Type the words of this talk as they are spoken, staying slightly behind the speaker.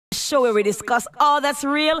show where we discuss all that's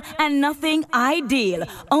real and nothing ideal.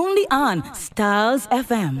 Only on Stylz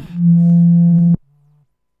FM.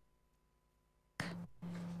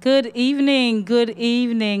 Good evening, good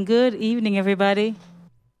evening, good evening, everybody.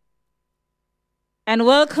 And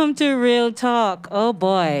welcome to Real Talk. Oh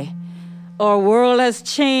boy, our world has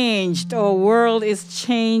changed. Our world is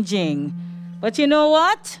changing. But you know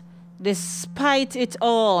what? Despite it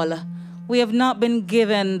all, we have not been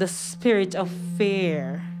given the spirit of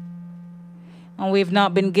fear. And we've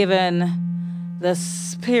not been given the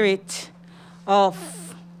spirit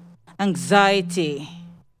of anxiety.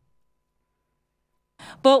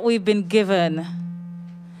 But we've been given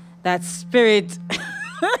that spirit.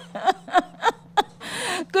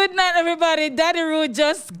 Good night, everybody. Daddy Rude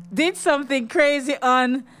just did something crazy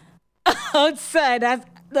on outside. That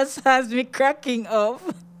has me cracking up.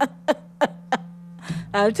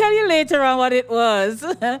 I'll tell you later on what it was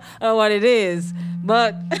or what it is.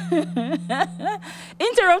 But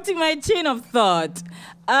interrupting my chain of thought,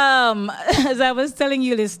 as I was telling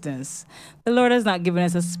you, listeners, the Lord has not given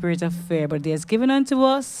us a spirit of fear, but He has given unto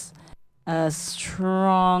us a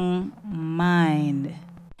strong mind,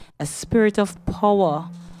 a spirit of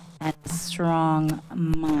power, and a strong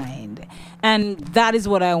mind. And that is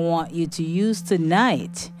what I want you to use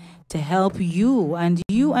tonight to help you and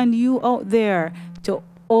you out there to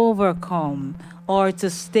overcome or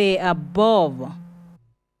to stay above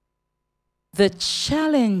the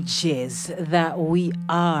challenges that we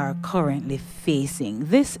are currently facing.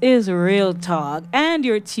 This is Real Talk, and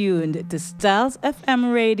you're tuned to Stylz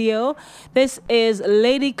FM Radio. This is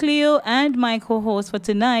Lady Cleo, and my co-host for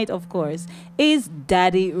tonight, of course, is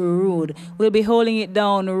Daddy Rude. We'll be holding it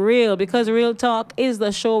down real, because Real Talk is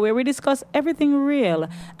the show where we discuss everything real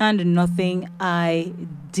and nothing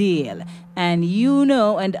ideal. And you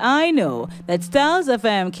know, and I know, that Stylz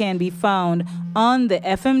FM can be found on the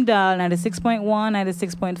FM dial 96.1,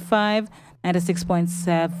 96.5,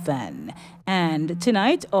 96.7. And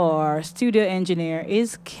tonight, our studio engineer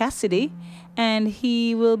is Cassidy, and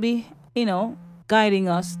he will be, guiding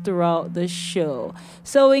us throughout the show.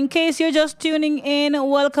 So in case you're just tuning in,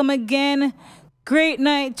 welcome again. Great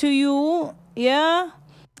night to you. Yeah?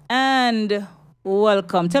 And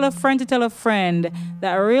welcome. Tell a friend to tell a friend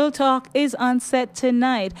that Real Talk is on set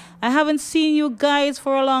tonight. I haven't seen you guys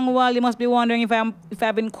for a long while. You must be wondering if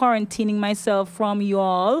I've been quarantining myself from you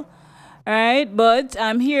all. All right, but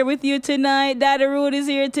I'm here with you tonight. Daddy Rude is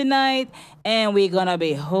here tonight, and we're gonna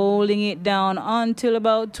be holding it down until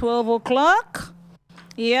about 12 o'clock.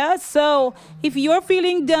 Yeah, so if you're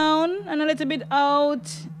feeling down and a little bit out,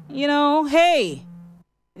 hey,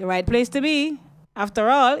 the right place to be. After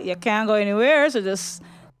all, you can't go anywhere, so just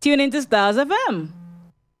tune into Stylz FM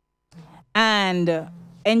and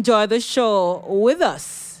enjoy the show with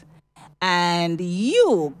us. And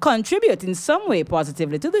you contribute in some way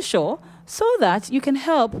positively to the show so that you can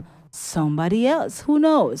help somebody else. Who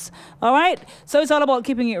knows? All right? So it's all about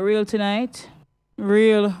keeping it real tonight.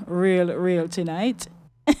 Real tonight.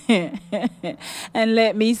 And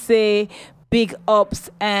let me say, big ups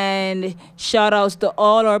and shout outs to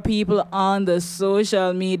all our people on the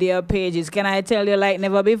social media pages. Can I tell you, like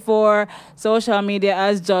never before, social media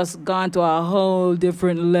has just gone to a whole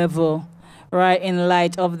different level, right, in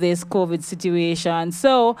light of this COVID situation.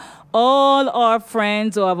 So all our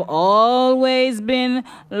friends who have always been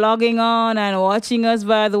logging on and watching us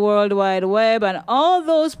via the World Wide Web, and all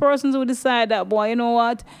those persons who decide that, boy, you know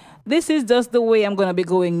what, this is just the way I'm going to be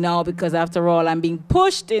going now, because after all, I'm being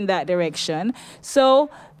pushed in that direction.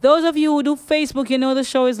 So those of you who do Facebook, the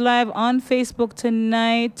show is live on Facebook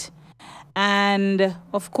tonight. And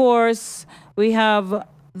of course, we have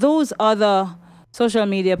those other social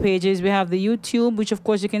media pages. We have the YouTube, which of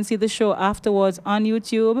course you can see the show afterwards on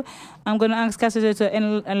YouTube. I'm going to ask Cassidy to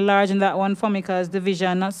enlarge in that one for me, because the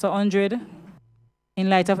vision not so 100 in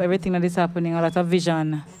light of everything that is happening. A lot of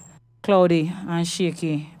vision. Cloudy and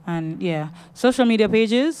shaky, and yeah, social media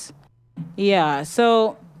pages. Yeah,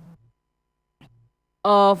 so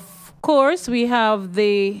of course we have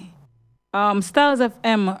the Stylz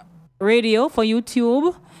FM Radio for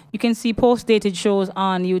YouTube. You can see post-dated shows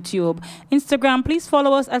on YouTube. Instagram, please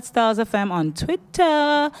follow us at Stylz FM. On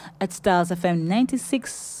Twitter at Stylz FM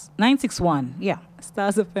 961. Yeah,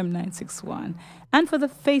 Stylz FM 961. And for the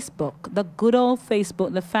Facebook, the good old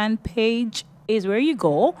Facebook, the fan page is where you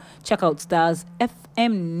go. Check out Stylz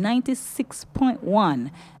FM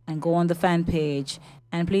 96.1 and go on the fan page.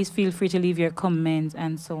 And please feel free to leave your comments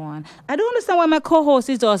and so on. I don't understand why my co-host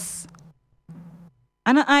is just,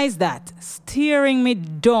 and her eyes that, steering me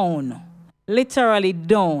down. Literally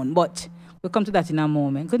down. But we'll come to that in a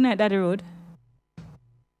moment. Good night, Daddy Rude.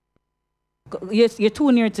 You're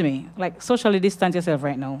too near to me. Like, socially distance yourself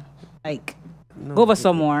right now. Like, No, go over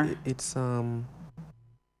some more. It's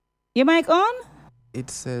Your mic on? It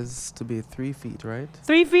says to be 3 feet, right?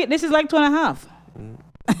 3 feet. This is like 2.5.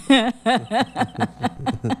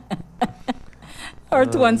 Or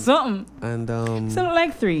 2 and something. And So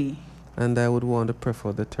like 3. and I would want to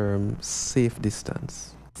prefer the term safe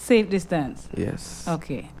distance. Safe distance. Yes.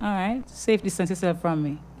 Okay. All right. Safe distance yourself from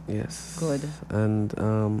me. Yes. Good. And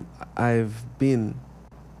I've been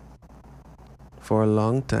for a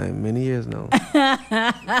long time, many years now.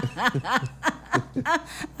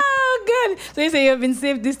 Oh, good. So you say you've been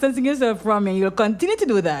safe distancing yourself from me. You'll continue to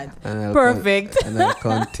do that. Perfect. And I'll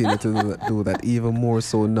continue to do that even more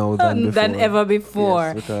so now than before. Than ever before.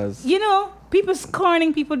 Yes, because you know, people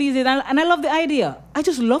scorning people these days, and I love the idea. I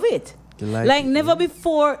just love it. you Like it, never yeah?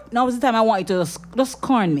 before. Now is the time I want you to just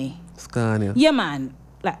scorn me. Scan you. Yeah, man.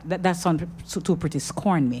 Like that sounds too pretty.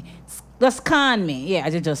 Scorn me. Just scorn me. Yeah,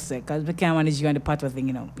 I just said because we can't manage you on the part of thing,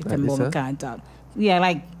 you know. With Like them this, we huh? can't talk. Yeah,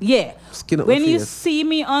 like yeah. Skin up When my you face. see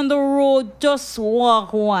me on the road, just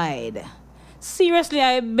walk wide. Seriously,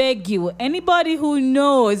 I beg you. Anybody who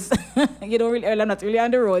knows, you don't really, well, I'm not really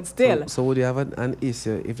on the road still. So would you have an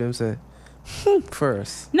issue if them say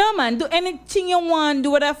first? No, man, do anything you want.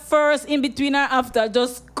 Do whether first, in between, or after.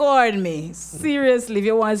 Just scorn me. Seriously, if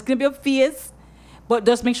you want to scrimp your face. But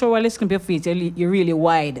just make sure while you scrimp your face, you're really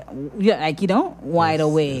wide. Yeah, like, you know, wide Yes,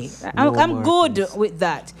 away. yes. I'm No good markings. with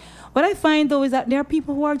that. What I find, though, is that there are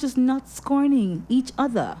people who are just not scorning each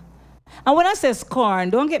other. And when I say scorn,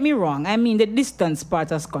 don't get me wrong. I mean the distance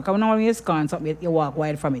part of scorn. Because when you scorn something, you walk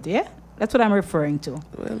wide from it, yeah? That's what I'm referring to.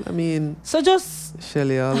 Well, I mean, So just...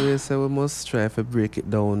 Shelley always say we must try to break it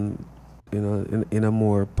down, you know, in a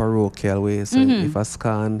more parochial way. So if I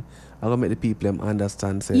scan, I'm gonna make the people them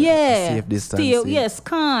understand say safe distance. Still, yes,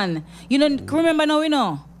 scorn. You know, remember now, you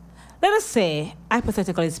know. Let us say,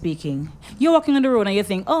 hypothetically speaking, you're walking on the road and you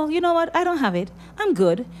think, oh, you know what, I don't have it, I'm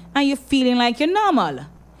good, and you're feeling like you're normal.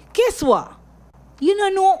 Guess what? You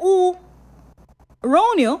don't know who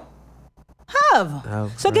around you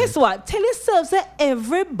have. So guess what? Tell yourself that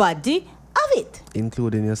everybody have it.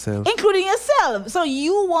 Including yourself. Including yourself. So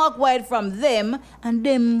you walk wide from them and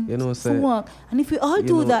them You know, say, walk. And if we all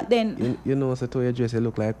do that, then... You know, so to your dress, you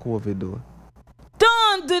look like COVID though.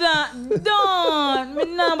 Don't do that. Don't.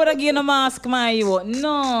 Me nah but give no mask, my you.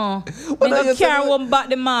 No. Me now no you care say- one back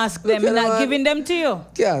the mask them. Me Okay, not man. giving them to you.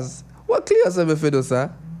 Yes. What clear say me for do,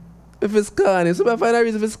 sir? If it's scan you, somebody find a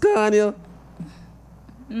reason if it's scan you.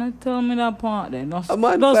 No tell me that part then. A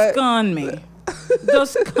man Just like- scan me.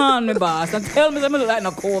 Just scan me, boss. And tell me that I look like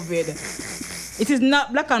no COVID. It is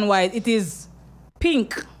not black and white. It is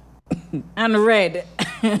pink and red.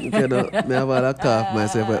 Okay, no, me have a cough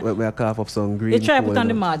myself, when I cough up some green. You try put coal, on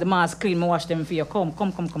the you know. mask. The mask clean. Me wash them for you. Come.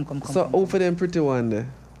 So, how for them pretty one there?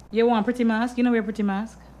 You want pretty mask? You know wear pretty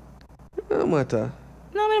mask? No matter.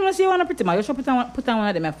 No, me must say you want a pretty mask. You should put on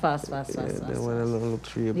one of them fast. Yeah, they want a little look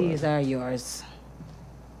tree, These but are yours.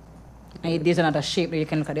 And there's another shape that you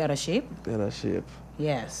can look at the other shape. the other shape.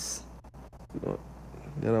 Yes. No,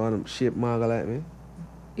 the other one shape marga like me.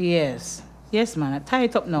 Yes. Yes, man. Tie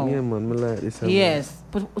it up now. Yeah, man, me like this. Yes.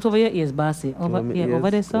 Put over your ears, bossy. Over, my yeah, ears,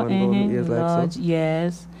 over there, so. one down my ears like so. Large.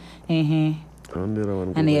 Yes. And the other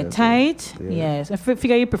one. And go they're there, so. tight. Yeah. Yes. I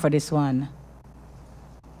figure you prefer this one.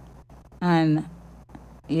 And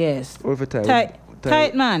yes. Or if it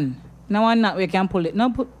Tight, man. Now one not we can pull it. No,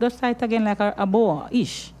 put just tight again like a bow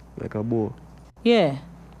ish. Like a bow. Yeah.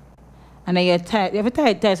 And then you're tight. If you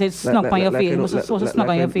tight, so it's snap on your face. It's supposed to snap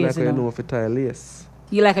on your face. Like you know if it tie lace.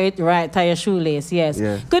 You like it, right? Tie your shoelace, yes.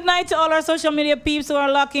 Yeah. Good night to all our social media peeps who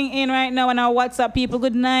are locking in right now and our WhatsApp people.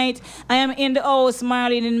 Good night. I am in the house,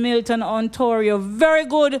 Marlene in Milton, Ontario. Very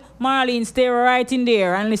good, Marlene. Stay right in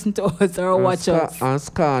there and listen to us or watch us. And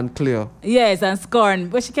scan clear. Yes, and scorn.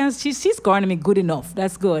 But she's scorning me good enough.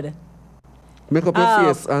 That's good. Make up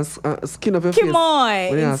your face and skin up your face. Kimoy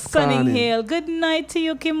when you in are Sunning scanning. Hill. Good night to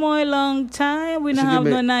you, Kimoy. Long time. We She don't have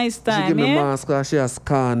give me- no nice She time, give me eh? mask because she has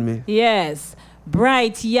scanned me. Yes.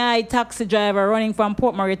 Bright Yai taxi driver running from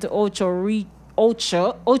Port Maria to Ocherius.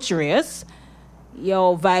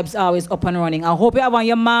 Yo, vibes always up and running. I hope you have on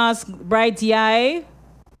your mask, Bright Yai.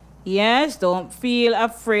 Yes, don't feel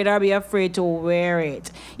afraid or be afraid to wear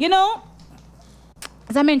it. You know,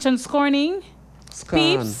 as I mentioned, scorning,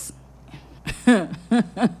 Scan. peeps.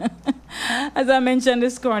 As I mentioned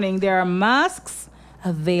this morning, there are masks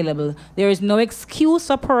available. There is no excuse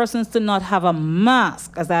for persons to not have a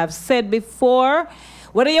mask. As I've said before,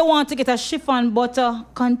 whether you want to get a chiffon butter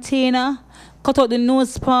container, cut out the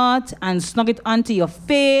nose part and snug it onto your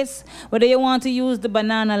face, whether you want to use the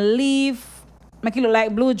banana leaf, make it look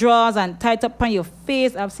like blue drawers and tight up on your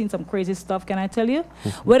face. I've seen some crazy stuff, can I tell you?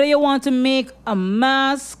 Whether you want to make a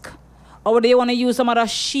mask or whether you want to use some other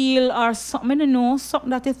shield or something, I don't know, something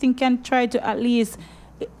that you think can try to at least,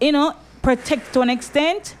 protect to an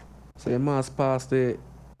extent. So your mask passed the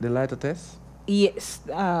lighter test? Yes,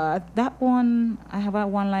 that one, I have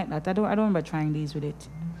one like that. I don't remember trying these with it.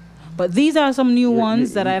 But these are some new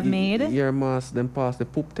ones that I've made. Your mask then passed the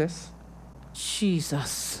poop test?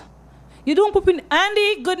 Jesus. You don't poop in.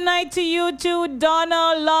 Andy, good night to you too.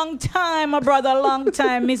 Donna, long time, my brother, long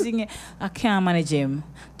time missing it. I can't manage him.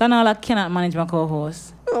 Donna, I cannot manage my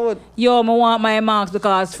co-host. Oh, Yo, I want my marks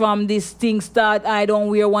because from this thing start, I don't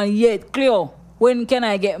wear one yet. Cleo, when can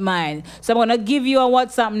I get mine? So I'm going to give you a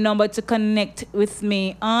WhatsApp number to connect with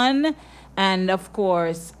me on. And of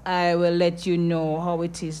course, I will let you know how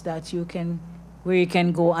it is that where you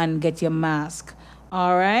can go and get your mask.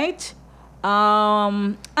 All right?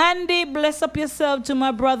 Andy, bless up yourself to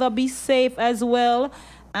my brother. Be safe as well.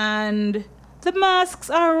 And the masks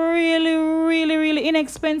are really, really, really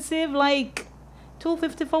inexpensive. Like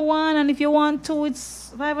 $250 for one, and if you want two,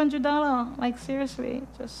 it's $500. Like seriously,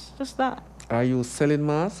 just that. Are you selling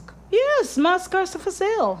masks? Yes, masks are for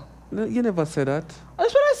sale. No, you never said that.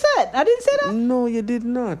 That's what I said. I didn't say that. No, you did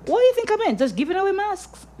not. What do you think I meant? Just giving away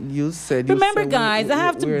masks. You said. Remember, guys, I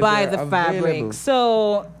have to buy the fabric.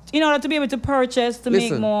 So in order to be able to purchase to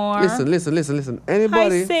make more. Listen.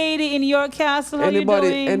 Anybody? Hi, Sadie in York Castle. How you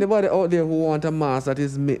doing? Anybody out there who want a mask that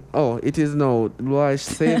is it is now. Boy,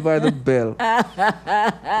 saved by the bell.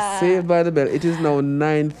 Saved by the bell. It is now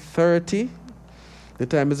 9:30. The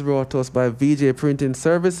time is brought to us by VJ Printing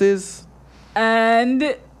Services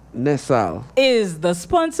and Nessal is the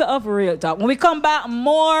sponsor of Real Talk. When we come back,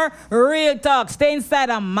 more Real Talk. Stay inside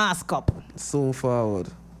and mask up. Soon forward.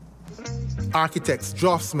 Architects,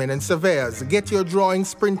 draftsmen, and surveyors, get your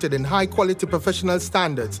drawings printed in high-quality professional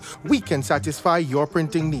standards. We can satisfy your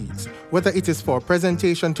printing needs. Whether it is for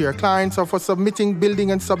presentation to your clients or for submitting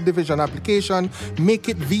building and subdivision application, make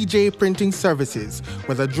it VJ Printing Services.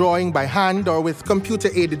 Whether drawing by hand or with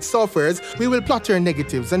computer-aided softwares, we will plot your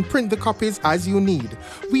negatives and print the copies as you need.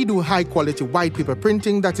 We do high-quality white paper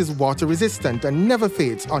printing that is water-resistant and never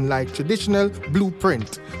fades, unlike traditional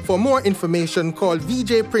blueprint. For more information, call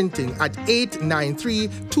VJ Printing at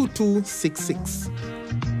 893-2266.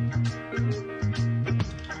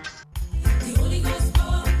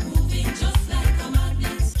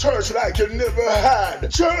 Church like you never had.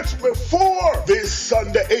 Church before this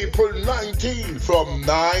Sunday, April 19, from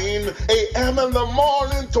 9 a.m. in the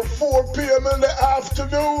morning to 4 p.m. in the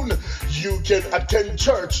afternoon. You can attend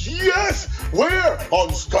church. Yes, we're on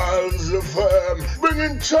Stylz FM,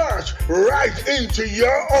 bringing church right into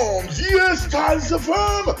your homes. Yes, Stylz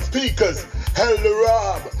FM. Speakers, Elder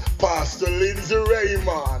Rob, Pastor Lindsay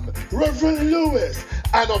Raymond, Reverend Lewis,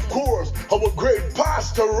 and of course, our great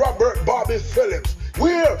Pastor Robert Bobby Phillips.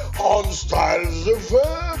 We're on Stylz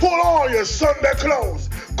FM. Put on your Sunday clothes.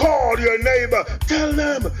 Call your neighbor. Tell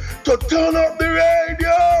them to turn up the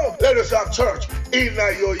radio. Let us have church in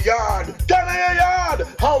your yard. Down in your yard.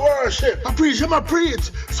 I worship. I preach and I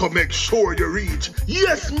preach. So make sure you reach.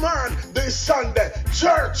 Yes, man. This Sunday,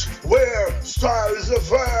 church where Stylz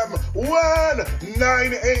FM.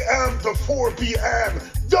 9 a.m. to 4 p.m.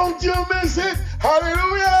 Don't you miss it.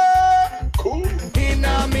 Hallelujah. Cool. In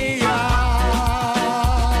me yard.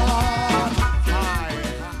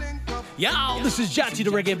 Yo, this is Jati,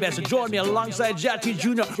 the reggae ambassador. Join me alongside Jati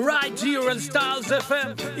Jr. right here on Stylz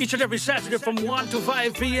FM. Each and every Saturday from 1 to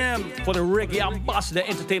 5 p.m. for the Reggae Ambassador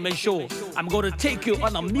Entertainment Show. I'm going to take you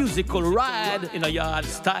on a musical ride in a yard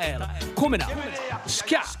style. Coming up,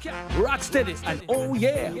 ska, rocksteady, and oh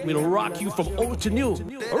yeah, we'll rock you from old to new.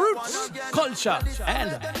 Roots, culture,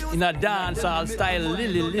 and in a dancehall style,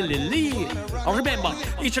 Lily. And remember,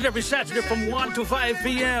 each and every Saturday from 1 to 5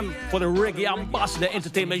 p.m. for the Reggae Ambassador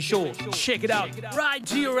Entertainment Show. Check it out right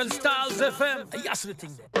here on Stylz FM. Yes, the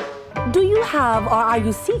thing. Do you have or are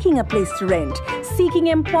you seeking a place to rent, seeking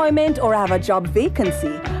employment or have a job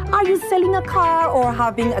vacancy? Are you selling a car or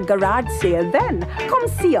having a garage sale? Then come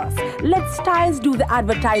see us. Let Stylz do the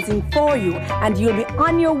advertising for you and you'll be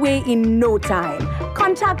on your way in no time.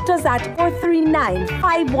 Contact us at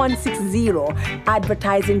 439-5160.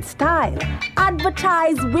 Advertising Style.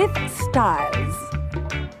 Advertise with Stylz.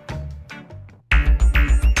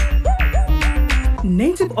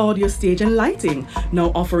 Native Audio Stage and Lighting,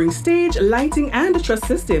 now offering stage, lighting, and truss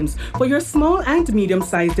systems for your small and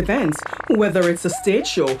medium-sized events. Whether it's a stage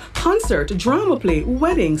show, concert, drama play,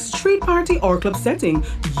 wedding, street party, or club setting,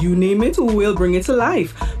 you name it, we'll bring it to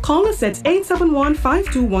life. Call us at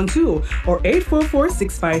 871-5212 or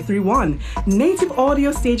 844-6531. Native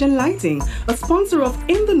Audio Stage and Lighting, a sponsor of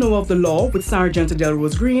In the Know of the Law with Sergeant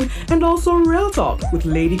Delrose Green, and also Real Talk with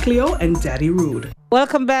Lady Cleo and Daddy Rude.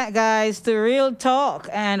 Welcome back, guys, to Real Talk.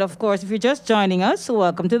 And, of course, if you're just joining us,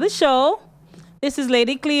 welcome to the show. This is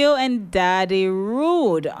Lady Cleo and Daddy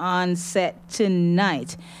Rude on set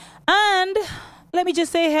tonight. And let me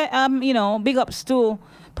just say, big ups to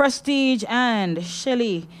Prestige and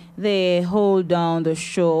Shelly. They hold down the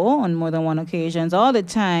show on more than one occasions. All the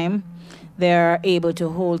time, they're able to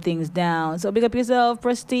hold things down. So big up yourself,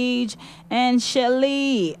 Prestige and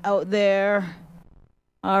Shelly out there.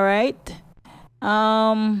 All right.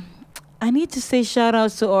 I need to say shout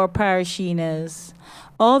outs to our parishioners.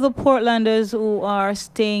 All the Portlanders who are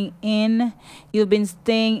staying in, you've been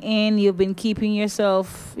staying in, you've been keeping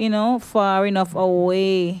yourself, far enough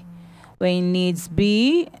away when needs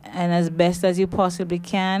be, and as best as you possibly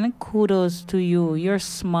can. Kudos to you. You're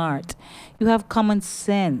smart. You have common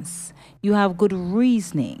sense. You have good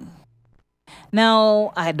reasoning.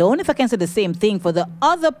 Now, I don't know if I can say the same thing for the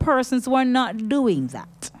other persons who are not doing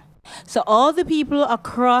that. So all the people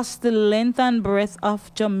across the length and breadth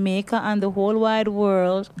of Jamaica and the whole wide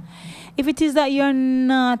world, if it is that you're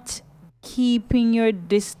not keeping your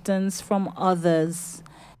distance from others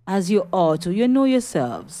as you ought to, you know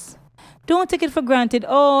yourselves. Don't take it for granted.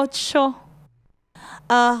 Oh, sure.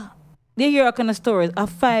 They hear all kind of stories. A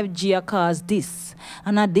 5G caused this,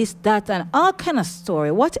 and a this, that, and all kind of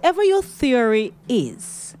story. Whatever your theory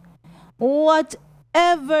is, whatever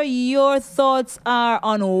your thoughts are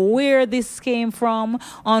on where this came from,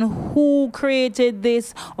 on who created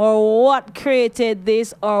this, or what created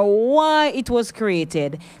this, or why it was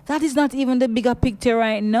created, that is not even the bigger picture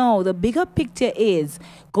right now. The bigger picture is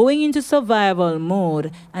going into survival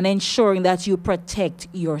mode and ensuring that you protect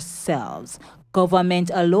yourselves. Government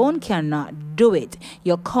alone cannot do it.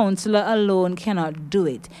 Your councillor alone cannot do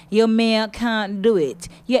it. Your mayor can't do it.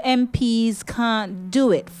 Your MPs can't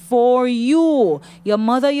do it for you. Your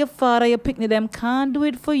mother, your father, your picnic, them can't do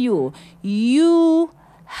it for you. You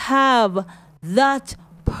have that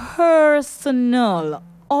personal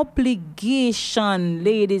obligation,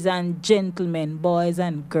 ladies and gentlemen, boys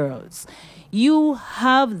and girls. You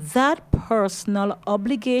have that personal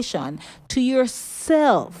obligation to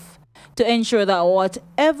yourself to ensure that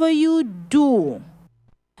whatever you do,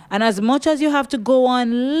 and as much as you have to go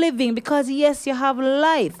on living, because yes, you have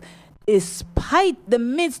life, despite the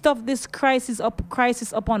midst of this crisis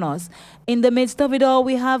upon us, in the midst of it all,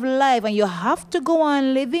 we have life, and you have to go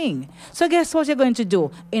on living. So guess what you're going to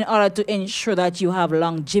do in order to ensure that you have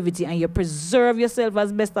longevity and you preserve yourself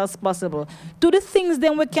as best as possible? Do the things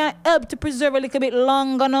then we can help to preserve a little bit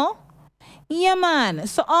longer, no? Yeah, man.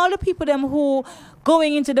 So all the people them who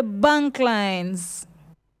going into the bank lines,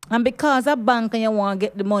 and because a bank and you want to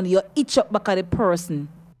get the money, you itch up back at the person.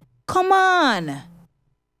 Come on.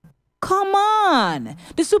 Come on.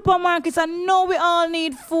 The supermarkets, I know we all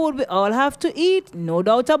need food. We all have to eat. No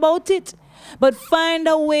doubt about it. But find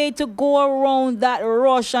a way to go around that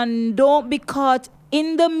rush and don't be caught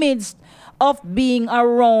in the midst of being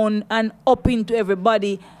around and up into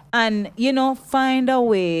everybody. And, find a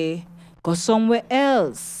way. Go somewhere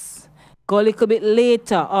else. Go a little bit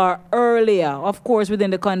later or earlier, of course,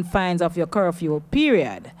 within the confines of your curfew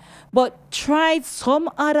period. But try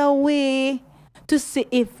some other way to see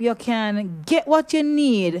if you can get what you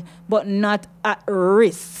need, but not at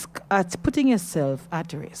risk, at putting yourself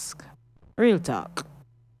at risk. Real talk.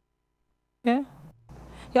 Yeah?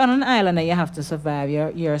 You're on an island and you have to survive.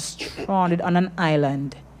 You're stranded on an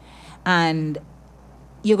island. And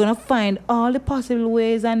you're going to find all the possible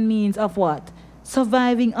ways and means of what?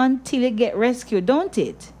 Surviving until you get rescued, don't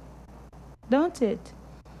it? Don't it?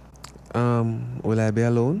 Will I be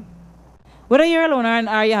alone? Whether you're alone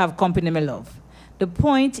or you have company, my love. The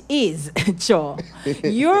point is, Joe,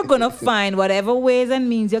 you're going to find whatever ways and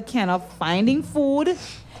means you can of finding food,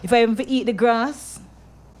 if I even eat the grass,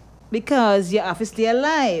 because you have to stay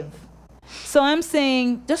alive. So I'm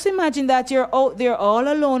saying, just imagine that you're out there all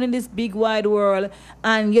alone in this big wide world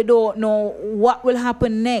and you don't know what will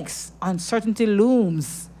happen next. Uncertainty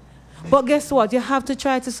looms. But guess what? You have to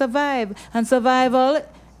try to survive. And survival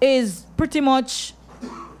is pretty much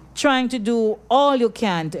trying to do all you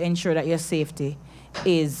can to ensure that your safety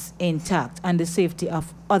is intact and the safety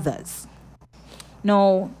of others.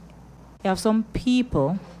 Now, you have some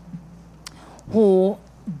people who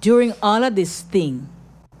during all of this thing,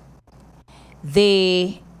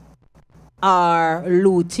 they are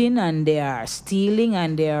looting and they are stealing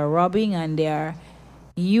and they are robbing and they are...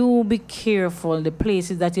 You be careful the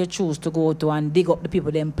places that you choose to go to and dig up the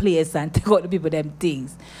people them place and take out the people them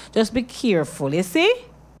things. Just be careful, you see?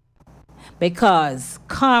 Because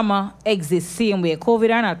karma exists same way.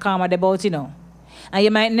 COVID are not karma about, you know. And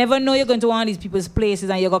you might never know you're going to one of these people's places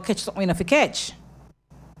and you're going to catch something enough to catch.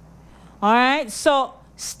 Alright? So,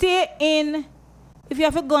 stay in. If you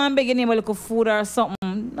have to go and beg your neighbor look food or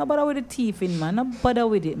something, no bother with the thief in, man. No bother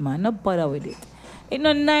with it, man. No bother with it. It's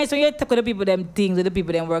not nice when you talk with the people them things, with the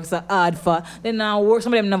people them work so hard for. They now work,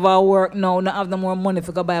 some of them never work now, not have no more money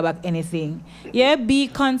for go buy back anything. Yeah, be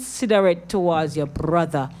considerate towards your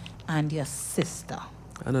brother and your sister.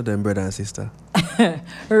 I know them brother and sister.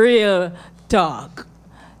 Real talk.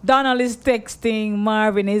 Donald is texting.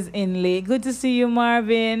 Marvin is in late. Good to see you,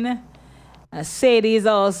 Marvin. Sadie is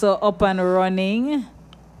also up and running.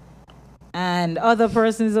 And other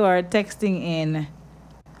persons who are texting in.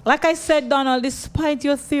 Like I said, Donald, despite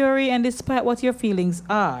your theory and despite what your feelings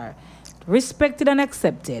are, respected and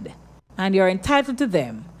accepted, and you're entitled to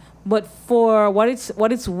them. But for what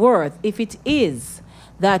it's worth, if it is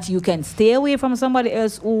that you can stay away from somebody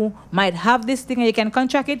else who might have this thing and you can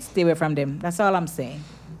contract it, stay away from them. That's all I'm saying.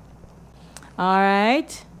 All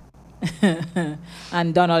right?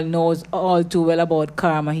 And Donald knows all too well about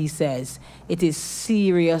karma, he says. It is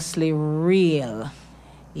seriously real.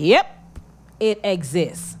 Yep, it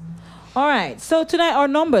exists. All right, so tonight our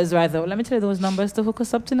numbers, rather. Let me tell you those numbers to hook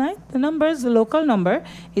us up tonight. The numbers, the local number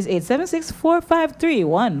is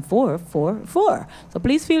 876-453-1444. So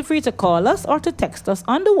please feel free to call us or to text us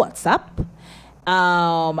on the WhatsApp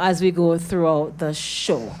as we go throughout the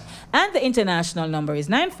show. And the international number is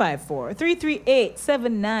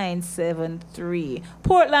 954-338-7973.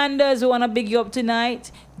 Portlanders, we want to big you up tonight.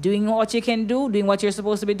 Doing what you can do, doing what you're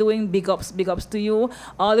supposed to be doing. Big ups to you.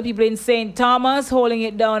 All the people in St. Thomas holding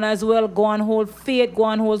it down as well. Go on, hold faith. Go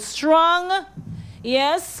on, hold strong.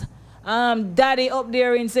 Yes. Daddy up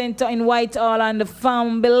there in Whitehall and the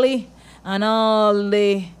family and all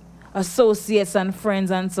the associates and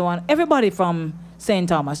friends and so on. Everybody from St.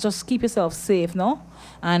 Thomas, just keep yourself safe, no?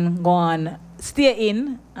 And go on, stay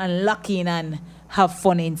in and lock in and have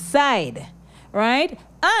fun inside, right?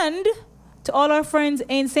 And to all our friends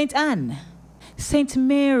in St. Anne, St.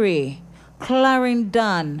 Mary,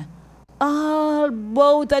 Clarendon, all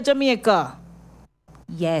about Jamaica.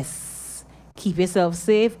 Yes, keep yourself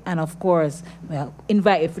safe and of course, well,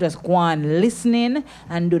 invite you to just go on listening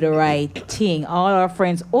and do the right thing. All our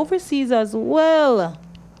friends overseas as well.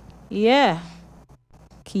 Yeah.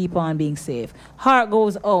 Keep on being safe. Heart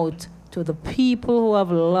goes out to the people who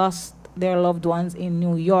have lost their loved ones in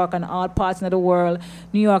New York and all parts of the world.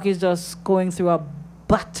 New York is just going through a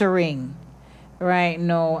battering right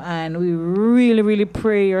now, and we really, really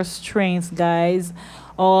pray your strength, guys.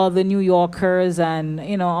 All the New Yorkers and,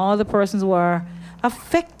 you know, all the persons who are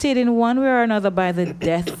affected in one way or another by the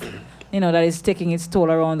death, you know, that is taking its toll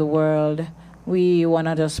around the world. We want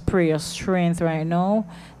to just pray your strength right now.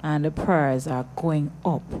 And the prayers are going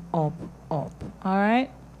up, up, up. All right?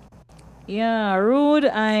 Yeah, Rude,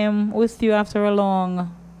 I am with you after a long...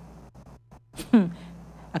 I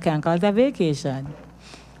can't call it a vacation.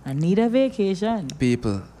 I need a vacation.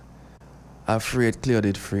 People, afraid, cleared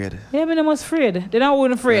it afraid. Yeah, me was afraid. They don't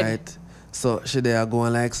want afraid. Right. So, she they are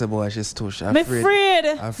going like say boy, she's tush. Me afraid.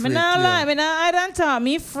 Me not lie. Me not I don't talk.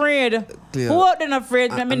 Me afraid. Clear. Who out there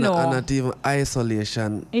afraid? Let me know. And not even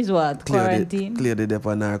isolation. Is what? Quarantine? Clear the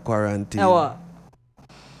depot on our quarantine. What?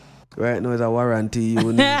 Right now it's a warranty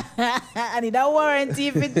you need. I need a warranty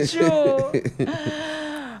if it's true.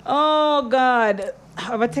 Oh, God. I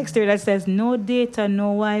have a text here that says, no data,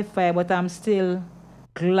 no Wi-Fi, but I'm still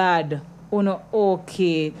glad. Oh, no,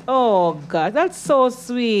 okay. Oh, God. That's so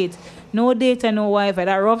sweet. No data, no Wi-Fi.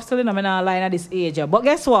 That rough still in I'm not lying at this age. But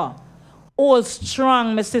guess what? All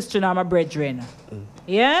strong, my sister and my brethren.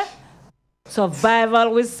 Yeah?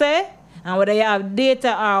 Survival, we say. And whether you have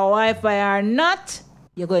data or Wi-Fi or not,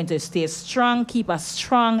 you're going to stay strong, keep a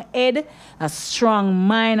strong head, a strong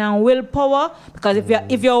mind and willpower. Because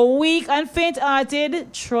if you're weak and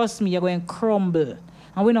faint-hearted, trust me, you're going to crumble.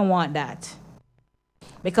 And we don't want that.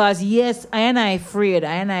 Because yes, I afraid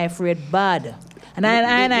bad. And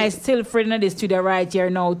I still afraid in this studio right here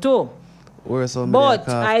now too. But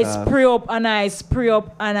I spray up and I spray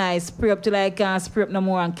up and I spray up till I can't spray up no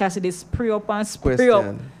more, and Cassidy spray up and spray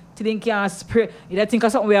up till I can't spray. You don't think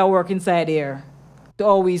of something we are working inside here to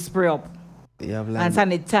always spray up you have lime, and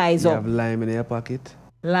sanitize up. You have lime in your pocket?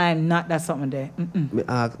 Lime, not that something there.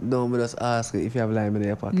 Me just ask you if you have lime in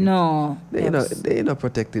your pocket. No. They not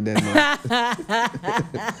protected then, man.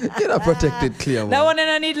 You're not protected clear, man. That one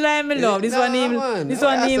don't need lime, me love. This one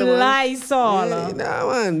need Lysol.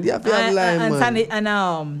 Nah, man. You have to have lime, man.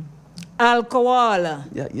 And alcohol.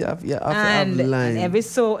 Yeah, you have to have lime. And every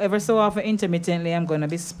so often, intermittently, I'm going to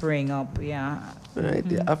be spraying up, yeah. Right,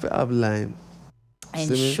 you have to have lime.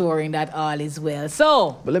 Ensuring that all is well.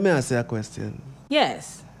 So. But let me ask you a question.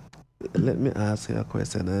 Yes. Let me ask you a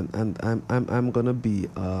question, and I'm gonna be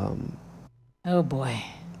Oh boy.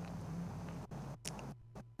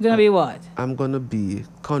 Gonna be what? I'm gonna be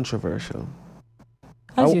controversial.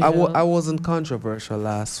 I wasn't controversial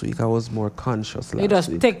last week. I was more conscious last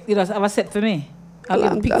week. You just have a set for me. A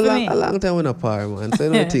long time when I par, man. So you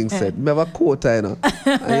know things said. Me have a quota, you know.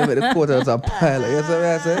 And you make the quota as a pile. You see what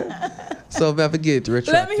I say? So we have to get it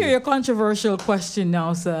retracted. Let me hear your controversial question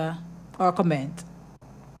now, sir. Or comment.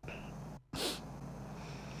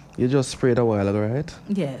 You just sprayed a while ago, right?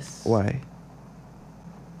 Yes. Why?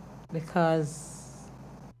 Because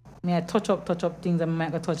I touch up things and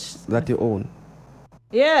make a touch. That you own?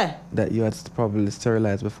 Yeah. That you had probably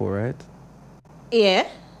sterilized before, right? Yeah,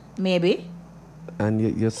 maybe. And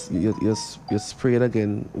you sprayed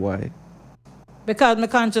again. Why? Because my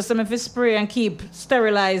conscious if I spray and keep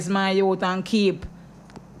sterilize my youth and keep.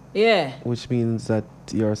 Yeah. Which means that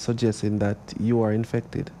you're suggesting that you are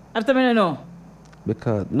infected. After me, no.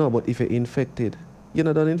 Because no, but if you're infected, you're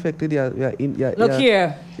not infected. Look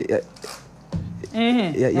here. Yeah.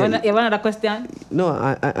 You have another question? No,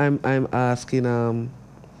 I'm asking. Oh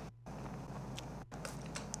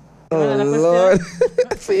Lord!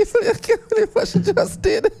 See, so you can't believe what she just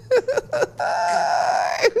did.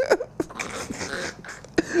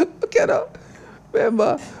 Okay, now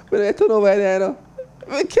remember when I turn over there, no.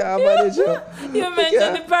 We can't manage you. You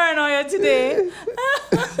mentioned the paranoia today.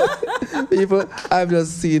 People, I've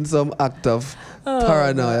just seen some act of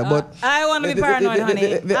paranoia. But I want to be paranoid,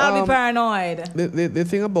 honey. I'll be paranoid. The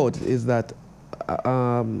thing about it is that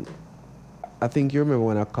I think you remember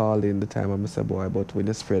when I called in the time I said, boy, but when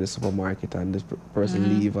they spray the supermarket and this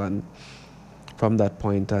person leave and from that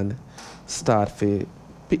point and start to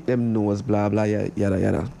pick them nose, blah, blah, yada,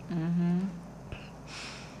 yada.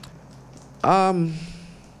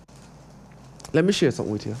 Let me share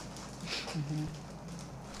something with you.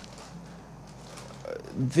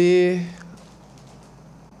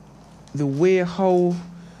 The way how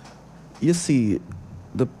you see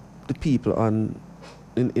the people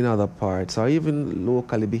in other parts or even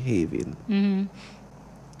locally behaving,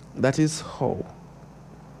 that is how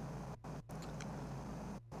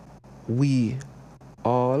we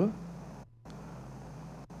all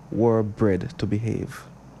were bred to behave.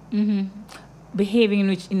 Behaving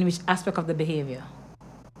in which aspect of the behavior?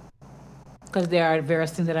 Because there are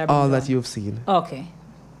various things that are all that you've seen. Okay.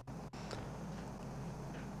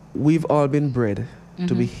 We've all been bred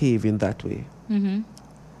to behave in that way.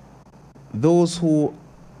 Those who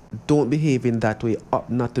don't behave in that way ought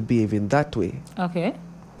not to behave in that way. Okay.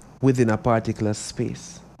 Within a particular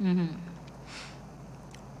space.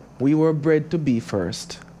 We were bred to be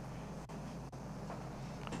first.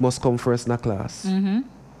 Must come first in a class.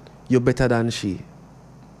 You're better than she.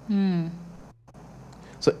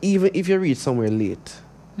 So even if you reach somewhere late,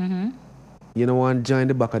 you don't want to join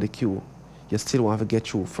the back of the queue, you still want to get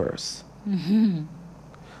through first.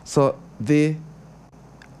 So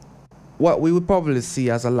what we would probably see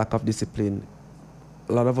as a lack of discipline,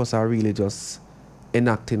 a lot of us are really just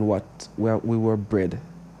enacting what we were bred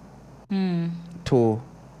to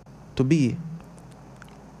be.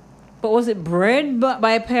 But was it bred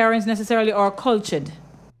by parents necessarily or cultured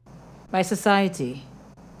by society?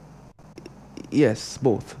 Yes,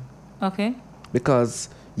 both. Okay. Because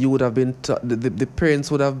you would have been taught, the parents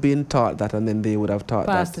would have been taught that, and then they would have taught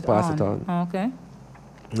passed it it on. Okay.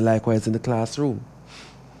 Likewise in the classroom.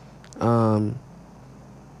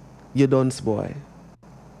 You dunce boy.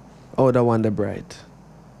 Oh, the one the bright.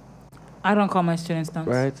 I don't call my students dunce.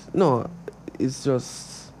 Right? No, it's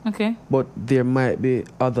just. Okay. But there might be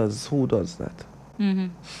others who does that.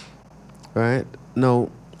 Right? Now,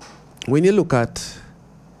 when you look at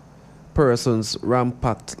persons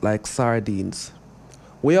rampacked like sardines,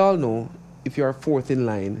 we all know if you're fourth in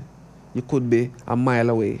line, you could be a mile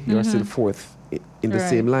away. You're still fourth in the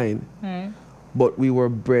same line. But we were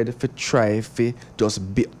bred to try to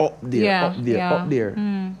just be up there, up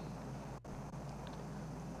there.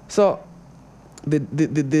 So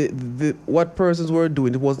the what persons were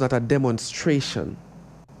doing, it was not a demonstration.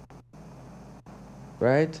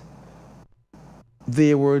 Right?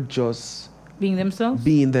 They were just Being themselves?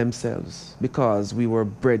 Being themselves, because we were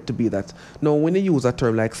bred to be that. Now, when you use a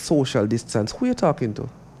term like social distance, who are you talking to?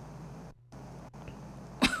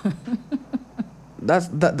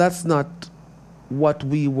 That's not what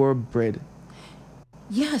we were bred.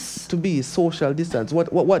 Yes. To be social distance.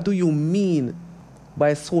 What do you mean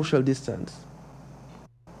by social distance?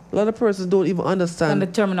 A lot of persons don't even understand the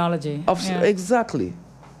terminology. Exactly.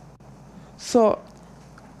 So,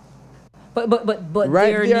 but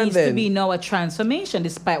right there needs to be now a transformation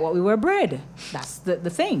despite what we were bred. That's the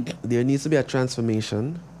thing. There needs to be a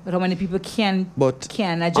transformation. But how many people can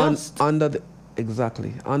adjust? Under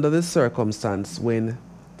the circumstance when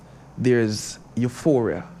there's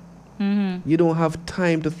euphoria, you don't have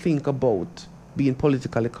time to think about being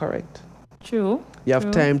politically correct. True. You have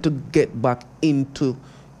time to get back into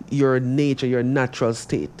your nature, your natural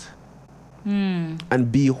state,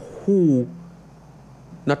 and be who,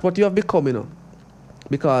 not what you have become,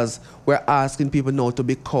 because we're asking people now to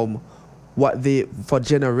become what they, for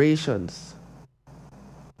generations.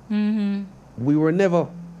 We're now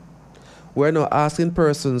asking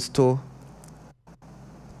persons to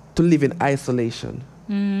live in isolation.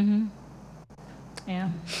 Yeah.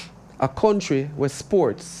 A country where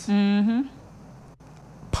sports,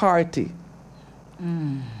 party,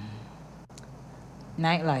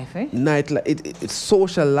 nightlife, eh? It's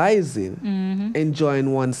socializing,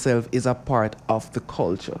 enjoying oneself is a part of the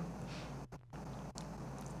culture.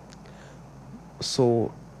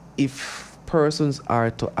 So if persons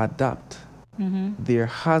are to adapt, there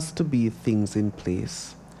has to be things in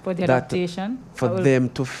place for the adaptation, for them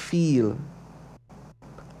to feel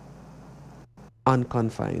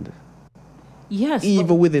unconfined. Yes.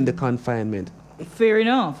 Even within the confinement. Fair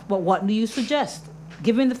enough. But what do you suggest?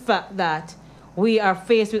 Given the fact that we are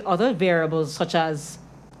faced with other variables such as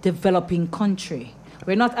developing country.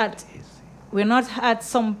 We're not at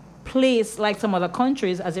some place like some other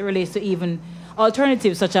countries as it relates to even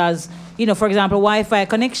alternatives such as, for example, Wi-Fi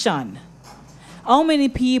connection. How many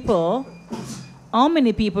people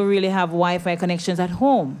really have Wi-Fi connections at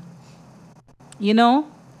home?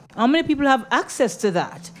 How many people have access to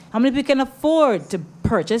that? How many people can afford to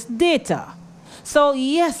purchase data? So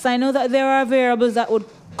yes, I know that there are variables that would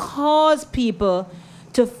cause people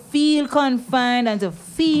to feel confined and to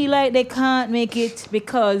feel like they can't make it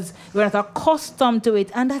because we're not accustomed to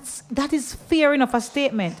it. And that is fair enough a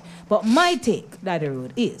statement. But my take, Daddy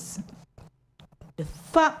Rude, is the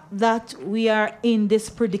fact that we are in this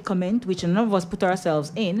predicament, which none of us put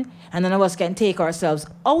ourselves in, and none of us can take ourselves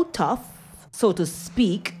out of, so to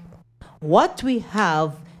speak, what we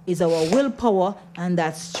have is our willpower and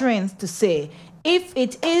that strength to say, if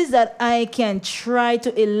it is that I can try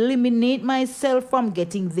to eliminate myself from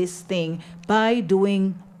getting this thing by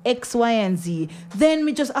doing X, Y, and Z, then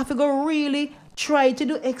we just have to go really try to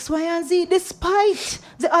do X, Y, and Z despite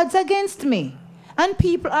the odds against me. And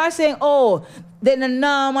people are saying, oh, they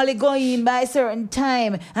normally go in by a certain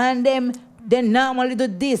time and they normally do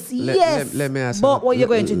this. Yes, let me ask but what are you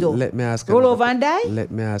going to do? Let me ask roll over and die? Let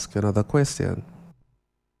me ask you another question.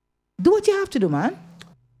 Do what you have to do, man.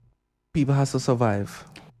 People have to survive.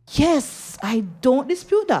 Yes, I don't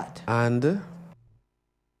dispute that. And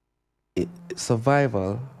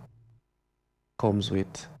survival comes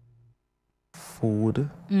with food,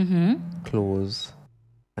 clothes,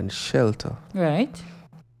 and shelter. Right.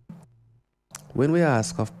 When we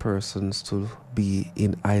ask of persons to be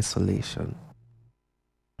in isolation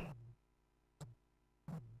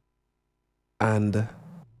and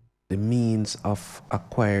the means of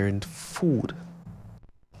acquiring food,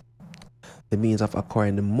 the means of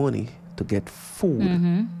acquiring the money to get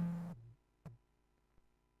food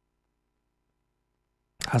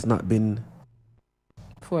has not been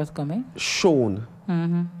forthcoming, shown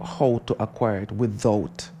how to acquire it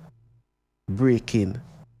without breaking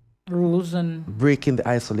rules and breaking the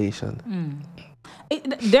isolation.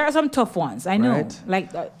 There are some tough ones, I know. Right?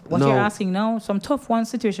 Like what you're asking now, some tough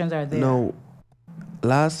situations are there. No,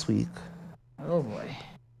 last week, oh boy,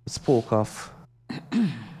 spoke of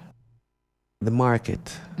the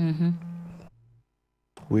market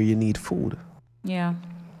where you need food. Yeah.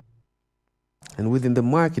 And within the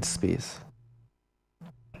market space,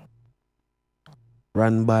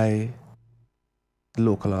 run by the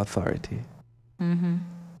local authority,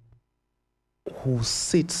 who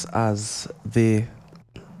sits as the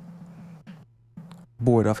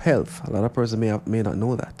Board of Health. A lot of persons may not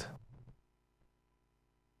know that.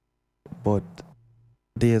 But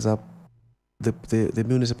there's the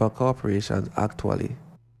municipal corporation actually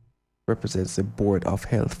represents the Board of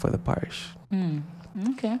Health for the parish.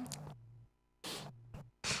 Okay.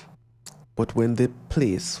 But when they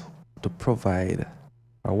place to provide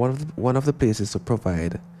or one of the places to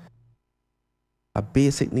provide a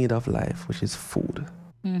basic need of life, which is food,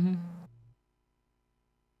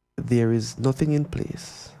 there is nothing in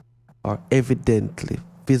place, or evidently,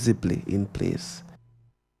 visibly in place,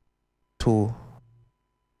 to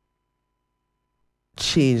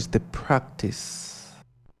change the practice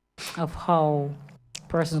of how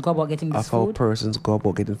persons go about getting this food. Of how persons go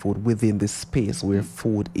about getting food within the space where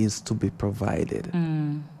food is to be provided.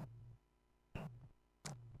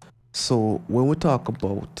 So when we talk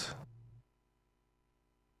about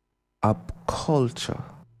a culture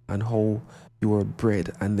and how you were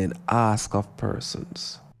bred, and then ask of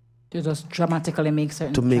persons to just dramatically make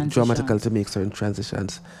certain to make certain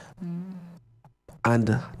transitions,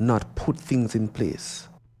 and not put things in place,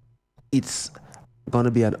 it's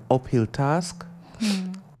gonna be an uphill task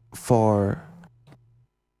for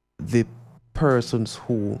the persons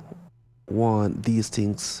who want these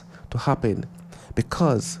things to happen,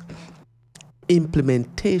 because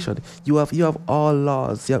implementation, you have all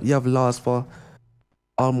laws, you have laws for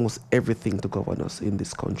almost everything to govern us in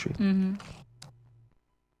this country,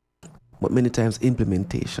 but many times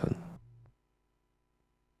implementation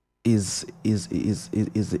is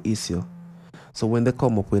the issue. So when they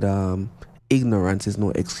come up with ignorance is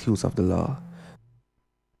no excuse of the law,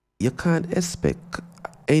 you can't expect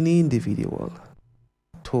any individual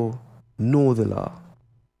to know the law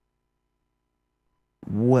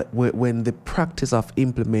when the practice of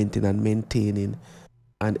implementing and maintaining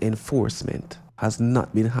and enforcement has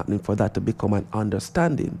not been happening for that to become an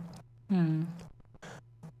understanding.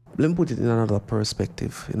 Let me put it in another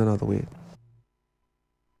perspective, in another way.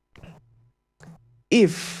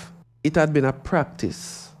 If it had been a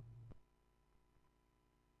practice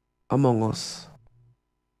among us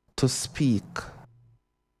to speak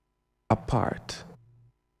apart,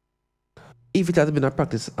 if it had been a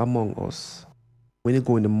practice among us when you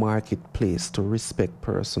go in the marketplace to respect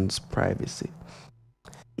persons' privacy,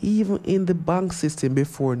 even in the bank system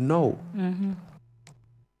before now,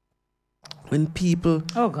 when people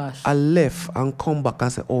are left and come back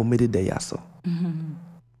and say, oh, me did there, so.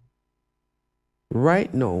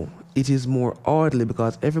 Right now, it is more orderly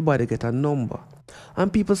because everybody get a number.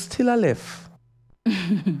 And people still are left.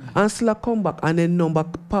 And still are come back and then number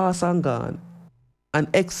pass and gone. And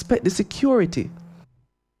expect the security.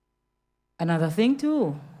 Another thing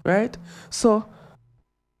too. Right? So,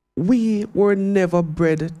 we were never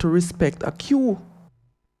bred to respect a queue.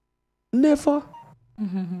 Never.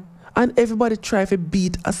 And everybody try to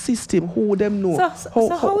beat a system who them know. So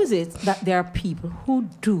how is it that there are people who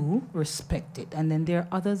do respect it and then there are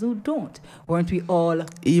others who don't? Weren't we all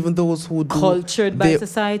even those who do, cultured by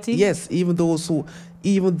society? Yes, even those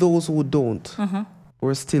who don't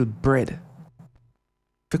were still bred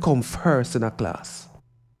to come first in a class,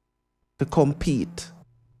 to compete.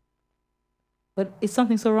 But is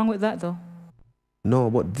something so wrong with that though? No,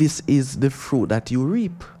 but this is the fruit that you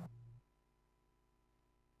reap.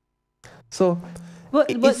 So,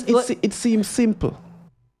 it seems simple,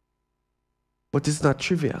 but it's not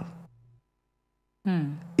trivial.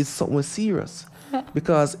 It's something serious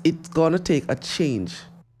because it's going to take a change.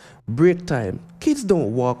 Break time. Kids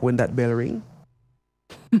don't walk when that bell ring.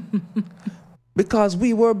 Because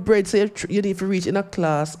we were bred, say you need to reach in a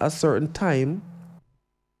class a certain time.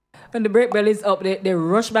 When the break bell is up, they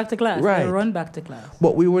rush back to class. Right. They run back to class.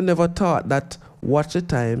 But we were never taught that watch the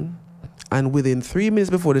time, and within 3 minutes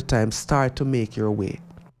before the time, start to make your way.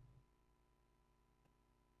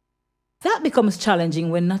 That becomes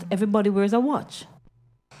challenging when not everybody wears a watch.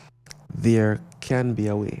 There can be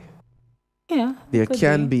a way. Yeah. There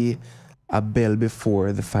can be a bell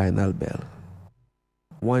before the final bell.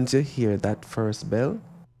 Once you hear that first bell,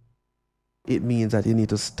 it means that you need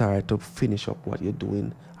to start to finish up what you're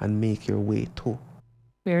doing and make your way too.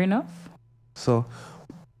 Fair enough. So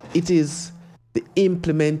it is the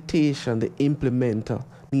implementation, the implementer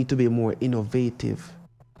need to be more innovative.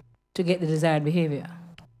 To get the desired behavior.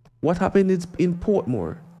 What happened in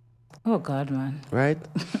Portmore? Oh God, man. Right?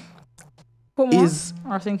 Portmore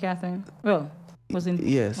or St. Catherine? Well, was in...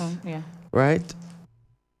 Yes. Yeah. Right?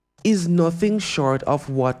 Is nothing short of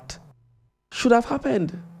what should have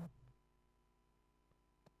happened.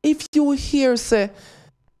 If you hear say,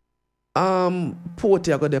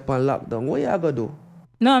 Porty I go there on lockdown, what you gonna do?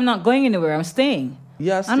 No, I'm not going anywhere. I'm staying.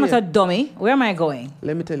 Yes. I'm not a dummy. Where am I going?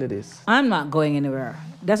 Let me tell you this. I'm not going anywhere.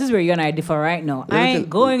 This is where you and I differ right now. I ain't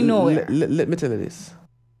going nowhere. Let me tell you this.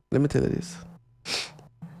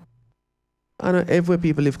 I know everywhere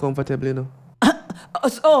people live comfortably, you know.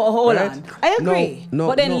 Hold right? on. I agree.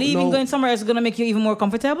 But then going somewhere else is going to make you even more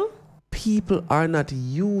comfortable? People are not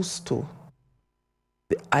used to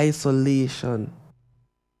the isolation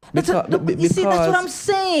You see, that's what I'm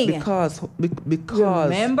saying. Because.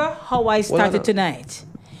 Remember how I started tonight?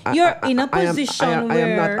 You're in a position where... I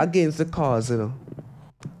am not against the cause, you know.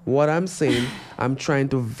 What I'm saying, I'm trying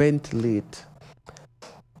to ventilate.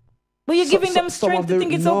 But you're giving them strength to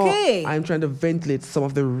think it's okay. I'm trying to ventilate some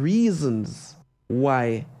of the reasons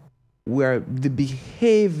why the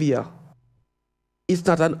behavior is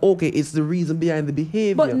not an okay, it's the reason behind the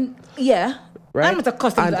behavior. But, yeah. Right? I'm not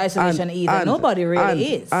accustomed to isolation either. Nobody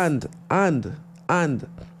really is. And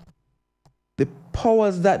the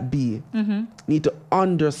powers that be need to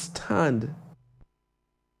understand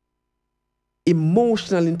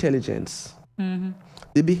emotional intelligence,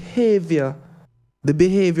 the behavioral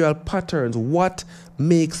patterns, what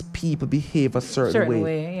makes people behave a certain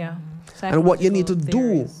way. Yeah. And what you need to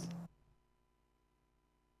do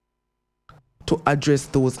to address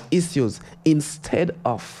those issues instead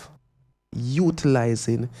of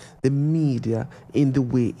utilizing the media in the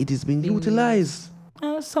way it is being utilized.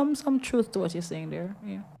 Some truth to what you're saying there.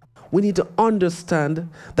 Yeah. We need to understand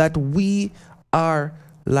that we are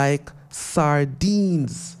like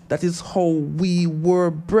sardines. That is how we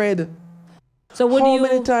were bred. So how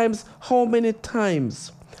many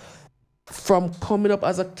times from coming up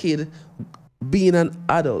as a kid, being an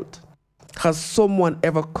adult, has someone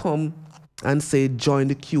ever come and say join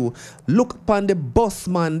the queue? Look upon the bus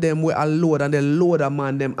man them where a load and the loader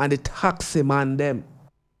man them and the taxi man them.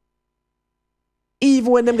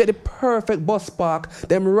 Even when them get the perfect bus park,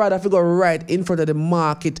 them rather if you go right in front of the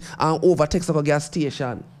market and overtake a gas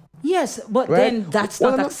station. Yes, but right? then that's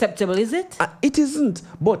not acceptable, is it? It isn't,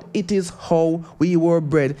 but it is how we were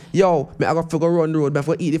bred. Yo, I got to go run the road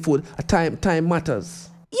before eat the food. Time matters.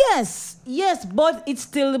 Yes, but it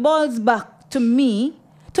still boils back to me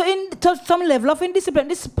to some level of indiscipline,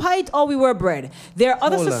 despite how we were bred. There are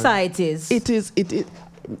other societies. It is.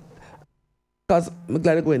 Because I'm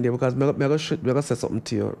glad to go in there because I'm going to say something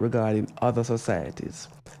to you regarding other societies.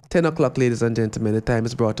 10 o'clock, ladies and gentlemen. The time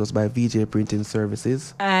is brought to us by VJ Printing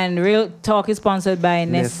Services. And Real Talk is sponsored by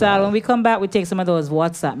Nessal. When we come back, we take some of those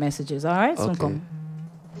WhatsApp messages. All right? Okay. So come.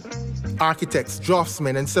 Architects,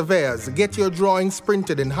 draftsmen, and surveyors, get your drawings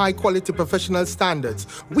printed in high-quality professional standards.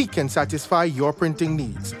 We can satisfy your printing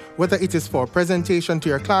needs. Whether it is for presentation to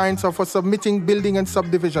your clients or for submitting building and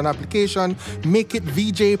subdivision application, make it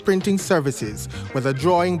VJ Printing Services. Whether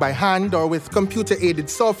drawing by hand or with computer-aided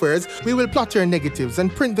softwares, we will plot your negatives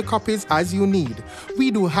and print the copies as you need.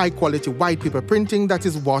 We do high-quality white paper printing that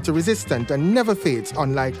is water-resistant and never fades,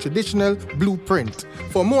 unlike traditional blueprint.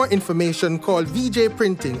 For more information, call VJ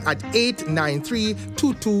Printing at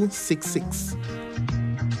 893-2266.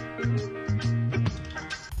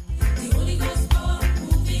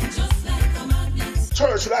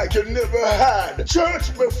 Church like you never had.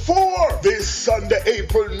 Church before this Sunday,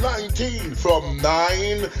 April 19, from 9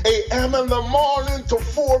 a.m. in the morning to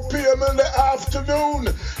 4 p.m. in the afternoon.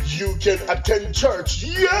 You can attend church.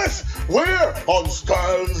 Yes, we're on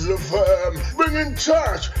Stylz FM, bringing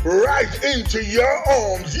church right into your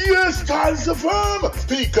homes. Yes, Stylz FM.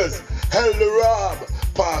 Speakers, Elder Rob,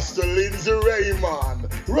 Pastor Lindsay Raymond,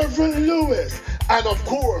 Reverend Lewis, and of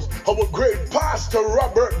course, our great Pastor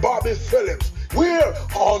Robert Bobby Phillips. We're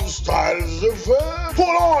on Stylz FM. Pull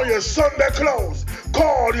on your Sunday clothes.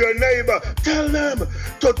 Call your neighbor. Tell them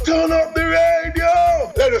to turn up the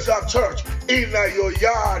radio. Let us have church in your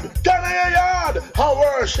yard. Down in your yard. I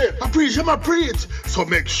worship. I preach and I preach. So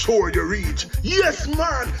make sure you reach. Yes,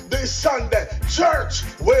 man. This Sunday, church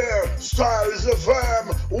where Stylz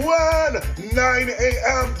FM. 9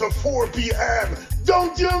 a.m. to 4 p.m.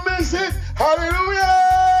 Don't you miss it.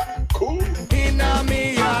 Hallelujah. Cool. In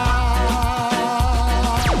me yard.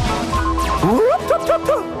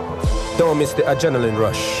 Don't miss the adrenaline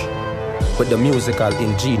rush with the musical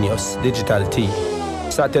ingenious Digital T.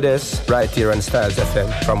 Saturdays, right here on Stylz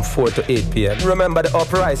FM from 4 to 8 p.m. Remember the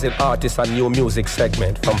uprising artists and new music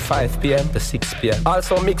segment from 5 p.m. to 6 p.m.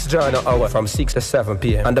 Also mixed journal hour from 6 to 7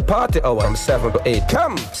 p.m. And the party hour from 7 to 8.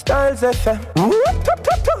 Come, Stylz FM.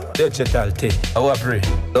 Digital T. Our pray.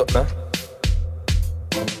 Look, man.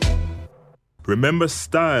 Remember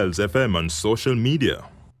Stylz FM on social media.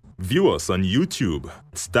 View us on YouTube,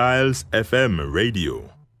 Stylz FM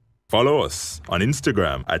Radio. Follow us on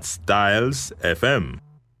Instagram at Stylz FM.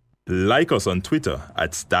 Like us on Twitter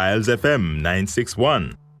at Stylz FM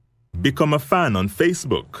 961. Become a fan on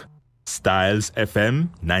Facebook, Stylz FM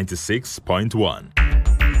 96.1.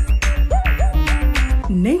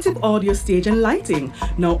 Native Audio Stage and Lighting,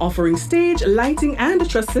 now offering stage, lighting, and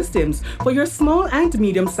truss systems for your small and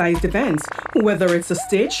medium-sized events. Whether it's a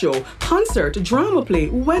stage show, concert, drama play,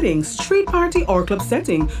 wedding, street party, or club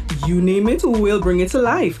setting, you name it, we'll bring it to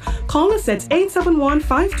life. Call us at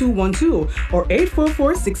 871-5212 or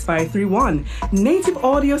 844-6531. Native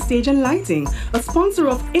Audio Stage and Lighting, a sponsor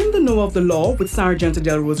of In the Know of the Law with Sergeant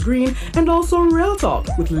Delrose Green, and also Real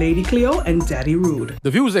Talk with Lady Cleo and Daddy Rude.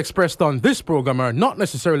 The views expressed on this program are not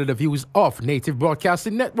necessarily the views of Native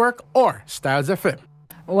Broadcasting Network or Stylz FM.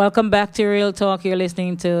 Welcome back to Real Talk. You're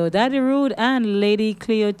listening to Daddy Rude and Lady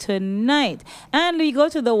Cleo tonight. And we go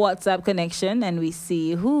to the WhatsApp connection and we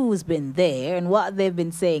see who's been there and what they've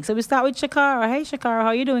been saying. So we start with Shakara. Hey, Shakara,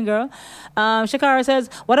 how you doing, girl? Shakara says,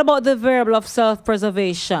 what about the variable of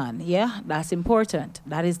self-preservation? Yeah, that's important.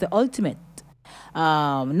 That is the ultimate.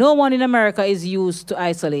 No one in America is used to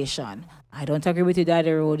isolation. I don't agree with you,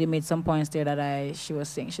 Daddy Rude. You made some points there that she was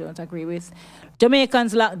saying she don't agree with.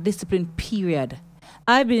 Jamaicans lack discipline, period.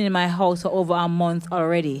 I've been in my house for over a month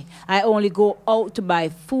already. I only go out to buy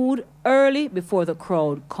food early before the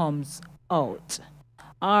crowd comes out.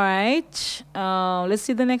 All right. Let's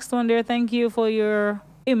see the next one there. Thank you for your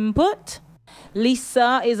input.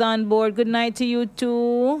 Lisa is on board. Good night to you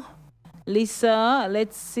too. Lisa,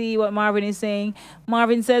 let's see what Marvin is saying.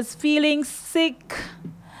 Marvin says, feeling sick.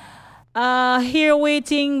 Here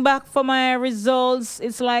waiting back for my results.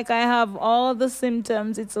 It's like I have all the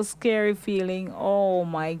symptoms. It's a scary feeling. Oh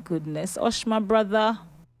my goodness. Osh, my brother.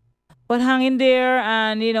 But hang in there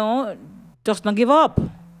and, you know, just not give up.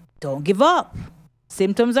 Don't give up.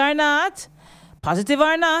 Symptoms are not, positive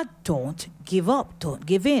or not, don't give up. Don't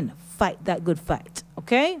give in. Fight that good fight.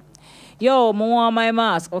 Okay? Yo, I want my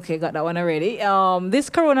mask. Okay, got that one already.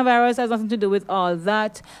 This coronavirus has nothing to do with all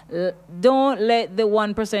that. Don't let the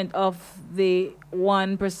 1% of the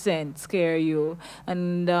 1% scare you.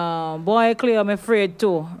 And boy, Cleo, I'm afraid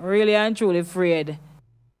too. Really and truly afraid.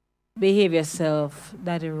 Behave yourself.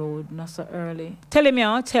 Daddy Rude, not so early. Tell him,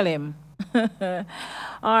 y'all. Tell him. All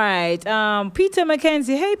right. Peter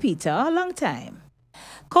McKenzie. Hey, Peter. A long time.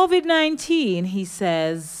 COVID-19, he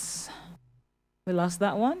says. We lost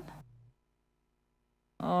that one.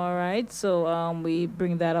 All right, so we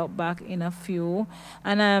bring that up back in a few.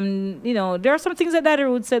 And, you know, there are some things that Daddy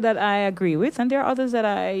Rude said that I agree with, and there are others that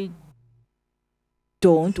I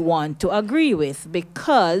don't want to agree with,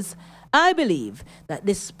 because I believe that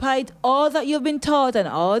despite all that you've been taught and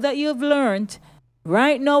all that you've learned,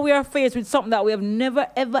 right now we are faced with something that we have never,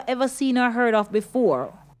 ever, ever seen or heard of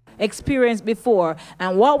before. Experienced before,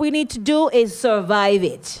 and what we need to do is survive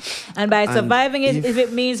it. And by surviving it, if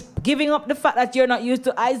it means giving up the fact that you're not used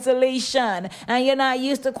to isolation and you're not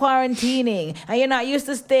used to quarantining and you're not used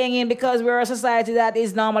to staying in because we're a society that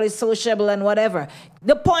is normally sociable and whatever.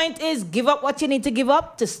 The point is, give up what you need to give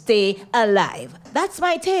up to stay alive. That's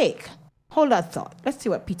my take. Hold that thought. Let's see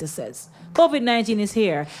what Peter says. COVID-19 is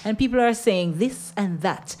here, and people are saying this and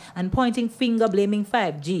that, and pointing finger blaming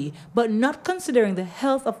 5G, but not considering the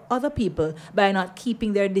health of other people by not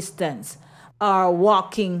keeping their distance. Are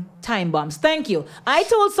walking time bombs. Thank you. I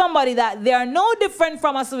told somebody that they are no different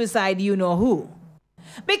from a suicide you know who.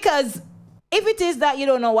 Because if it is that you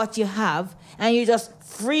don't know what you have, and you just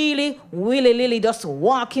freely, willy-nilly just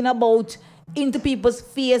walking about into people's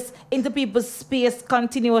face, into people's space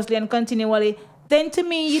continuously and continually, then to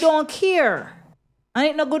me, you don't care. And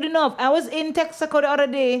it's not good enough. I was in Texaco the other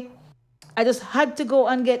day. I just had to go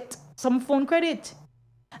and get some phone credit.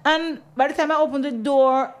 And by the time I opened the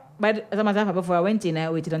door, as a matter of fact, before I went in, I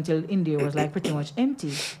waited until India was like pretty much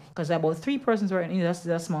empty. Because about 3 persons were in there. That's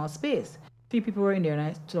a small space. 3 people were in there, and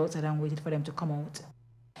I stood outside and waited for them to come out.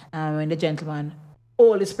 And when the gentleman,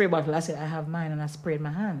 the spray bottle, I said, I have mine, and I sprayed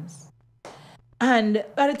my hands. And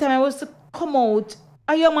by the time I was to come out,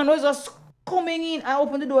 a young man was just coming in. I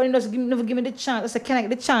opened the door and he never give me the chance. I said, can I get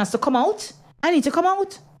the chance to come out? I need to come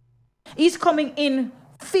out. He's coming in,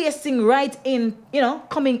 facing right in,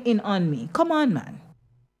 coming in on me. Come on, man.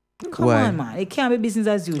 Come on, man. It can't be business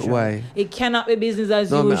as usual. Why? It cannot be business as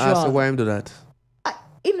usual. No, I asked why him do that.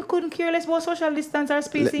 He couldn't care less about social distance or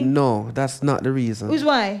spacing. No, that's not the reason. Who's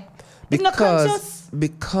why? He's not conscious.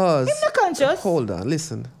 Because... He's not conscious. Hold on,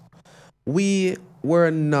 listen. We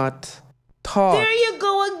were not taught. There you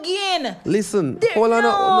go again. Listen, hold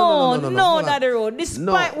on. No, Daddy Rude.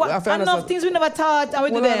 Despite enough things we never taught and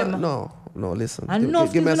we do them. No, listen.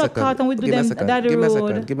 Enough things we never taught and we do them, Daddy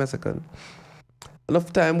Rude. Give me a second.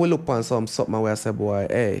 Enough time we look on something where I say, boy,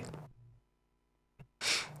 hey,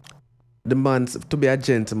 the man, to be a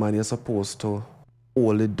gentleman, you're supposed to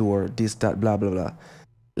hold the door, this, that, blah, blah, blah.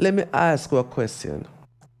 Let me ask you a question.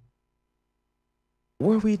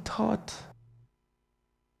 Were we taught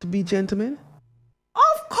to be gentlemen?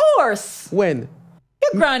 Of course. When?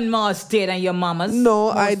 Your grandma stayed and your mama's. No,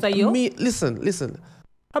 listen.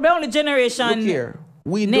 Probably only generation. Look here.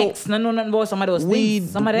 We next. No, about some of those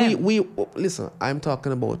things. Some of them. Listen, I'm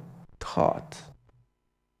talking about thought.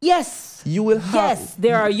 Yes. You will have. Yes,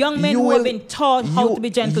 there are young men who have been taught how to be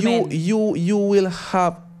gentlemen. You will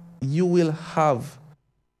have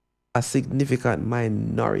a significant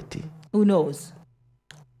minority. Who knows?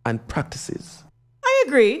 And practices. I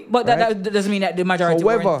agree, but that doesn't mean that the majority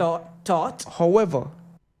weren't taught. However,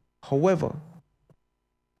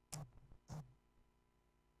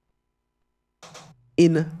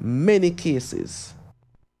 in many cases,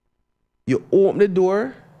 you open the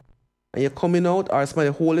door and you're coming out, or somebody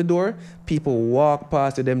hold the door, people walk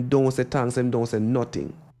past you, them don't say thanks, them don't say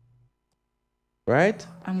nothing. Right?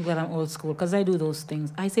 I'm glad I'm old school because I do those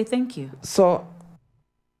things. I say thank you. So,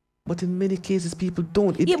 but in many cases, people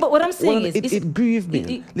don't. But what I'm saying is... It grieves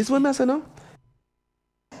me. Listen what I'm saying now.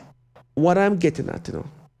 What I'm getting at,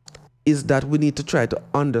 is that we need to try to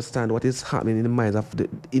understand what is happening in the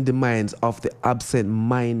minds of the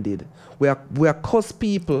absent-minded. We are cuss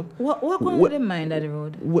people. What going with the mind of the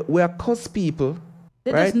road? We are cuss people.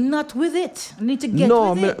 They're right? just not with it. I need to get with it.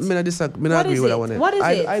 No, I don't agree with that one. What is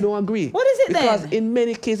it? I don't agree. What is it because then? Because in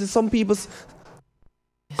many cases, some people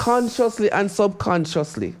consciously and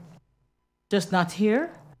subconsciously just not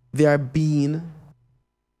here? They are being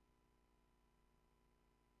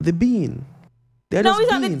the being. No,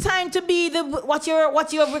 it's not the time to be what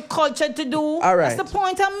you're cultured to do. All right. That's the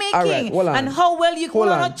point I'm making. All right, hold on. And how well you can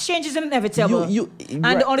not change is inevitable.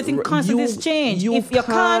 And the only thing constant is change. If you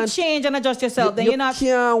can't change and adjust yourself, then you're not. You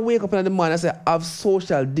can't wake up in the morning and say, have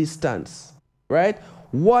social distance. Right?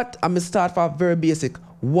 I'm going to start from very basic.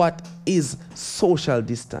 What is social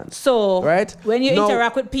distance? So, right? When you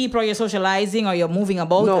interact with people, or you're socializing, or you're moving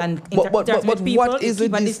about and interacting with people, what is you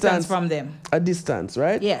keep a distance from them. A distance,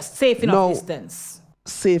 right? Yes, safe enough distance.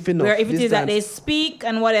 Safe enough. Where if it distance. is that they speak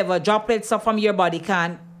and whatever, droplets from your body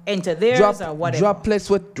can't enter theirs or whatever. Droplets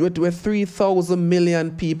with 3,000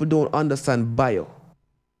 million people don't understand bio.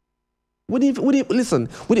 We need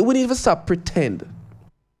to stop pretend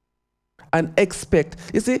and expect.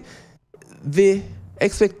 You see, the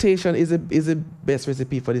expectation is the best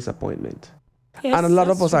recipe for disappointment. Yes, and a lot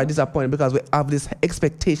of us are disappointed because we have this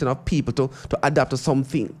expectation of people to adapt to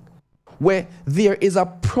something where there is a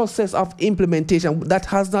process of implementation that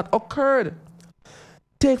has not occurred.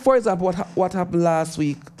 Take, for example, what happened last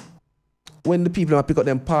week when the people want to pick up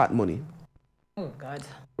them part money. Oh, God.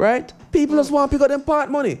 Right? People just want to pick up them part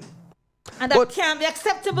money. And that can't be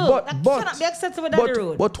acceptable. That cannot be acceptable down the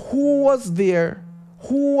road. But who was there?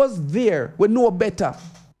 Who was there? We know better.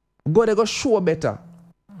 They go show better.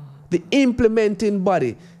 The implementing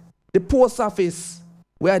body, the post office,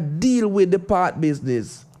 where I deal with the part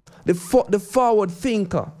business, the forward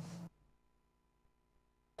thinker,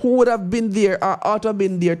 who would have been there or ought to have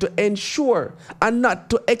been there to ensure and not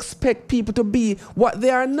to expect people to be what they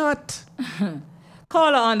are not.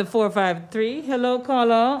 Caller on the 453. Hello,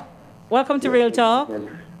 caller. Welcome to Real Talk.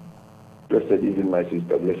 Blessed evening, my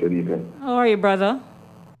sister. Blessed evening. How are you, brother?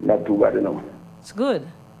 Not too bad, It's good.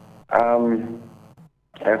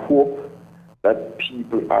 I hope that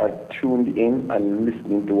people are tuned in and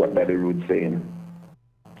listening to what Daddy Rude's saying.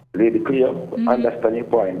 Lady Clear, understand your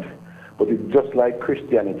point. But it's just like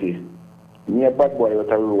Christianity. Me a bad boy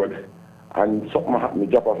out a road and something happened, me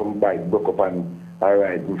drop off from bike, broke up and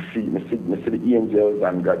alright, me see the angels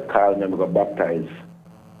and God called me and got baptized.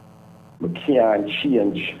 Me can't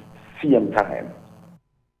change same time.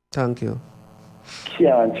 Thank you.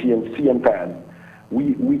 Can't change same time.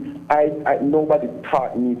 I nobody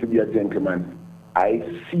taught me to be a gentleman. I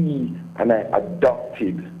see and I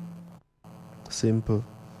adopted. Simple.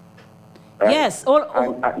 Right? Yes.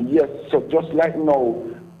 Yes. So just like now,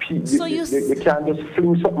 they can't just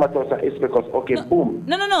fling something at us and expect us. Okay, boom.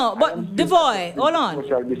 No. But the boy, hold on.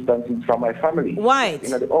 Social distancing from my family. White.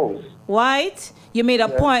 In the house. White. You made a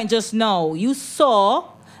point just now. You saw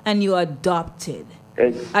and you adopted.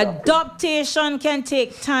 Exactly. Adoption can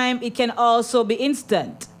take time. It can also be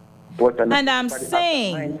instant. And I'm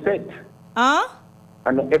saying,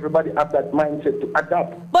 and everybody have that mindset to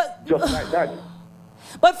adapt. But just like that.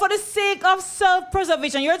 But for the sake of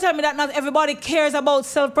self-preservation, you're telling me that not everybody cares about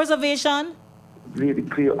self-preservation? Really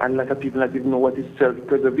clear. And a lot of people that didn't know what is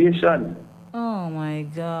self-preservation. Oh my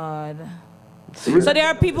God. So there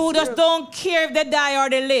are people who just don't care if they die or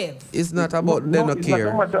they live. It's not about them not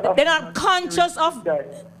care. They're not conscious of.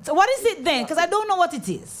 So what is it then? Because I don't know what it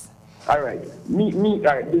is. All right. All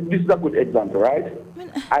right. This is a good example, right?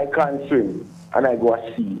 I can't swim and I go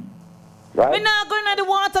to sea. Right? We're not going to the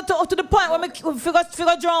water to the point where we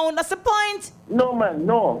figure drown. That's the point. No, man,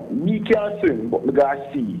 no. Me can't swim, but me gotta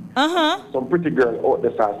see. Some pretty girl out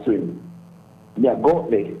there start swim. Me I go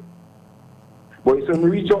out there. But when we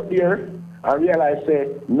reach out there and realize, say,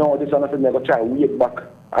 no, this is nothing, I'm going to try wait back.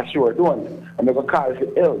 I sure don't. I'm going to call for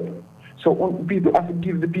help. So people have to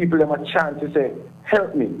give the people them a chance to say,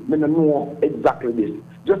 help me. I don't know exactly this.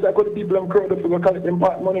 Just like what the people them crowd up to go collect them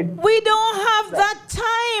part money. We don't have that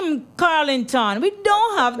time, Carlington. We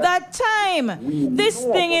don't have that time. This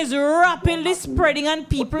thing is rapidly spreading and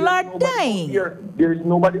people are dying. There is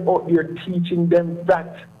nobody out there teaching them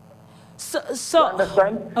that. So you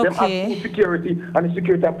understand? Okay. Them have security, and the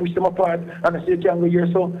security push them apart, and they say you can go here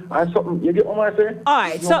so and something. You get what I'm saying? All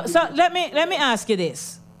right. So let me ask you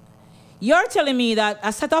this. You're telling me that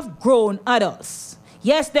a set of grown adults,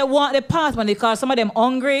 yes, they want the part money because some of them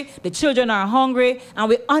hungry, the children are hungry, and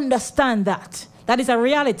we understand that. That is a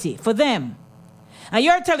reality for them. And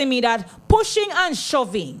you're telling me that pushing and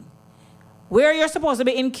shoving, where you're supposed to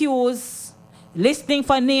be in queues, listening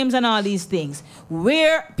for names and all these things,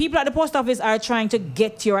 where people at the post office are trying to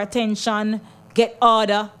get your attention, get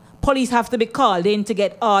order, police have to be called in to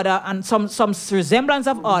get order and some resemblance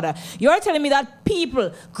of order. You're telling me that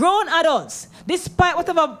people, grown adults, despite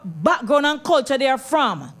whatever background and culture they are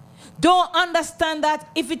from, don't understand that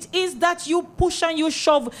if it is that you push and you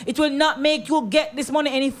shove, it will not make you get this money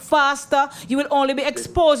any faster. You will only be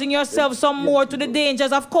exposing yourself some more to the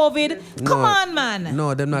dangers of COVID. Come on, man.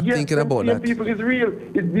 No, they're not thinking about that. People is real.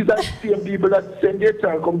 These are the same people that send their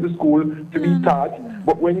child come to school to be taught.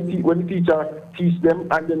 But when the teacher teach them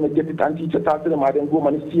and then they get it and teacher talk to them and then go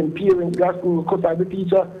and the same parents go to school cut out the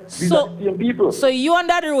teacher. These are the same people. So you on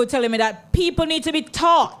that road telling me that people need to be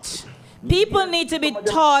taught. People need to be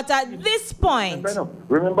taught at this point.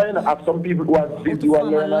 Remember, you have some people who are busy who are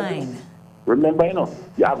learning. Remember, you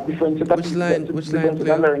have different set of which line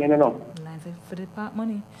learning, for the part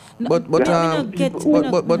money. But adapt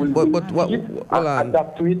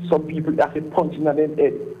to it. Some people have to punch in their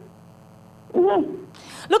head.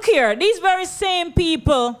 Look here, these very same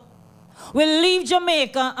people will leave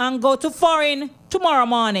Jamaica and go to foreign tomorrow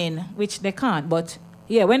morning, which they can't, but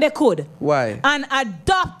yeah, when they could. Why? And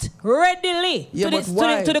adopt readily to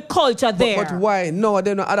the culture there. But why? No,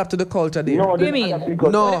 they're not adapt to the culture there. No, what do you mean?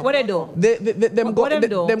 No. What they do? Them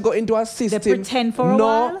go into a system. They pretend for a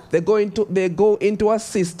while? They go into a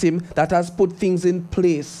system that has put things in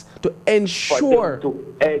place to ensure.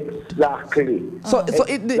 Exactly.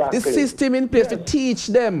 The system in place to teach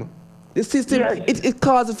them. The system, it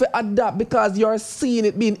causes to adapt because you are seeing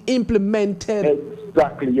it being implemented.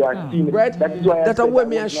 Exactly, you are seeing it. Right? That is why that's a way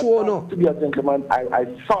me I show no. To be a gentleman, I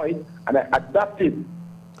saw it and I adapted.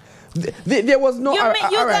 There was no. You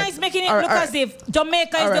guys making it look as if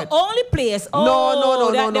Jamaica is the only place.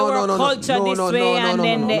 That they were cultured this way, and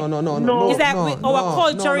then is that our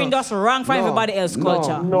culture just wrong for everybody else's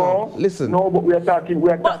culture? No, listen. No, but we are talking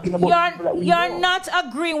about. You're not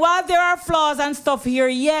agreeing. While there are flaws and stuff here,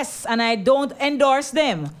 yes, and I don't endorse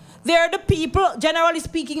them. There, the people, generally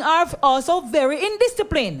speaking, are also very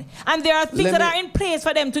indisciplined. And there are things that are in place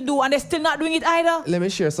for them to do, and they're still not doing it either. Let me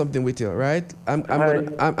share something with you, right? I'm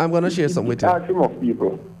gonna share something with you.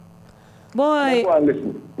 People. Boy. Go and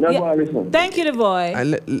listen. Thank you, the boy.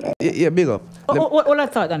 Big up. What I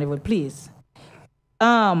thought, Danny, please.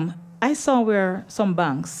 I saw where some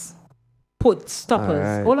banks put stoppers.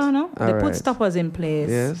 Right. Hold on now. They put stoppers in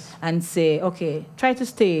place and say, okay, try to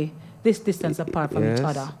stay this distance apart from each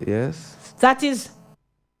other. Yes. That is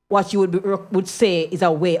what you would say is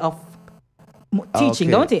a way of teaching,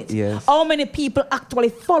 don't it? Yes. How many people actually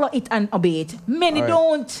follow it and obey it? Many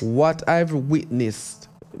don't. What I've witnessed,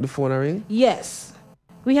 the phone ring? Yes.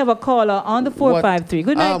 We have a caller on the 453.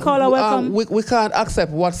 Good night, caller. Welcome. We can't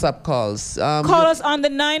accept WhatsApp calls. Call us on the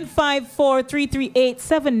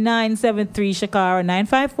 954-338-7973, Shakara.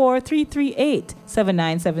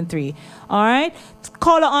 954-338-7973. All right?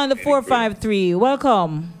 Caller on the 453.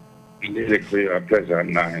 Welcome. Exactly, a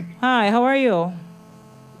pleasant night. Hi, how are you?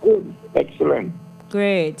 Good, excellent.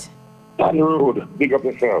 Great. On the road, big up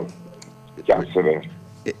yourself. It's excellent.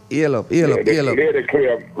 Heal up. Lady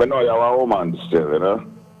clear, we know you're a woman still, you know?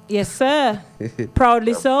 Yes, sir.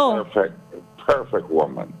 Proudly so. Perfect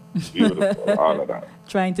woman. Beautiful, all of that.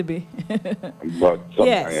 Trying to be. But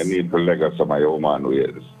sometimes you need to let us some of your woman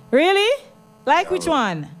ways. Really? Like which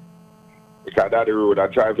one? Because that's the road I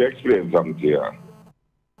try to explain something to you.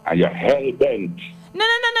 And you're hell-bent. No.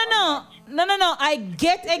 I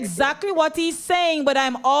get exactly what he's saying, but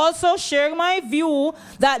I'm also sharing my view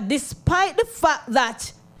that despite the fact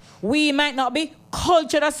that we might not be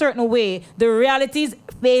cultured a certain way, the reality is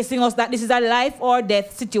facing us that this is a life or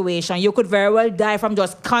death situation. You could very well die from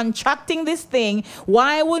just contracting this thing.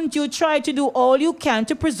 Why wouldn't you try to do all you can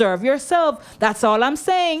to preserve yourself? That's all I'm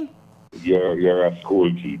saying. You're a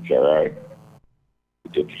school teacher, right?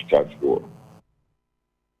 You teach at school.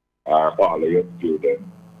 All of your students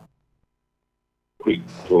quick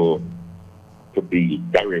to be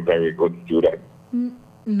very, very good students.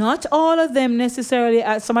 Not all of them necessarily.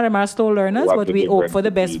 Some of them are slow learners, but we hope for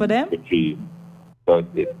the best for them.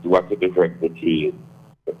 What's the difference between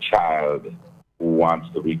the child who wants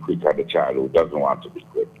to be quick and the child who doesn't want to be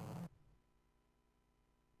quick?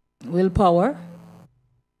 Willpower.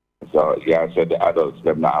 So, yeah, I said the adults,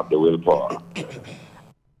 them not have the willpower.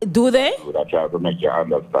 Do they? I try to make you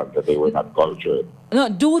understand that they were not cultured. No,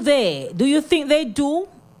 do they? Do you think they do?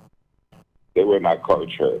 They were not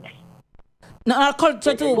cultured. No, not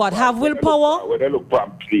cultured to what? Have willpower? When they look for a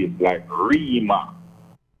place like Rima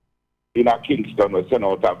in Kingston, we sent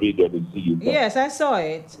out a video this season. Yes, I saw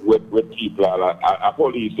it. With people, a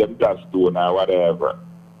police, them just stone or whatever.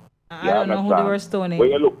 I don't know who they were stoning. When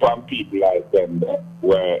you look for people like them,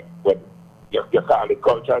 where you call it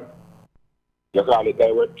cultured, you call it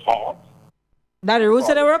they were taught. That the roots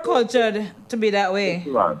that they were cultured to be that way.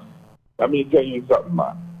 Man, let me tell you something,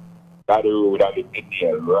 man. That the root that is in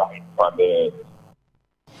there right from there.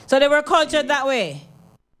 So they were cultured that way?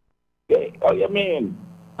 Yeah, oh, you mean?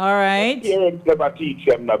 All right. The parents never teach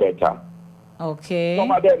them no better. Okay.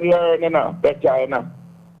 Some of them learn better,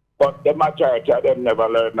 but the majority of them never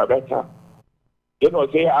learn no better. You know,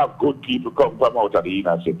 they have good people come from out of the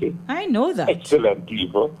inner city. I know that. Excellent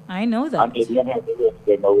people. I know that. And they don't have the rest of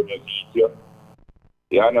them when they teach you.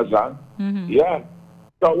 You understand? Mm-hmm. Yeah.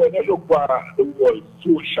 So when you look for the whole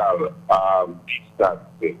social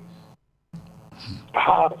distancing,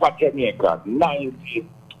 half of Jamaica, 90,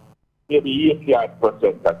 maybe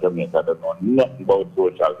 88% of Jamaica don't know nothing about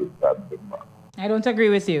social distancing. Man. I don't agree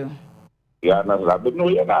with you. You understand? But no,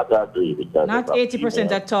 you're not agree with that. Not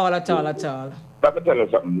 80% at all. Let me tell you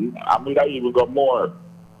something. I mean, I even got more.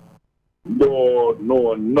 No,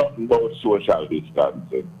 nothing about social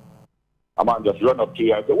distancing. A man just run up to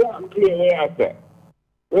you and say, well, I'm clear where I say.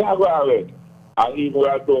 Where I go with? And even when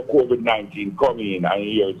I do COVID-19 come in and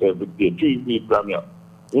you hear every day, 3 feet from you.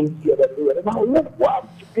 Instead of doing it,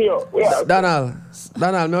 Donald,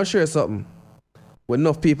 let me share something. With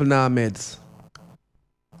enough people now meds.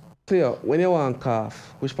 Clear, when you want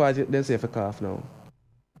cough, which part they say for cough now?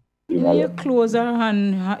 You close her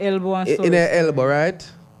hand, her elbow and so. In her elbow, right?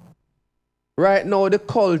 Right now, the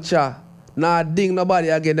culture, nah ding nobody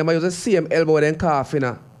again. They might use the same elbow with them coughing.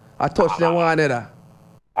 I touch them one another.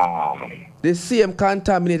 The same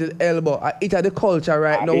contaminated elbow. I eat at the culture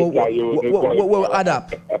right now. We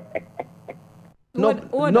adapt.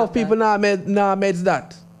 No people now meds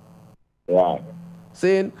that. Yeah.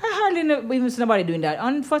 Saying? I hardly even see nobody doing that.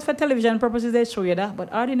 For television purposes, they show you that, but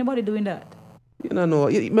hardly nobody doing that. You don't know.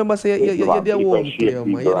 You remember say you're home player,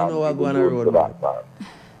 man. You don't know what's going on the road, man.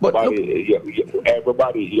 But look,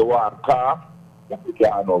 everybody, you want cough, you put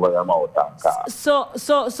your hand over your mouth and cough.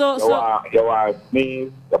 You want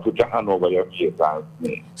sneeze, you put your hand over your face and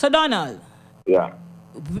sneeze. So Donald. Yeah.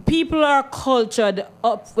 People are cultured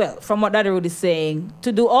up, well, from what Daddy Rudy is saying,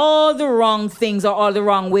 to do all the wrong things or all the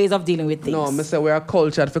wrong ways of dealing with things. No, I say we are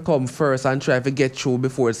cultured to come first and try to get through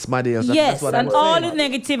before it's somebody else. Yes, and all the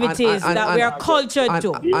negativities that we are cultured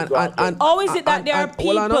to. And how is it that there are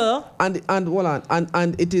people...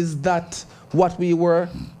 And it is that what we were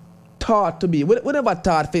taught to be. We never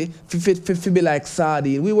taught to be like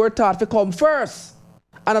sardine. We were taught to come first.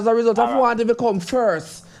 And as a result of wanting to come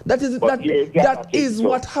first, that is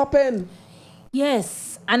what happened.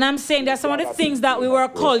 Yes, and I'm saying that some of the things that we were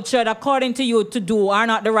cultured, according to you, to do are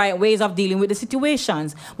not the right ways of dealing with the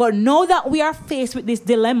situations. But now that we are faced with this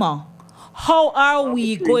dilemma, how are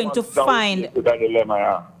we going to find...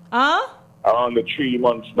 Around the 3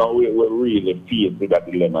 months now, we're really faced with that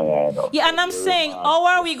dilemma. Yeah, and I'm saying, how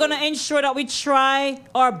are we going to ensure that we try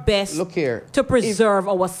our best to preserve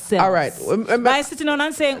ourselves? All right. By sitting down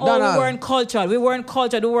and saying, oh, we weren't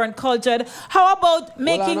cultured. How about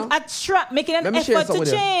making an effort to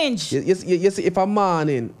change? You see, if a man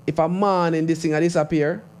in this thing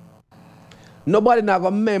disappear, nobody now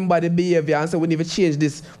going to remember the behavior and say we need to change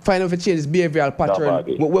this, find out if change this behavioral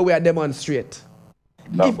pattern where we are demonstrate.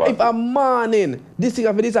 If a man in this thing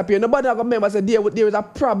have disappear, nobody will remember say there is a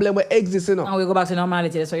problem that exists, you know. And we go back to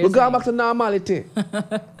normality. That's what you're saying. We go back to normality.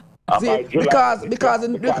 See, because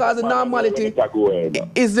the normality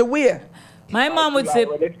is the way. My mom would say,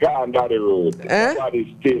 when it's gone down the road,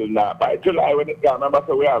 nobody's still not. By July, when it's gone, remember,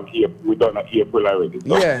 so we have April, we done April already.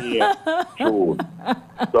 So May, June.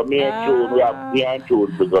 So May and June, we have May and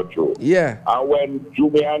June to go through. Yeah. And when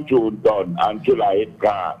May and June done, and July it's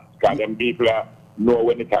gone, because them people know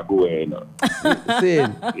when it's going.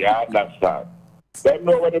 Same. Yeah, understand. They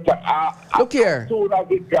know when it's look here. As soon as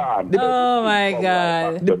it's gone. Oh my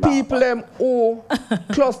God. The people them who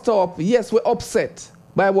cluster up, yes, we're upset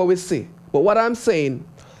by what we see. But what I'm saying,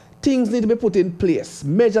 things need to be put in place.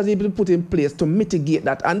 Measures need to be put in place to mitigate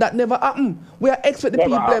that. And that never happened. We are expect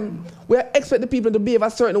the people to behave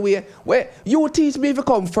a certain way. Where you teach me if you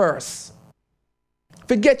come first.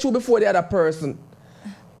 Forget you before the other person.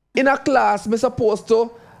 In a class, I'm supposed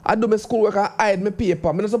to I do my schoolwork and hide my paper.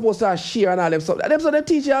 I'm not supposed to share and all them stuff. That's what they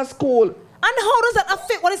teach you at school. And how does that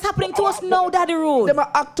affect what is happening to us now, Daddy Road? Them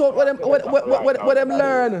act out what them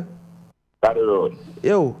learn. Daddy Road.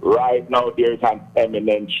 Yo. Right now there's an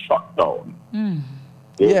imminent shutdown.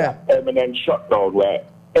 There's an imminent shutdown where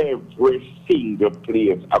every single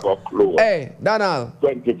place are going to close. Hey, Donald.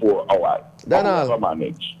 24 hours. Donald.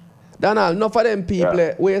 Manage. Donald, enough of them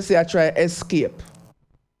people where you say I try escape.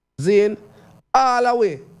 Zane, all the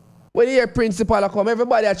way. When you hear principal come,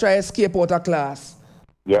 everybody I try to escape out of class.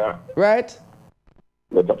 Yeah. Right?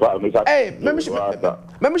 But the problem is hey, let me show you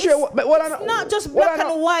what it's not just black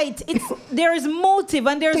and white. There is motive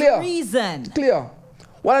and there's a reason. Clear.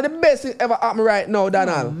 One of the best things ever happened right now,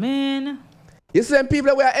 Donald. Oh, man. You see them people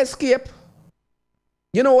that will escape?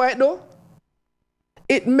 You know what though?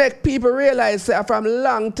 It make people realize that from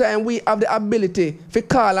long time we have the ability to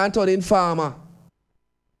call and turn informer.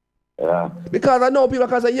 Yeah. Because I know people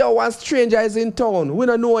can say, yo, one stranger is in town. We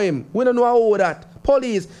don't know him. We don't know how that.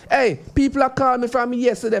 Police. Hey, people are calling me from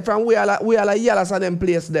yesterday from where I yellow and them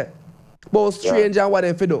place there. Both stranger and what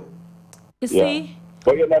them for do. You see?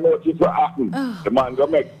 But you don't notice what happened. The man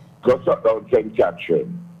go shut down St.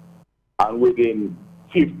 Catherine. And within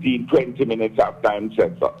 15, 20 minutes after time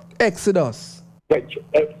sets up. Exodus.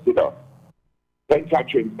 Exodus. St.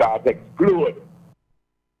 Catherine starts explode.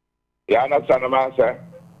 You understand what I'm saying?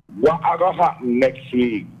 What are going to happen next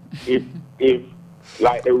week if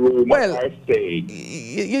like the rumors are saying?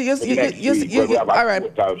 All right.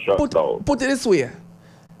 Put it this way.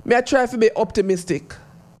 May I try to be optimistic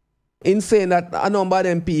in saying that a number of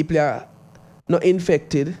them people are not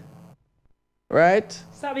infected, right?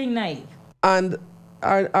 Stop being naive. And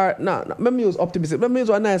let me use optimistic. Let me use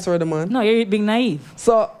a nice word, man. No, you're being naive.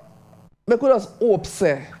 So, I could just hope,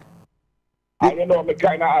 say. I don't know, I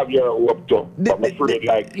kind of have your hope too. I'm afraid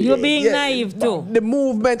like... You're being naive too. The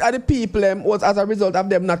movement of the people was as a result of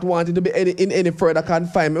them not wanting to be in any further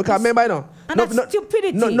confinement. Because remember, you know... And that's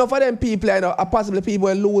stupidity. No for them people, you know, are possibly people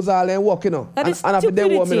who lose all their work, you know. That is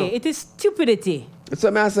stupidity. It is stupidity.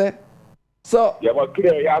 So, may I say... So... Yeah, but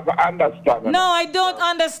clear, you have to understand. No, I don't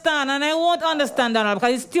understand, and I won't understand that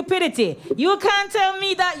because it's stupidity. You can't tell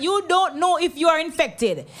me that you don't know if you are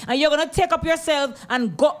infected, and you're going to take up yourself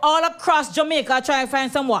and go all across Jamaica trying to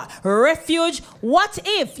find some refuge. What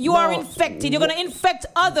if you are infected? You're going to infect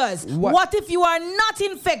others. What if you are not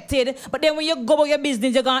infected, but then when you go about your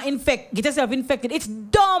business, you're going to get yourself infected? It's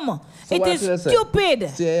dumb. So it is stupid.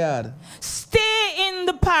 Stay in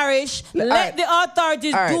the parish. Let the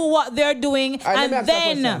authorities do what they're doing. And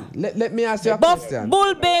then let me ask you a question.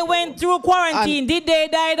 Bull Bay went through quarantine. Did they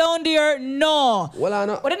die down there? No. Well, I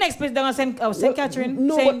know. What the next place they're going to St. Catherine?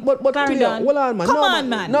 No, but Clarendon. Hold on, man. Come on,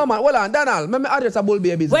 man. No, man. Hold on, Donald. Let me address a Bull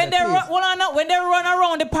Bay business. When they run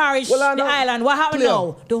around the parish, the island, what happened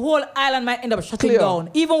now? The whole island might end up shutting down.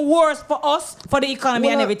 Even worse for us, for the economy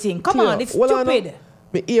and everything. Come on, it's stupid.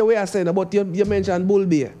 Me hear what you're saying about you mentioned Bull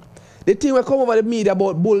Bay. The thing will come over the media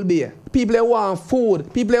about Bull Bay. People want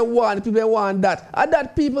food. People want that. And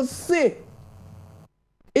that people say.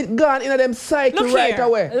 It gone in them cycle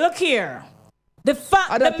away. Look here. The fact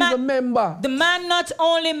the man not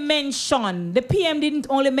only mentioned, the PM didn't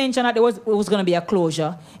only mention that it was going to be a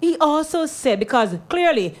closure. He also said, because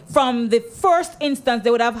clearly from the first instance they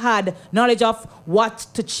would have had knowledge of what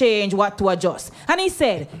to change, what to adjust. And he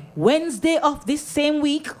said, Wednesday of this same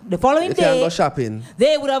week, the following day, go shopping.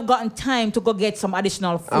 They would have gotten time to go get some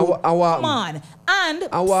additional food. Come on. And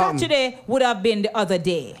Saturday would have been the other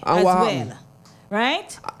day as well.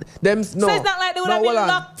 Right? So it's not like they would have been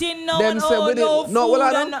locked in now and no food.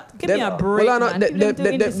 Give me a break, man.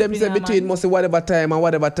 Them say between must say whatever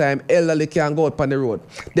time elderly can go out on the road.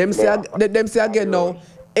 Them say again now,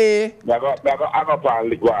 I'm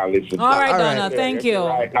going to listen. All right, Donna, thank you.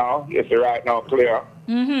 Right now, clear.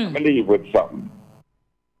 I believe with something.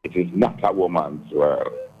 It is not a woman's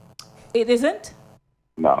world. It isn't?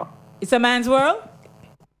 No. It's a man's world?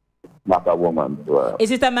 not a woman's world.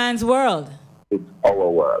 Is it a man's world? It's our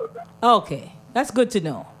world. Okay, that's good to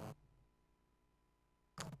know.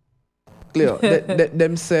 Cleo,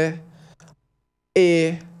 them say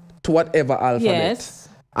A to whatever alphabet, yes,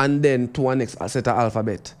 and then to one next set of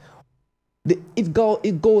alphabet.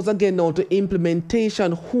 It goes again now to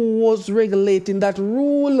implementation. Who was regulating that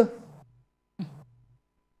rule?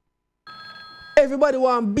 Everybody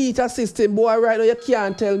want beat a system, boy. Right now you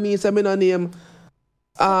can't tell me some no name.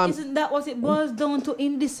 Isn't that what it boils down to?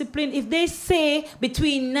 Indiscipline. If they say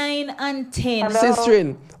between 9 and 10.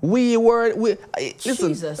 Sisterin, listen,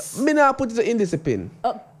 Jesus. me not put it to indiscipline.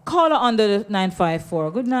 Caller under the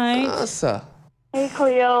 954. Good night. Sir. Hey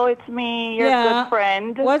Cleo, it's me, your good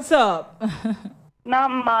friend. What's up?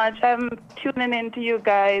 Not much. I'm tuning in to you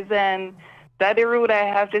guys, and Daddy Rude, I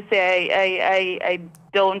have to say I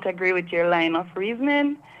don't agree with your line of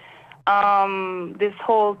reasoning. This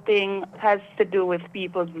whole thing has to do with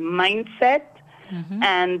people's mindset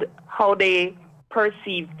and how they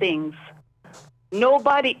perceive things.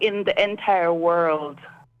 Nobody in the entire world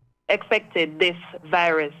expected this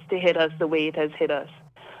virus to hit us the way it has hit us.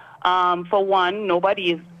 For one,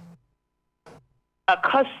 nobody is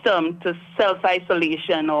accustomed to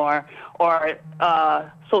self-isolation or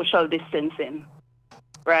social distancing,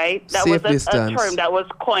 right? That Safe was a distance. term that was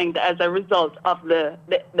coined as a result of the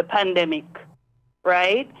pandemic,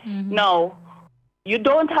 right? No, you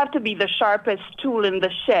don't have to be the sharpest tool in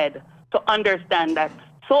the shed to understand that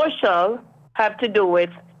social have to do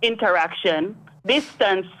with interaction.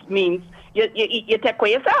 Distance means you take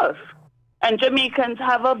away yourself. And Jamaicans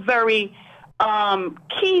have a very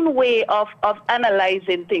keen way of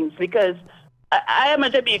analyzing things, because I am a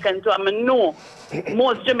Jamaican, so I know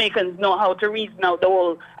most Jamaicans know how to reason out the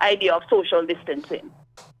whole idea of social distancing.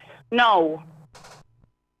 Now,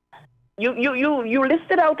 you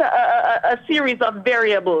listed out a series of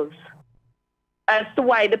variables as to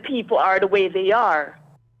why the people are the way they are.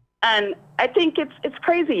 And I think it's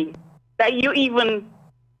crazy that you even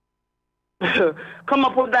come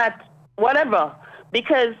up with that whatever,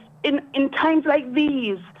 because in times like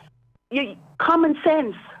these, common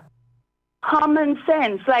sense,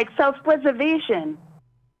 like self-preservation.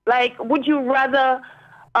 Like, would you rather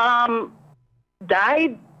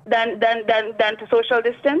die than to social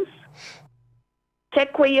distance?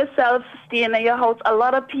 Take away yourself, stay in your house. A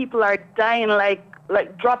lot of people are dying like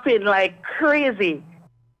dropping like crazy.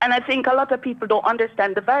 And I think a lot of people don't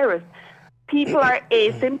understand the virus. People are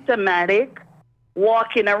asymptomatic,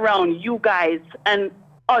 walking around, you guys and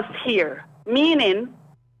us here, meaning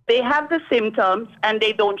they have the symptoms and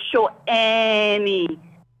they don't show any.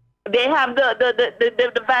 They have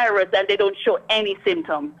the virus and they don't show any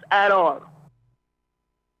symptoms at all.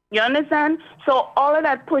 You understand? So all of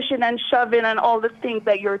that pushing and shoving and all the things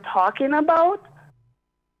that you're talking about,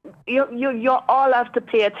 you all have to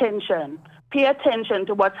pay attention. Pay attention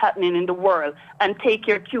to what's happening in the world and take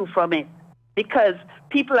your cue from it. Because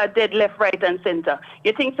people are dead left, right, and center.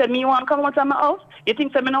 You think that me want to come out of my house? You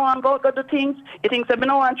think that me no want to go to things? You think that me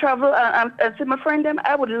no want to travel and see my friend them?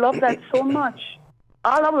 I would love that so much.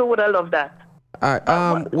 All of us would have loved that. All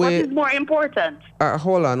right, what is more important?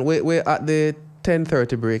 Hold on. We're at the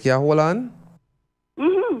 10:30 break. Yeah, hold on.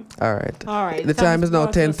 All right. All right. The time is now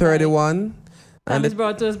 10:31. Time is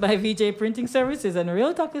brought to us by VJ Printing Services, and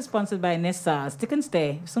Real Talk is sponsored by Nessa. Stick and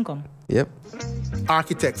stay. Soon come. Yep.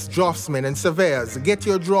 Architects, draftsmen, and surveyors, get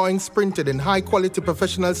your drawings printed in high-quality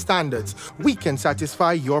professional standards. We can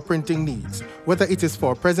satisfy your printing needs. Whether it is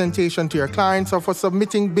for presentation to your clients or for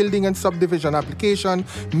submitting building and subdivision application,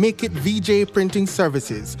 make it VJ Printing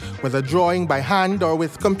Services. Whether drawing by hand or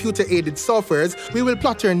with computer-aided softwares, we will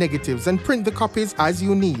plot your negatives and print the copies as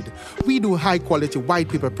you need. We do high-quality white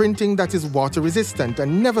paper printing that is water-resistant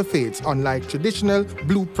and never fades, unlike traditional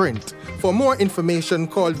blueprint. For more information,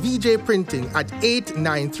 call VJ Printing at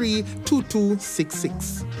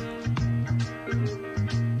 893-2266.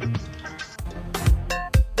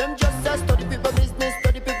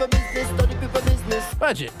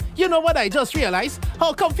 Roger, you know what I just realized?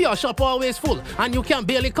 How come your shop always full and you can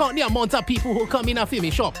barely count the amount of people who come in a me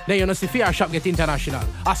shop? Then you know see your shop get international.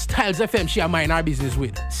 A Stylz FM share mind our business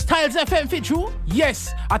with. Stylz FM fit true? Yes.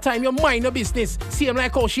 A time you mind your business, same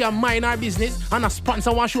like how she mind our business and a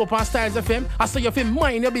sponsor one show up on Stylz FM. I say you fit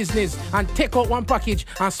mind your business and take out one package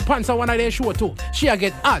and sponsor one of their show too. She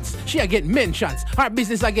get ads, she get mentions, her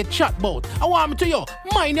business I get chat about. I want to you,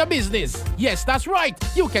 mind your business. Yes, that's right.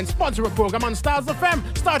 You can sponsor a program on Stylz FM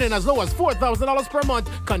starting as low as $4,000 per month.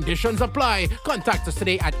 Conditions apply. Contact us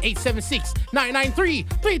today at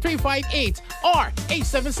 876-993-3358 or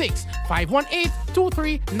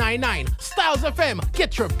 876-518-2399. Stylz FM,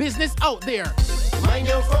 get your business out there. Mind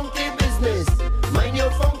your funky business. Mind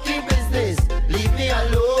your funky business. Leave me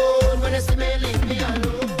alone. When you see me, leave me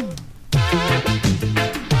alone.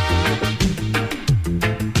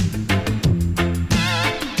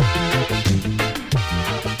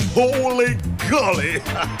 Holy golly!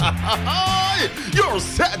 Your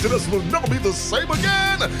Saturdays will never be the same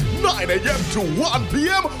again. 9 a.m. to 1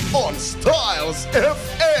 p.m. on Stylz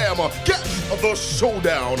FM. Get the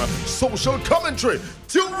showdown. Social commentary.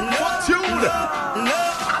 Tune for tune.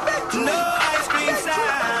 No ice cream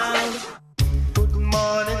sound. Good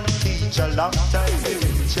morning, teacher. Long time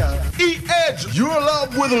teacher. E-Edge, your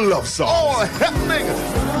love with a love song. All happening.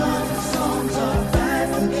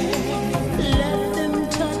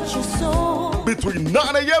 Between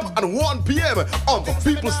 9 a.m. and 1 p.m. on the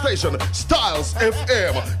People Station, Stylz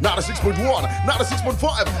FM, 96.1,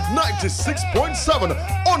 96.5, 96.7.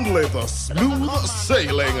 Only the smooth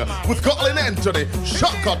sailing with Colin Anthony,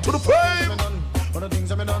 Shaka to the fame.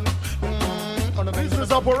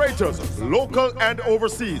 Business operators, local and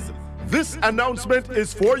overseas. This announcement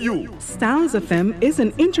is for you. Stylz FM is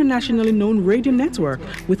an internationally known radio network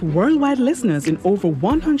with worldwide listeners in over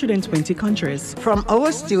 120 countries. From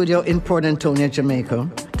our studio in Port Antonio, Jamaica,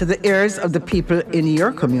 to the ears of the people in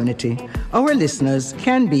your community, our listeners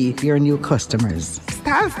can be your new customers.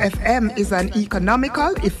 Stylz FM is an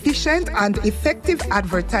economical, efficient, and effective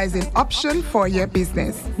advertising option for your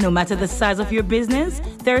business. No matter the size of your business,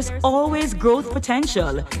 there's always growth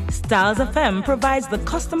potential. Stylz FM provides the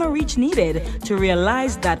customer reach needed to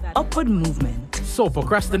realize that upward movement. So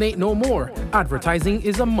procrastinate no more. Advertising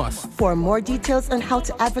is a must. For more details on how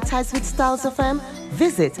to advertise with Stylz FM,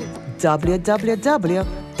 visit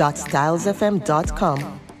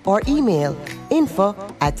www.stylzfm.com or email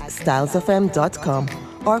info@stylzfm.com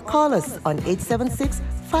or call us on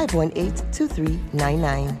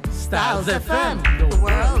 876-518-2399. Stylz FM, the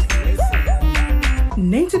world.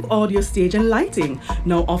 Native Audio Stage and Lighting,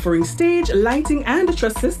 now offering stage, lighting, and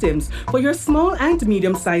truss systems for your small and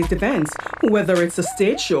medium-sized events. Whether it's a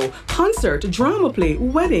stage show, concert, drama play,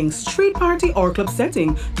 wedding, street party, or club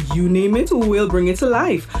setting, you name it, we'll bring it to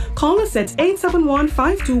life. Call us at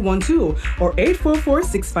 871-5212 or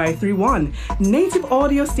 844-6531. Native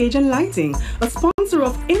Audio Stage and Lighting, a sponsor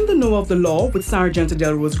of In the Know of the Law with Sergeant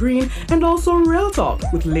Delrose Green, and also Real Talk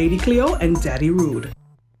with Lady Cleo and Daddy Rude.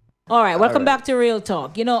 All right, welcome back to Real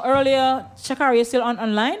Talk. You know, earlier, Shakari, you still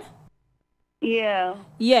online? Yeah.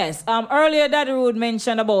 Yes. Earlier, Daddy Rude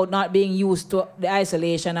mentioned about not being used to the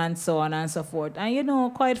isolation and so on and so forth. And you know,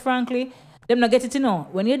 quite frankly, them not get it, you know,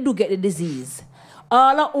 when you do get the disease,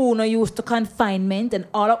 all of Uno used to confinement and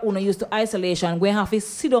all of Uno used to isolation. We have to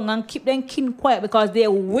sit down and keep them kin quiet because they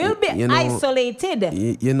will be isolated.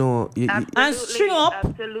 And string up.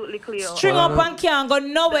 Absolutely clear. String up and can't go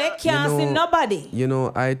nowhere, can't see nobody. You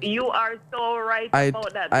are so right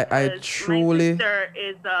about that. I truly. My sister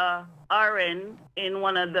is RN in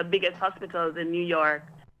one of the biggest hospitals in New York,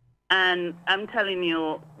 and I'm telling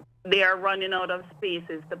you, they are running out of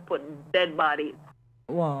spaces to put dead bodies.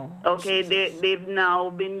 Wow. Okay, they've now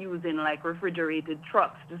been using like refrigerated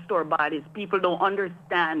trucks to store bodies. People don't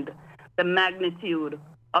understand the magnitude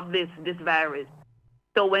of this virus.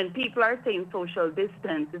 So when people are saying social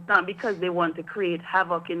distance, it's not because they want to create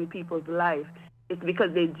havoc in people's life. It's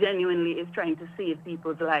because they genuinely is trying to save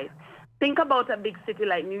people's life. Think about a big city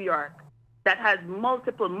like New York that has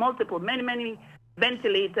many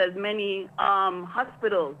ventilators, many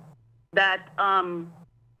hospitals that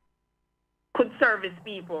could service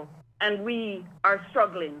people, and we are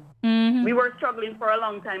struggling. Mm-hmm. We were struggling for a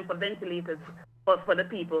long time for ventilators for the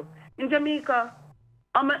people. In Jamaica,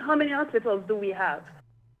 how many hospitals do we have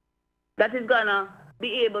that is going to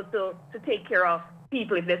be able to take care of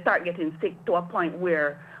people if they start getting sick to a point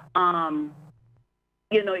where,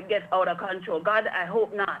 it gets out of control? God, I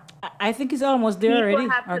hope not. I think it's almost there already,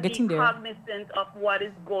 or getting there. People have to be cognizant of what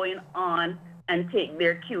is going on and take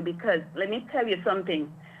their cue, because let me tell you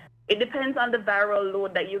something. It depends on the viral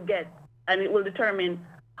load that you get, and it will determine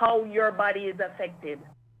how your body is affected.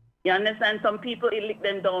 You understand? Some people, it lick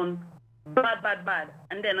them down bad.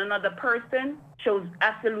 And then another person shows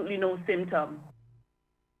absolutely no symptom.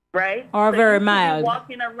 Right? Or so very you could mild. Be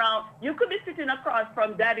walking around. You could be sitting across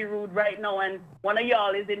from Daddy Rude right now, and one of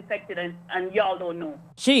y'all is infected, and y'all don't know.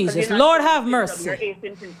 Jesus, Lord have mercy. You're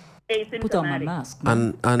asymptomatic. Put on my mask.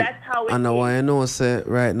 And that's how it and is. I know say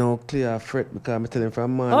right now clear fret because I'm telling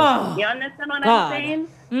from man. You understand what God. I'm saying?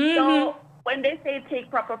 Mm-hmm. So when they say take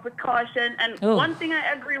proper precaution, and one thing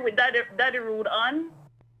I agree with Daddy Rude on,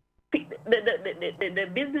 the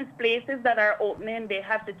business places that are opening, they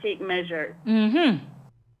have to take measures. Mm-hmm.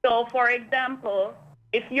 So for example,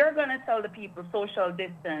 if you're going to tell the people social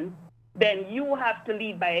distance, then you have to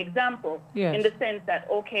lead by example. Yes. In the sense that,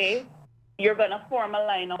 okay, you're going to form a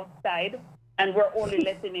line outside, and we're only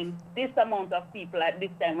letting in this amount of people at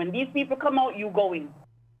this time. When these people come out, you go in.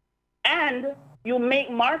 And you make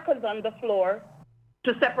markers on the floor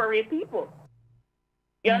to separate people.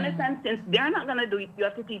 You understand? Since they're not going to do it, you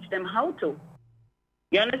have to teach them how to.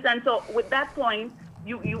 You understand? So with that point,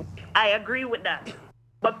 I agree with that.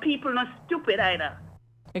 But people not stupid either.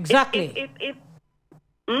 Exactly.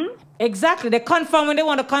 Exactly. They conform when they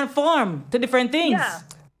want to conform to different things. Yeah.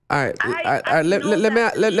 All right.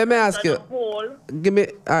 Let me ask you.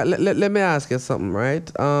 Let me ask you something,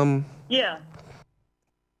 right? Yeah.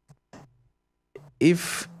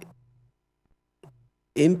 If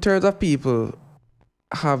in terms of people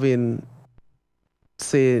having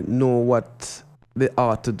know what they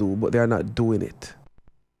ought to do, but they are not doing it,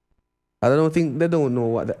 I don't think they don't know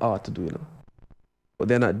what they ought to do, but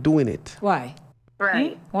they're not doing it. Why?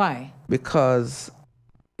 Right. Why? Because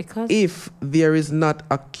if there is not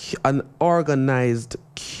an organized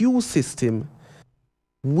queue system,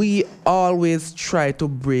 we always try to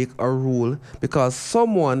break a rule, because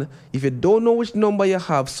someone, if you don't know which number you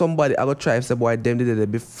have, somebody I go try to say, boy, them did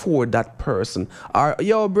it before that person. Or,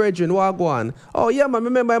 yo, brethren, what go on? Oh, yeah, man,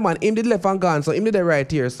 remember, man, him did left and gone, so him did it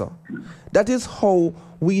right here, so. That is how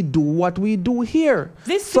we do what we do here.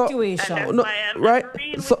 This situation. No, right?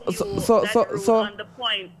 So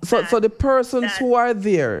the persons who are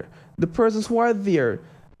there,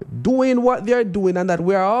 doing what they're doing and that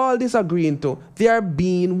we are all disagreeing to, they are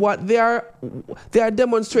being what they are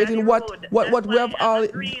demonstrating what we have all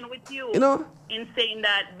agreeing with you, in saying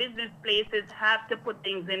that business places have to put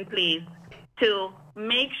things in place to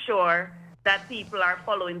make sure that people are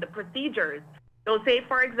following the procedures. So say,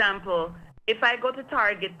 for example, if I go to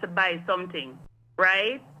Target to buy something,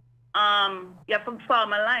 right? You have to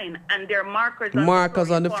form a line, and there are markers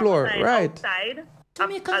on the floor, right? Outside. A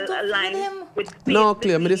line with no,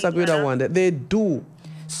 clear. I disagree with that one. They do.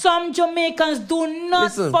 Some Jamaicans do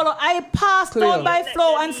not follow. I passed down by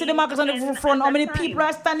flow and see the markers on the front. How many people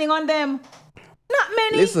are standing on them? Not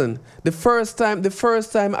many. Listen, the first time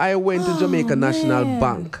I went to Jamaica National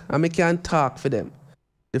Bank, and I can't talk for them.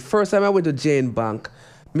 The first time I went to Jane Bank,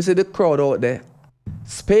 I see the crowd out there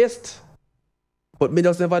spaced, but me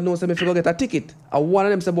just never know if you go get a ticket. And one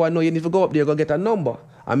of them said, boy, no, you need to go up there, go get a number.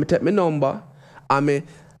 And me take my number, and me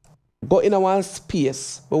go in a one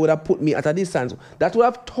space where would have put me at a distance. That would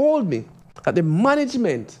have told me that the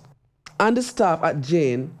management and the staff at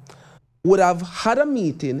Jane would have had a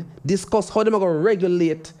meeting, discuss how they're going to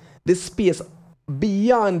regulate the space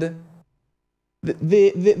beyond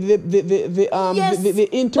the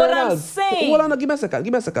internals. Hold on, give me a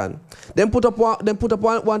second. Then put up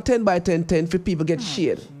one 10 by 10 for people get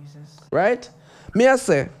shade. Right? May I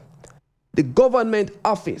say, the government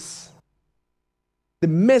office, the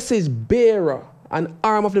message bearer, an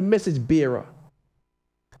arm of the message bearer,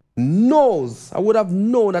 knows, I would have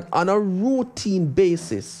known that on a routine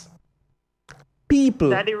basis, people...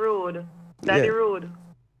 Daddy rude.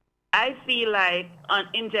 I feel like,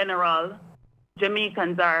 in general,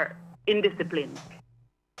 Jamaicans are indisciplined.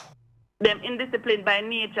 Them indisciplined by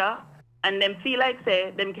nature, and them feel like,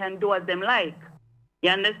 say, them can do as them like. You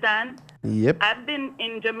understand? Yep. I've been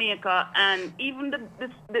in Jamaica, and even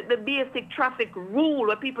the basic traffic rule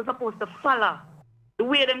where people supposed to follow, the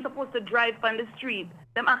way them supposed to drive on the street,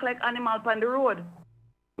 them act like animals on the road.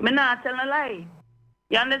 Me not tell a lie.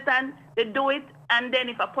 You understand? They do it, and then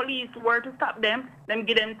if a police were to stop them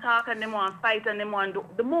give them talk, and them want to fight, and them want to do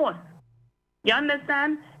the most. You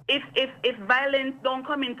understand? If violence don't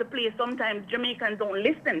come into play, sometimes Jamaicans don't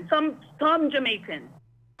listen. Some Jamaicans.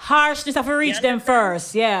 Harshness have to reach them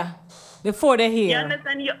first, before they hear. You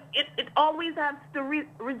understand? It always has to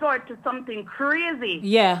resort to something crazy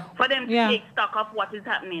for them to take stock of what is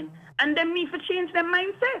happening. And then me for change their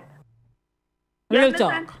mindset. You Real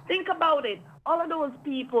understand? talk. Think about it. All of those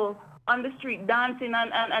people on the street dancing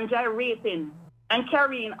and gyrating and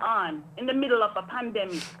carrying on in the middle of a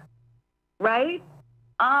pandemic, right?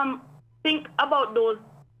 Think about those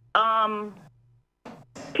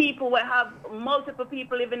people who have multiple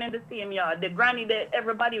people living in the same yard. The granny,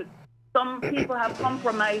 everybody. Some people have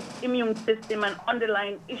compromised immune system and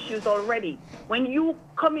underlying issues already. When you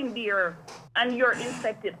come in there and you're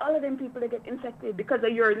infected, all of them people, they get infected because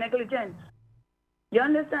of your negligence. You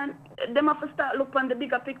understand? Them have to start look on the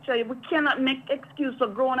bigger picture. We cannot make excuse for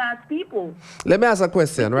grown-ass people. Let me ask a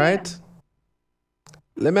question, right?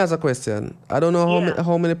 Let me ask a question. I don't know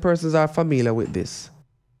how many persons are familiar with this.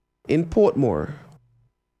 In Portmore,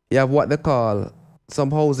 you have what they call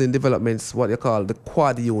some housing developments, what they call the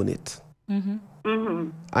quad unit. Mm-hmm. Mm-hmm.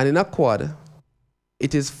 And in a quad,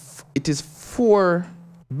 it is it is 4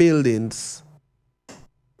 buildings.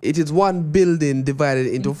 It is one building divided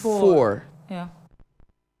into 4. Yeah.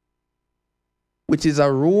 Which is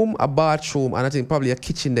a room, a bathroom, and I think probably a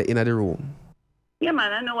kitchen there in the room. Yeah,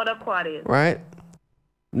 man, I know what a quad is. Right?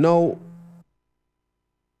 Now,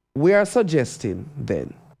 we are suggesting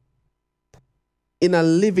then, in a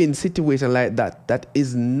living situation like that, that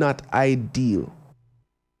is not ideal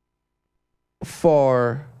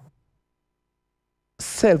for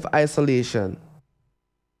self-isolation.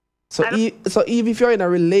 So even if you're in a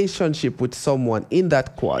relationship with someone in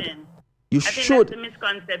that quad, you should. That's a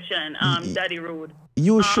misconception, Daddy Rude.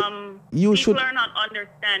 You should. People are not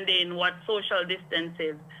understanding what social distance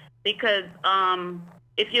is, because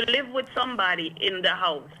if you live with somebody in the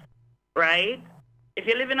house, right? If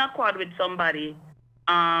you live in a quad with somebody,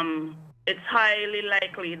 it's highly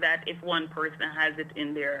likely that if one person has it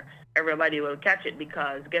in there, everybody will catch it,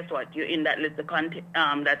 because guess what? You're in that little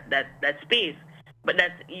that space, but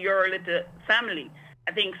that's your little family.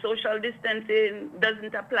 I think social distancing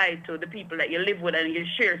doesn't apply to the people that you live with and you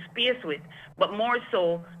share space with, but more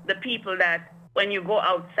so the people that when you go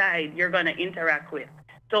outside, you're going to interact with.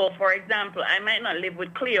 So, for example, I might not live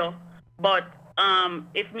with Cleo, but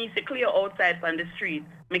if me see Cleo outside on the street,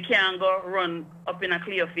 me can't go run up in a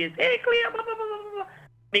Cleo face, hey, Cleo, blah, blah, blah, blah, blah,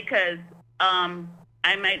 because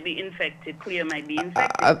I might be infected, Cleo might be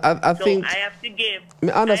infected. I think I have to give.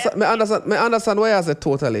 Me understand why I said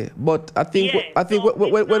totally, but I think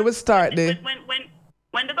when we start there.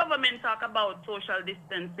 When the government talk about social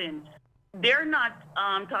distancing, they're not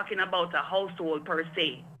talking about a household per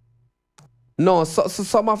se. No, so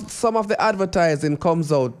some of the advertising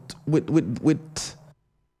comes out with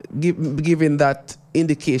giving that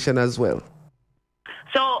indication as well.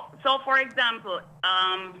 So for example,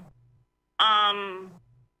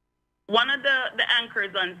 one of the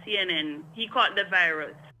anchors on CNN, he caught the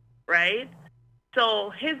virus, right?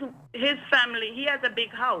 So his family, he has a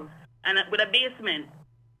big house and with a basement,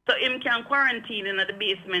 so him can quarantine in the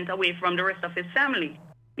basement away from the rest of his family.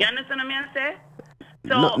 You understand what I say?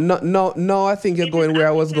 So no, I think you're going where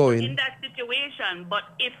I was going. In that situation, but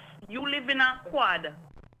if you live in a quad,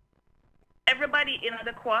 everybody in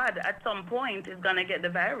the quad at some point is gonna get the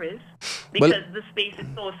virus, because the space is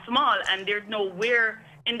so small and there's nowhere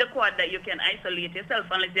in the quad that you can isolate yourself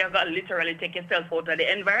unless you have got to literally take yourself out of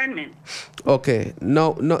the environment. Okay,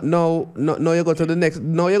 no, you go to the next.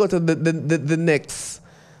 No, you go to the next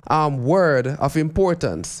word of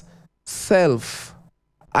importance: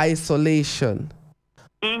 self-isolation.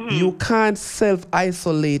 Mm-hmm. You can't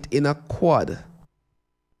self-isolate in a quad.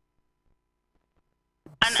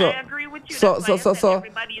 And I agree with you. So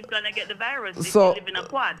everybody is gonna get the virus if you live in a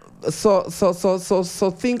quad. So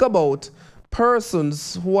think about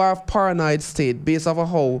persons who are of paranoid state based off of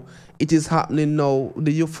how it is happening now,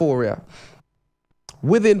 the euphoria.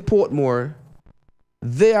 Within Portmore,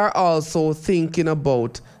 they are also thinking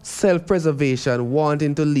about self-preservation,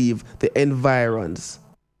 wanting to leave the environs.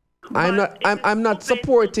 I'm not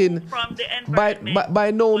supporting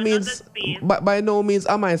by no means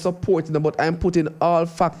am I supporting them, but I'm putting all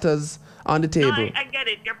factors on the table. No, I get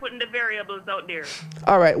it. You're putting the variables out there.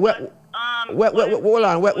 All right. Hold on.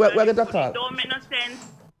 Where get that part? It don't make no sense.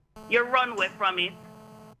 You run away from it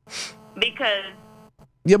because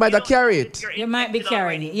you might have carry it. You might be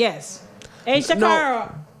carrying it. Yes. Hey,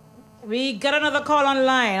 Shakara. We got another call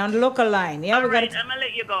online on the local line. Yeah, I'm gonna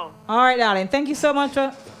let you go. All right, darling. Thank you so much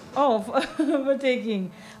for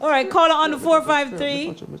taking. All right, caller on the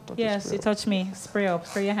 453. Yes, you touch me. Spray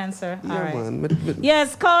your hand, sir. All right. Man.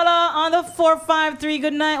 Yes, caller on the 453.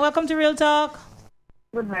 Good night. Welcome to Real Talk.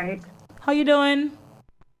 Good night. How you doing?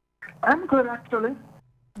 I'm good, actually.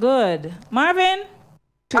 Good. Marvin?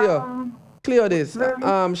 Clear this.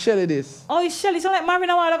 Shelly this. Oh, it's Shelly. Sound like Marvin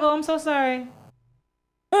a while ago. I'm so sorry.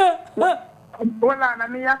 Hold on, I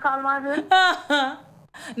mean, you call Marvin?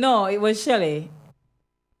 No, it was Shelly.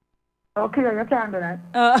 Okay, you can't do that.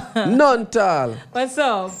 None tall. What's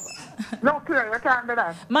up? No, clear, you can't do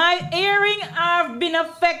that. My earring have been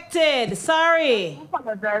affected. Sorry. I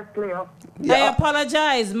apologize, Cleo. Yeah. I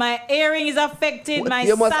apologize. My earring is affected. My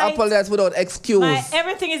you must sight, apologize without excuse.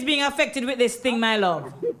 Everything is being affected with this thing, my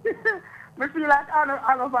love. I feel like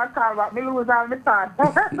I love our car, but me lose all my time.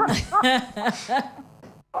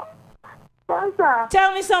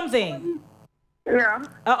 Tell me something. Yeah.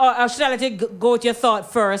 Or should I let you go with your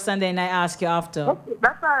thought first and then I ask you after? Okay,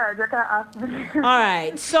 that's all right. You can ask me. All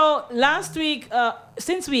right. So last week,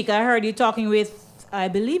 since week, I heard you talking with, I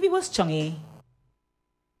believe it was Chungy.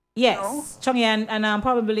 Yes, no. Chungy and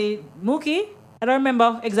probably Mookie. I don't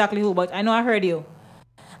remember exactly who, but I know I heard you.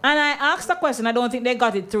 And I asked a question. I don't think they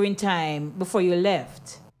got it through in time before you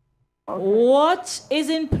left. What is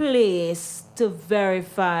in place to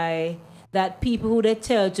verify that people who they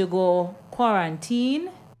tell to go quarantine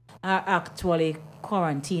are actually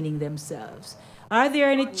quarantining themselves? Are there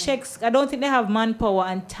any checks? I don't think they have manpower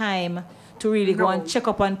and time to really go and check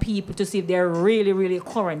up on people to see if they're really, really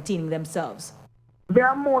quarantining themselves. They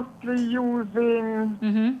are mostly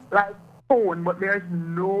using like phone, but there's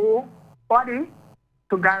nobody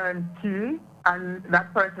to guarantee and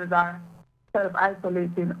that persons are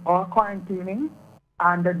self-isolating or quarantining,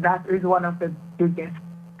 and that is one of the biggest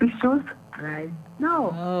issues right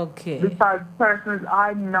now. Okay. Because persons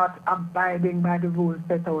are not abiding by the rules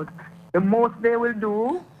set out. The most they will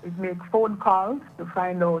do is make phone calls to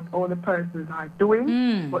find out how the persons are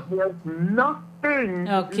doing, but there's nothing.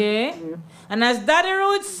 Okay. And as Daddy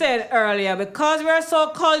Ruth said earlier, because we're so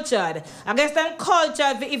cultured, I guess them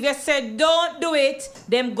cultured, if you said don't do it,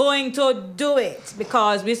 them going to do it.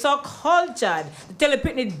 Because we're so cultured. To tell the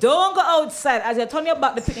picnic, don't go outside. As you told me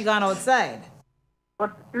about the picnic going outside.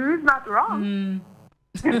 But he's not wrong.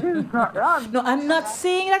 No, I'm not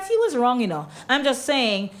saying that he was wrong, you know. I'm just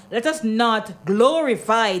saying, let us not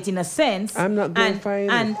glorify it in a sense. I'm not glorifying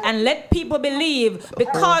it. And let people believe,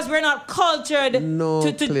 because we're not cultured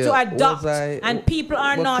to adopt, and people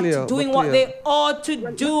are not doing what they ought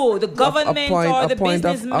to do. The government or the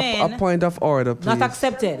businessmen. A point of order, please. Not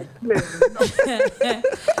accepted.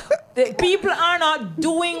 The people are not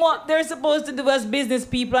doing what they're supposed to do as business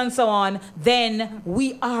people and so on, then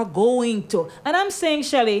we are going to. And I'm saying,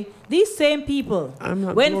 Shelley, these same people,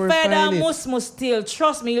 when Fed and Musmus still,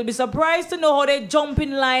 trust me, you'll be surprised to know how they jump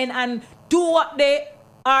in line and do what they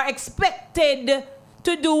are expected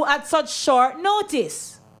to do at such short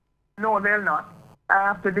notice. No, they'll not. I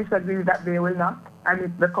have to disagree that they will not. And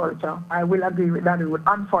it's the culture. I will agree with that,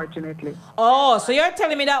 unfortunately. Oh, so you're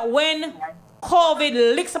telling me that when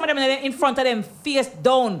COVID lick some of them in front of them, face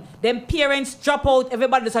down, them parents drop out,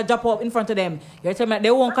 everybody just drop out in front of them, you're telling me that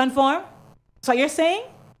they won't conform? So you're saying?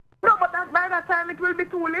 No, but by that time it will be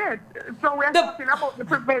too late. So we're talking about the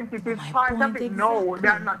preventative part of it. No, they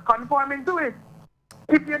are not conforming to it.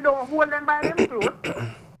 If you don't hold them by them throat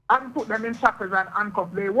and put them in shackles and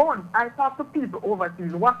handcuffs, they won't. I talk to people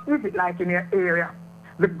overseas. What is it like in your area?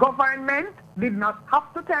 The government did not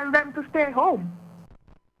have to tell them to stay home.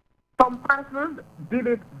 Some persons did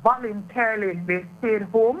it voluntarily. They stayed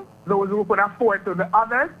home. Those who could afford to, the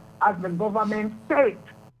others, as the government said.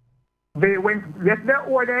 They went, yes, they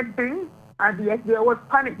ordered things, and yes, there was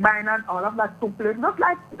panic buying and all of that took place, just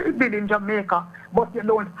like they did in Jamaica. But you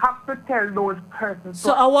don't have to tell those persons.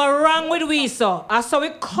 So what's wrong with we, so? So we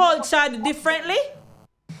cultured differently?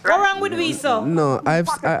 What's wrong with we, so? No, I've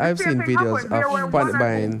seen videos of panic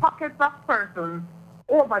buying. Pockets of persons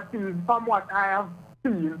overseas, from what I have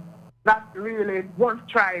seen, that really was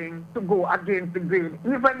trying to go against the grain.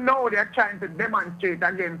 Even though they're trying to demonstrate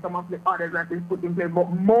against some of the others that is put in place, but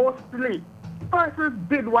mostly persons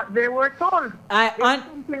did what they were told. There's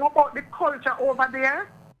something about the culture over there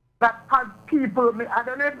that has people, I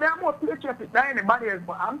don't know if they're more patriotic than anybody else,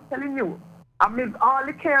 but I'm telling you, amidst all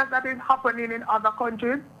the chaos that is happening in other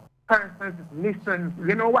countries, persons listen.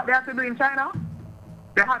 You know what they have to do in China?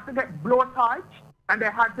 They have to get blowtorch, and they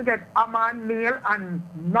had to get hammer and nail and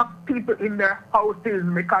knock people in their houses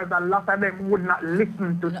because a lot of them would not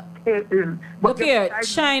listen to stay in. But look here,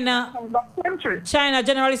 China,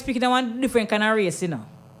 generally speaking, they want different kind of race, you know.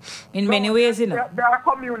 In many ways, you know. They are a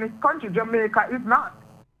communist country. Jamaica is not.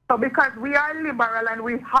 So because we are liberal and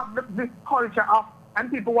we have this culture of, and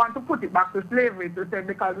people want to put it back to slavery, to say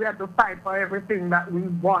because we have to fight for everything that we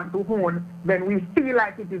want to own, then we feel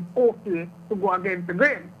like it is okay to go against the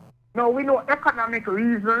grain. Now, we know economic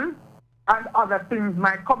reasons and other things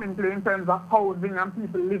might come in play in terms of housing and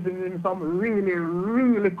people living in some really,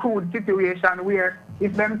 really crude situation where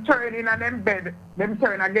if them turn in and them bed, them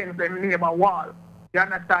turn against them neighbor wall. You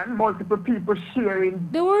understand? Multiple people sharing.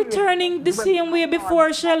 They were turning the same way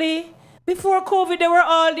before, Shelley. Before COVID, they were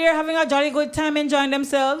all there having a jolly good time enjoying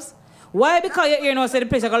themselves. Why? Because you know, say the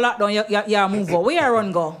place like a lockdown, you move out. Where you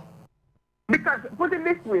run go? Because, put it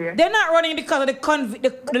this way. They're not running because of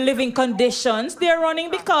the living conditions. They're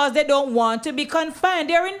running because they don't want to be confined.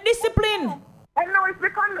 They're in discipline. And no, it's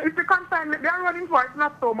the confinement they're running for. It's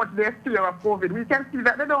not so much their fear of COVID. We can see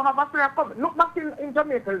that they don't have a fear of COVID. Look back in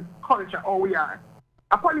Jamaica's culture, how we are.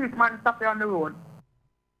 A policeman stops you on the road.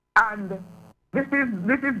 And this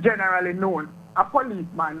is generally known. A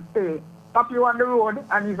policeman say, stop you on the road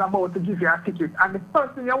and he's about to give you a ticket. And the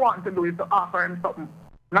first thing you want to do is to offer him something.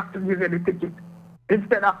 Not to give you the ticket.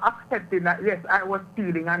 Instead of accepting that, yes, I was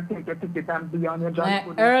stealing and take a ticket and be on your job.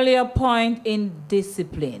 My earlier point in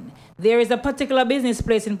discipline. There is a particular business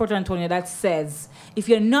place in Port Antonio that says if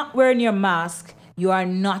you're not wearing your mask, you are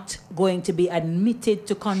not going to be admitted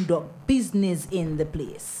to conduct business in the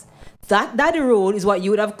place. That rule is what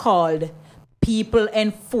you would have called people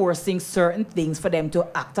enforcing certain things for them to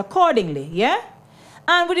act accordingly, yeah?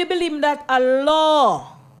 And would you believe that a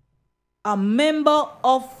law, a member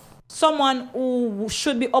of someone who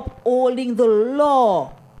should be upholding the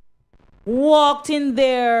law, walked in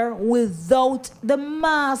there without the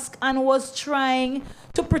mask and was trying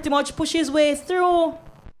to pretty much push his way through?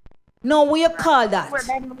 No, what you call that? Well,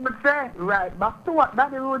 that would say, right, back to what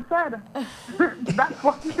Daddy Road said. That's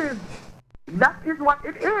what it is. That is what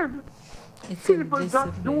it is. It's people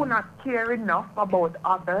just do not care enough about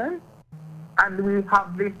others, and we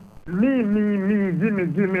have this me,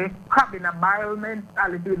 gimme, having a barrel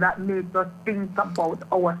mentality that makes us think about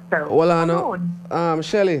ourselves. Well, I know,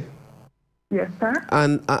 Shelley. Yes, sir.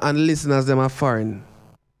 And listeners, them are foreign.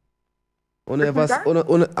 And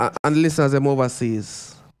listeners, them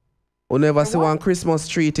overseas. You never see one Christmas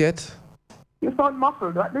treat yet? You sound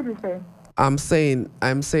muffled. What did you say? I'm saying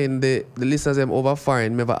the listeners them over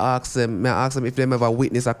foreign. May I ask them if they ever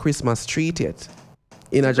witness a Christmas treat yet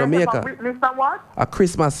in a Jamaica. Witness a what? A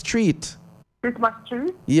Christmas treat. Christmas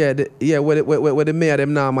treat? Yeah, where the mayor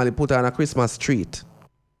them normally put on a Christmas treat.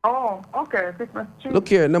 Oh, okay, Christmas treat. Look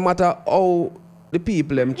here, no matter how the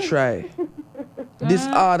people them try,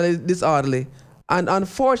 disorderly, and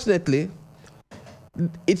unfortunately,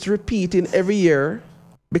 it's repeating every year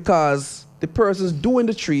because the persons doing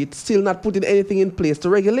the treat still not putting anything in place to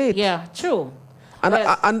regulate. Yeah, true. And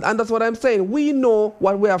that's what I'm saying. We know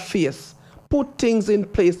what we have faced. Put things in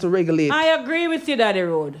place to regulate. I agree with you, Daddy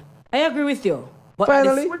Road. I agree with you. But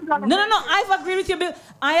finally? No. I've agreed with you.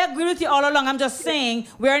 I agree with you all along. I'm just saying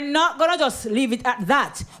we're not going to just leave it at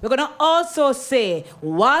that. We're going to also say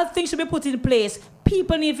while things should be put in place,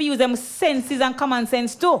 people need to use them senses and common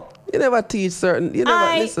sense too. You never teach certain. You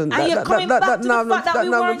never listen. And you're coming back to the fact that we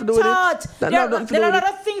weren't taught. There are a lot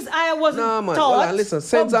of things I wasn't taught. Well, listen,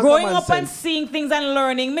 sense and growing common up sense. And seeing things and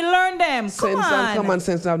learning, me learn them. Sense and common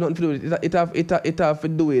sense have nothing to do with it. It have to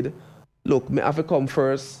do with. Look, me have to come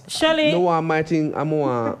first. Shelley, no one my thing. I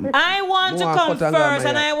want to come first,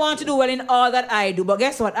 and I want to do well in all that I do. But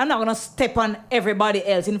guess what? I'm not gonna step on everybody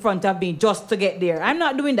else in front of me just to get there. I'm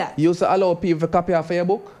not doing that. You also allow people to copy off your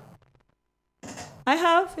book? I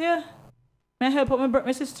have, yeah. May I help out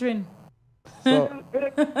my sister in? So,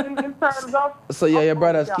 in terms of... So you're your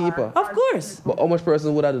brother's keeper? Of course. But how much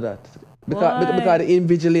person would I do that? Because the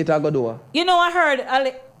invigilator go do it. You know, I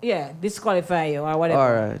heard... disqualify you or whatever.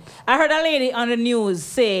 All right. I heard a lady on the news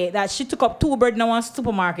say that she took up 2 birds in one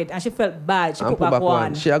supermarket and she felt bad. She put back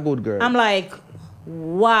one. She a good girl. I'm like,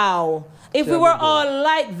 wow. If we were all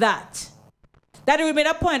like that, we made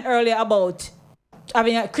a point earlier about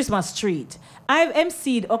having a Christmas treat. I've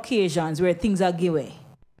emceed occasions where things are given.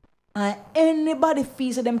 And anybody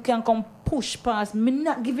feels that them can come push past me,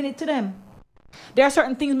 not giving it to them. There are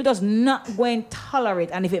certain things me just not going to tolerate.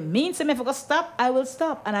 And if it means to me if I go stop, I will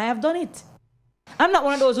stop. And I have done it. I'm not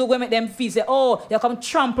one of those who go make them feel say, oh, they come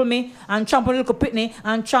trample me and trample little pitney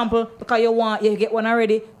and trample because you get one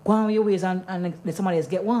already. Go on with your ways and let somebody else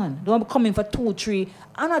get one. Don't come in for 2, 3.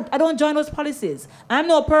 I don't join those policies. I'm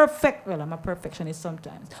no perfect. Well, I'm a perfectionist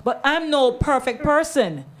sometimes. But I'm no perfect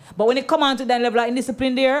person. But when it come on to that level of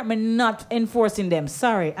indiscipline there, I'm not enforcing them.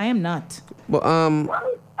 Sorry, I am not. But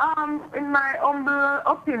in my humble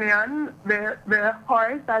opinion, the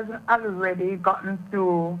horse has already gotten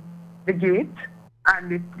to the gate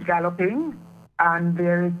and it's galloping, and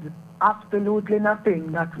there is absolutely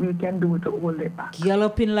nothing that we can do to hold it back.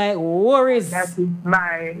 Galloping like worries. That is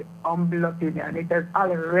my humble opinion. It has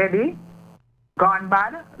already gone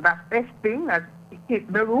bad. That thing has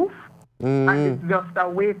hit the roof. And it's just a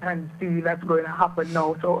wait and see that's going to happen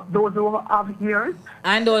now. So those who have ears.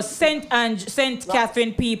 And those St.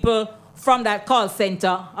 Catherine people from that call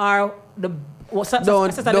center are the... Don't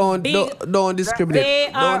discriminate. They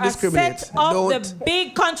are don't discriminate. A set of the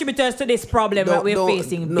big contributors to this problem that we're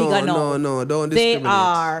facing. No, don't discriminate. They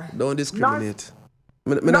are. Don't discriminate.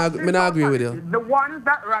 I not agree with you. The ones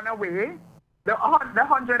that run away, the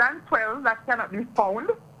 112 that cannot be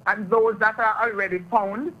found, and those that are already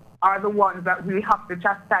found are the ones that we have to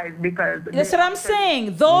chastise because... That's what I'm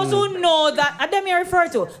saying. Those who know that... And them you refer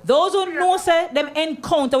to. Those who know say them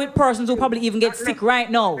encounter with persons who probably even get sick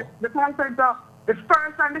right now. The first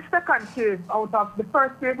and the second case out of... The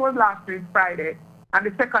first case was last week, Friday. And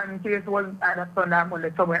the second case was either Sunday or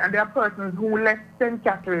Monday somewhere. And there are persons who left St.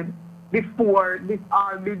 Catherine before this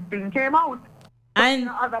all big thing came out. And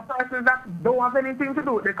other persons that don't have anything to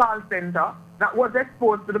do with the call center that was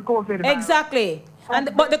exposed to the COVID virus. Exactly.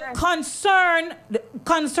 But the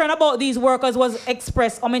concern about these workers was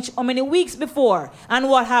expressed how many weeks before, and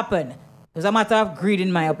what happened? It was a matter of greed,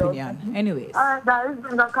 in my opinion. Anyways. All right, guys, I'm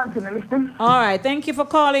going to continue listening. All right, thank you for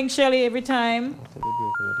calling, Shirley, every time.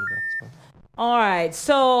 All right,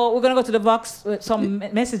 so we're going to go to the box with some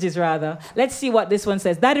messages, rather. Let's see what this one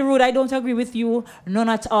says. Daddy Rude, I don't agree with you. None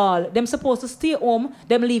at all. Them supposed to stay home,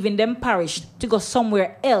 them leaving them parish to go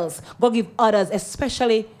somewhere else. Go give others,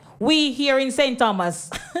 especially we here in St.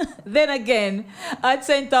 Thomas. Then again, at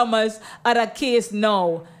St. Thomas, at a case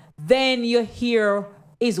now, then you hear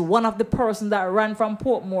is one of the persons that ran from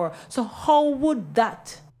Portmore. So how would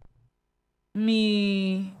that?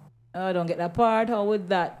 I don't get that part. How would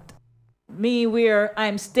that? Me where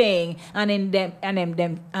I'm staying and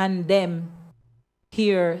them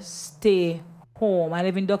here stay home. I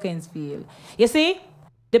live in Duckensfield. You see?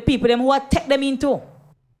 The people them who take them into.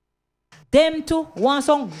 Them too want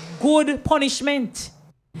some good punishment.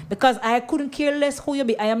 Because I couldn't care less who you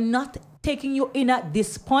be. I am not taking you in at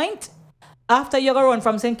this point. After you go run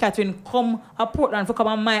from St. Catherine, come to Portland for come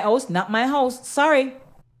on my house. Not my house. Sorry.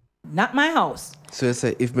 Not my house. So you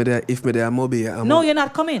say, if me there Mobi, no, you're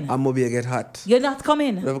not coming. I'm Mobi get hot. You're not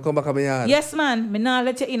coming. Never come back to my yard. Yes, man. Me not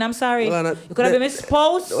let you in. I'm sorry. Well, you could have been my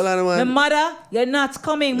spouse, my mother. You're not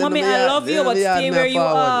coming. Mommy, I love you, but stay where you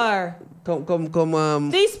are. Come.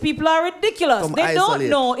 These people are ridiculous. They don't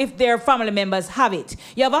know if their family members have it.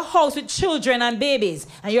 You have a house with children and babies,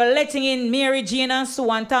 and you're letting in Mary Jane and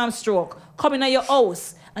Sue and Tom Stroke coming at your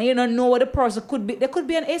house, and you don't know what the person could be. There could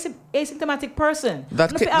be an asymptomatic person.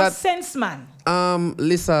 That have sense, man.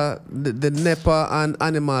 Lisa, the NEPA and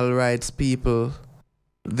animal rights people,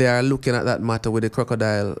 they are looking at that matter with the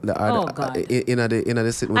crocodile. In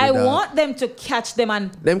the sitting with I the dog. want them to catch them and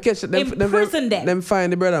imprison them. Them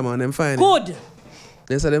find the brother, man. Them find good. Him.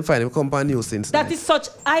 They say them find him. Come on nuisance. That is such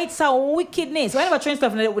heights of wickedness. Why never train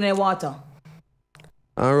stuff in the water?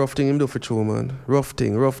 And rough thing him do for true, man. Rough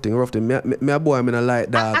thing. Me a boy, I'm in a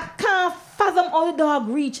light dog. I can't fathom how the dog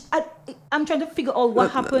reach. I'm trying to figure out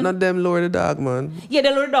what happened. Not them lower the dog, man. Yeah,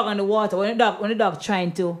 they lower the dog on the water. When the dog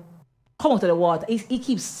trying to come out of the water, he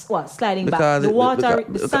keeps sliding back.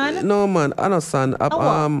 The sand? No, man. I know sand.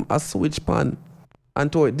 A switch pan.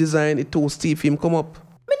 And to it design it too steep for him come up.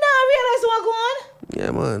 Me not realize what going on.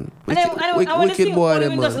 Yeah, man. I want to see boy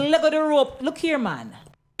them, just let go the rope. Look here, man.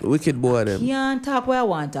 Wicked boy them. Can't talk where I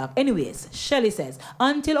want to talk. Anyways, Shelley says,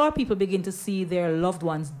 until our people begin to see their loved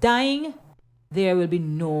ones dying, there will be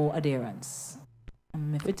no adherence.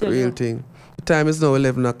 Real thing. The time is now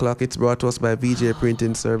 11 o'clock. It's brought to us by VJ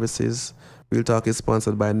Printing Services. Real Talk is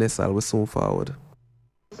sponsored by Nessal. We're soon forward.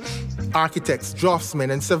 Architects,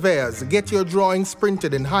 draftsmen, and surveyors, get your drawings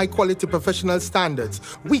printed in high-quality professional standards.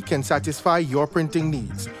 We can satisfy your printing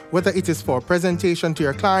needs. Whether it is for presentation to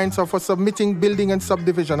your clients or for submitting building and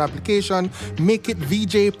subdivision application, make it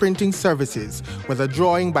VJ Printing Services. Whether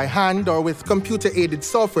drawing by hand or with computer-aided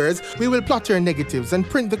softwares, we will plot your negatives and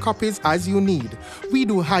print the copies as you need. We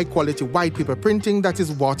do high-quality white paper printing that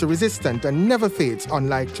is water-resistant and never fades,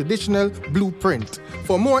 unlike traditional blueprint.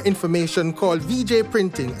 For more information, call VJ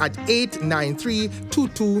Printing at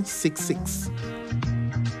 893-2266.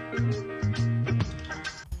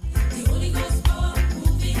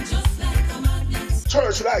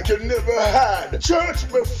 Church like you never had. Church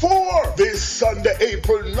before this Sunday,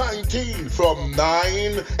 April 19, from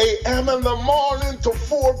 9 a.m. in the morning to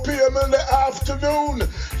 4 p.m. in the afternoon.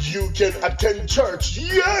 You can attend church.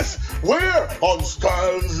 Yes, we're on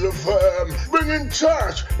Stylz FM, bringing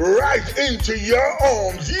church right into your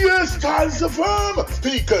homes. Yes, Stylz FM.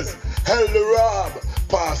 Speakers, Elder Rob,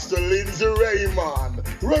 Pastor Lindsay Raymond,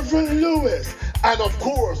 Reverend Lewis, and of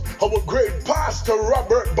course, our great Pastor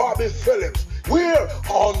Robert Bobby Phillips. We're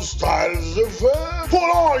on Stylz FM. Pull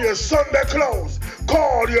on your Sunday clothes.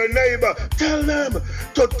 Call your neighbor. Tell them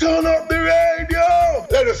to turn up the radio.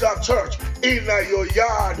 Let us have church in your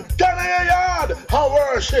yard. Turn in your yard. I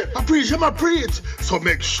worship. I preach. So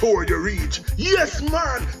make sure you reach. Yes,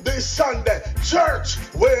 man. This Sunday, church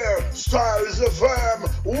where Stylz FM.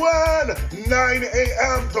 9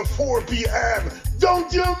 a.m. to 4 p.m.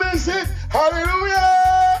 Don't you miss it.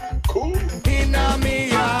 Hallelujah. Cool. In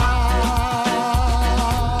me yard.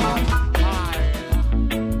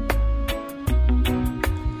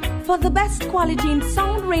 For the best quality in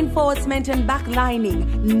sound reinforcement and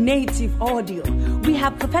backlining, native audio, we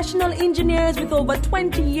have professional engineers with over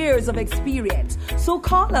 20 years of experience. So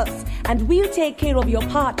call us and we'll take care of your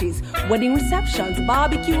parties, wedding receptions,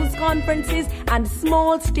 barbecues, conferences, and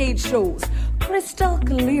small stage shows. crystal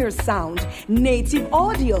clear sound. Native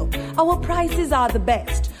Audio. Our prices are the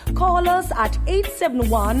best. Call us at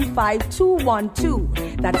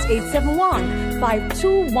 871-5212. That's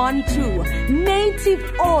 871-5212.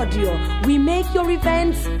 Native Audio. We make your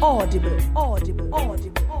events audible.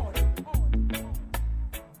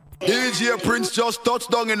 DJ Prince just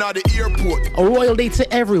touched down in at the airport. A royal day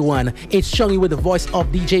to everyone. It's Chungy with the voice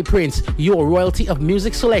of DJ Prince, your royalty of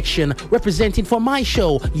music selection, representing for my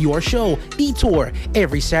show, your show, Detour,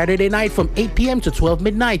 every Saturday night from 8 p.m. to 12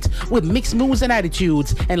 midnight with mixed moves and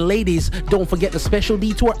attitudes. And ladies, don't forget the special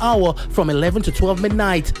Detour hour from 11 to 12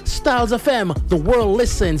 midnight. Stylz FM, the world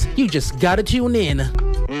listens. You just gotta tune in.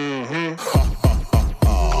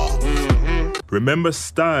 Remember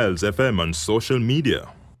Stylz FM on social media.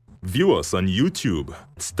 View us on YouTube,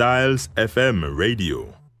 Stylz FM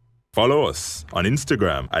Radio. Follow us on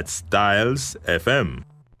Instagram at Stylz FM.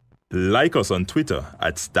 Like us on Twitter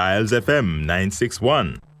at Stylz FM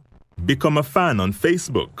 961. Become a fan on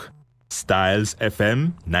Facebook, Stylz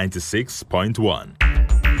FM 96.1.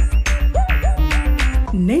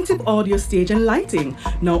 Native Audio Stage and Lighting,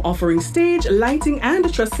 now offering stage, lighting,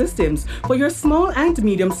 and truss systems for your small and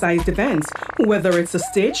medium-sized events. Whether it's a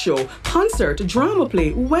stage show, concert, drama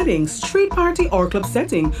play, wedding, street party, or club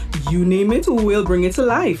setting, you name it, we'll bring it to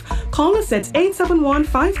life. Call us at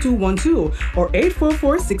 871-5212 or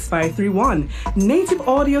 844-6531. Native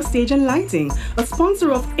Audio Stage and Lighting, a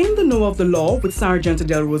sponsor of In the Know of the Law with Sergeant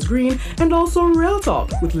Delrose Green, and also Real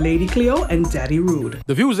Talk with Lady Cleo and Daddy Rude.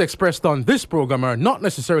 The views expressed on this program are not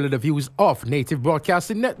necessarily the views of Native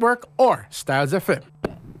Broadcasting Network or Stylz FM.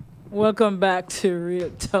 Welcome back to Real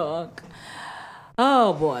Talk.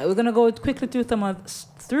 Oh boy, we're gonna go quickly through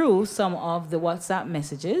some of the WhatsApp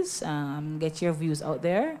messages. Get your views out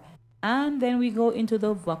there, and then we go into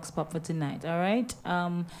the Vox Pop for tonight. All right,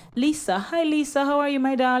 Lisa. Hi, Lisa. How are you,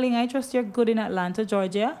 my darling? I trust you're good in Atlanta,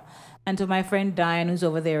 Georgia. And to my friend Diane, who's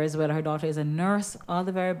over there as well. Her daughter is a nurse. All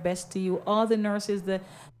the very best to you. All the nurses, the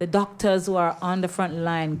doctors who are on the front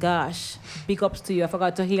line. Gosh, big ups to you. I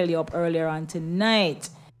forgot to hail you up earlier on tonight.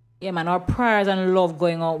 Yeah, man, our prayers and love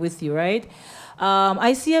going out with you, right?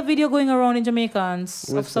 I see a video going around in Jamaica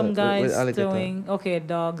of some guys throwing,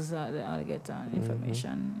 dogs, the alligator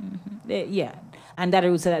information. Yeah, and that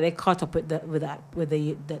would say that they caught up with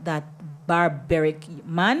that barbaric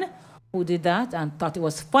man who did that and thought it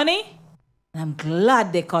was funny. And I'm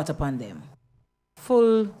glad they caught up on them.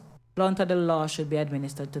 Full blunt of the law should be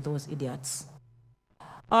administered to those idiots.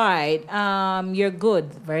 All right, you're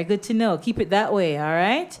good. Very good to know. Keep it that way, all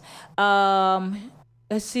right?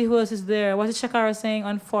 Let's see who else is there. What is Shakara saying?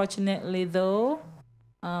 Unfortunately, though.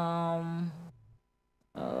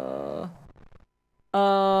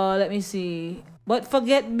 Let me see. But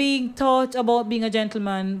forget being taught about being a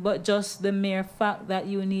gentleman, but just the mere fact that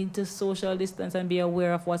you need to social distance and be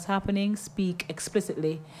aware of what's happening. Speak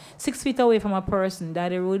explicitly. 6 feet away from a person that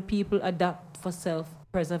the rude people adapt for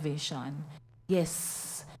self-preservation.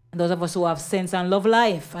 Yes. And those of us who have sense and love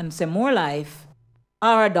life and say more life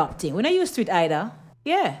are adopting. We're not used to it either.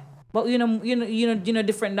 Yeah. But you know,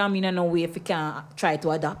 different than me, no way if you can try to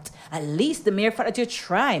adapt. At least the mere fact that you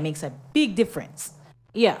try makes a big difference.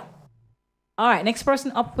 Yeah. All right, next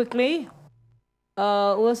person up quickly.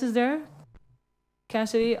 Who else is there?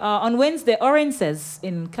 Cassidy. On Wednesday, Oren says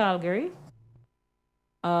in Calgary.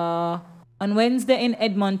 On Wednesday in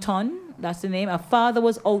Edmonton, that's the name, a father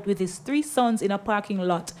was out with his 3 sons in a parking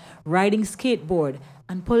lot riding skateboard,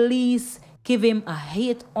 and police give him a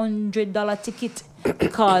 $800 ticket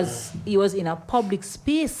because he was in a public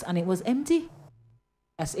space and it was empty.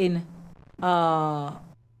 That's in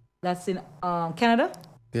Canada?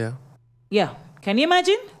 Yeah. Yeah. Can you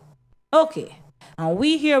imagine? Okay. And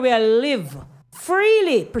we here, we live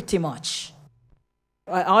freely, pretty much.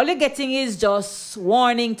 All you're getting is just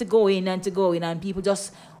warning to go in, and people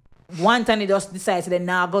just want and they just decide to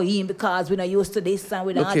now go in because we're not used to this and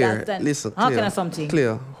we're not that. And listen, how can I something?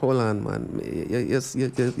 Clear. Hold on, man.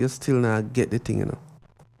 You still not get the thing, you know.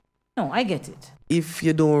 No, I get it. If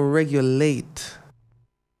you don't regulate,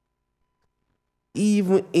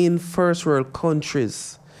 even in first world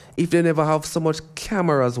countries, if they never have so much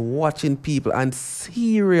cameras watching people and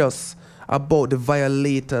serious about the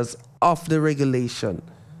violators of the regulation,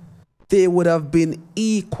 they would have been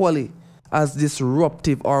equally as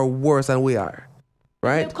disruptive or worse than we are.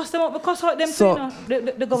 Right? Because them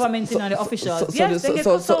the government and the officials.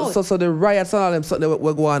 So the riots and all them something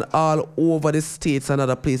were going all over the states and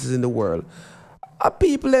other places in the world.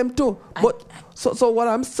 People them too. But so what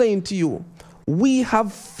I'm saying to you, we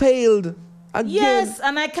have failed again. Yes,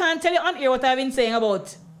 and I can't tell you on here what I've been saying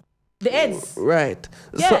about the heads. Right.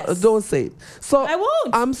 Yes. So don't say it. So I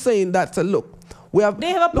won't. I'm saying that, look, We have. They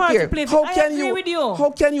have a part to play. I agree with you.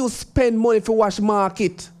 How can you spend money for wash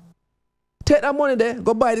market? Take that money there,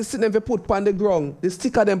 go buy the stick them for put on the ground, the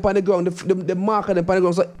sticker them on the ground, the marker them on the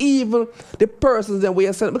ground. So even the persons them we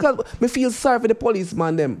are selling, because we feel sorry for the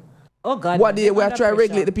policeman them. Oh God. What they we are trying to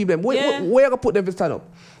regulate the people them. Where you gonna put them to stand up?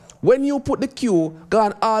 When you put the queue,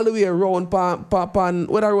 gone all the way around pan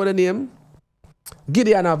what I wrote the name?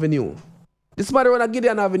 Gideon Avenue. This matter on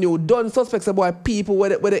Gideon Avenue, done suspects about people where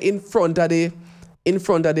they in front of the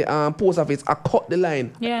post office. I cut the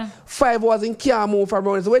line. Yeah. 5 hours in can't move from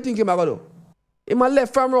around. So what do you think I'm gonna do? In my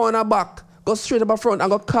left from around and back, go straight up front and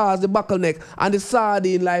go cause the bottleneck and the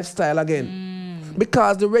sardine lifestyle again.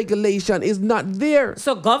 Because the regulation is not there.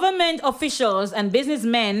 So government officials and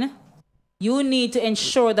businessmen, you need to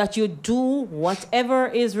ensure that you do whatever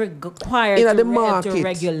is required to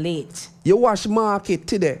regulate. You wash market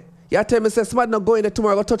today. You tell me say somebody not going there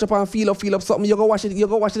tomorrow, go touch up and feel up something, you go wash it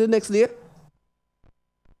the next day.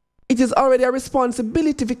 It is already a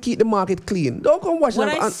responsibility to keep the market clean. Don't come wash it.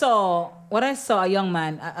 What I saw a young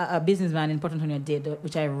man, a businessman in Port Antonio did,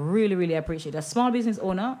 which I really, really appreciate. A small business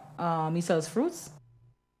owner, he sells fruits.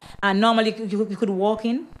 And normally you could walk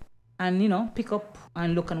in and, pick up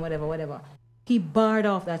and look and whatever. He barred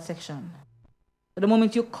off that section. So the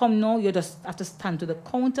moment you come now, you just have to stand to the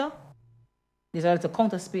counter. There's a little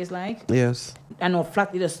counter space like. Yes. And no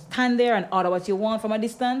flat, you just stand there and order what you want from a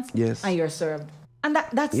distance. Yes. And you're served. And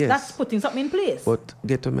that's putting something in place. But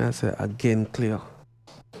get to me, I say again clear.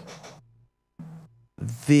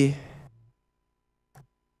 The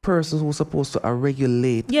persons who are supposed to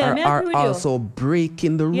regulate are also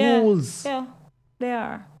breaking the rules. Yeah, they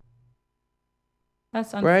are.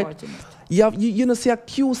 That's unfortunate. Right? You know, see a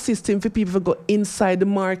queue system for people to go inside the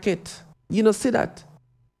market. You know, see that?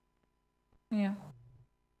 Yeah.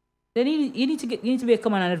 You need to be a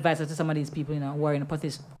command and advisor to some of these people, who are in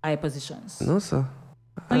high positions. No, sir.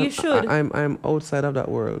 No, you should. I'm outside of that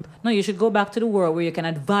world. No, you should go back to the world where you can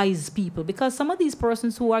advise people, because some of these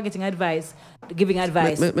persons who are giving advice,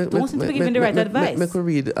 don't seem to be giving the right advice. Make me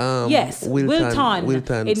read. Yes,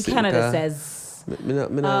 Wilton in Canada says.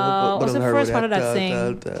 What's the first part of that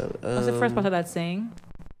saying? What's the first part of that saying?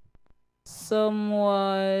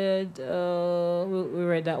 Somewhat. We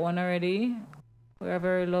read that one already. We are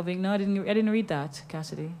very loving. No, I didn't read that,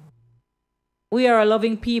 Cassidy. We are a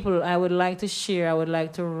loving people. I would like to share. I would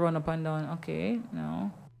like to run up and down. Okay,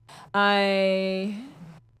 no. I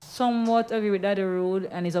somewhat agree with Daddy Rude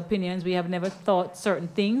and his opinions. We have never thought certain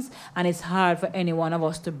things, and it's hard for any one of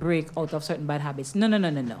us to break out of certain bad habits. No.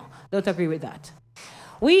 Don't agree with that.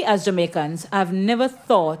 We as Jamaicans have never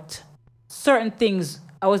thought certain things.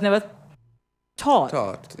 I was never taught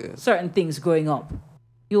certain things growing up.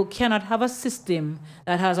 You cannot have a system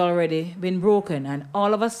that has already been broken and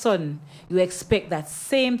all of a sudden you expect that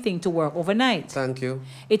same thing to work overnight. Thank you.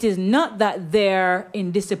 It is not that they're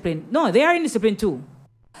indisciplined. No, they are indisciplined too.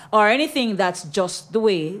 Or anything that's just the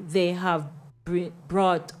way they have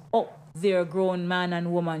brought up their grown man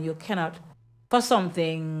and woman. You cannot, for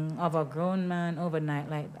something of a grown man overnight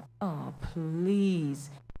like that. Oh, please.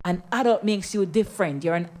 An adult makes you different.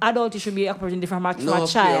 You're an adult, you should be operating different from a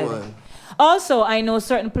child. Also, I know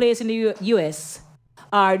certain places in the U.S.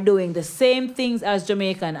 are doing the same things as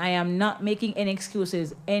Jamaican. I am not making any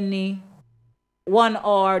excuses, any one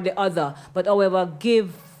or the other. But however,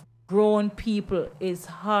 give grown people is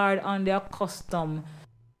hard on their custom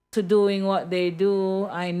to doing what they do.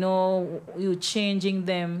 I know you changing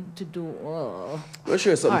them to do. I'll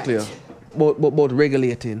share something clear about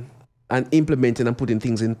regulating and implementing and putting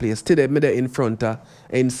things in place. Today, I'm in front of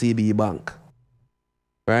NCB Bank.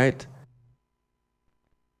 Right?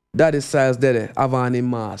 That is Stylz there, have on a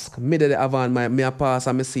mask. Me there have on me a pass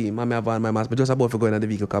and me see him, and me have on my mask. But just about to go in the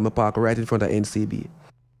vehicle because I park right in front of NCB.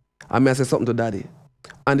 And I say something to Daddy.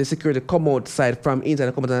 And the security come outside from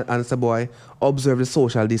inside, come out and say, boy, observe the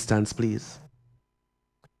social distance, please.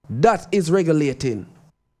 That is regulating.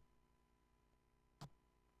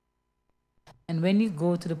 And when you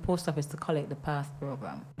go to the post office to collect the PATH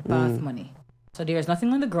program, the PATH money, so there's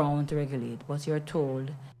nothing on the ground to regulate, but you're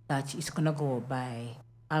told that it's going to go by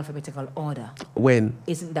alphabetical order. When?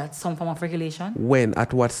 Isn't that some form of regulation? When?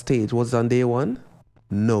 At what stage? Was it on day one?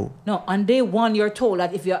 No. No, on day one, you're told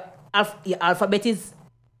that if your alphabet is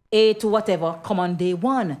A to whatever, come on day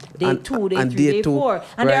one, day two, day three, day four.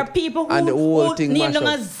 And there are people who name them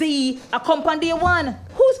as Z, come on day one.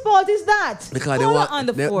 Whose fault is that? Because they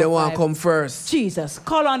want to come first. Jesus,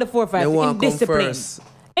 call on the 453. They want to come first.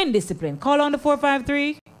 Indiscipline. Call on the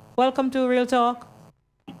 453. Welcome to Real Talk.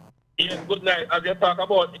 Yes, good night. I just talk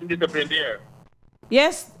about indiscipline there.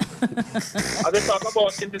 Yes. I just talk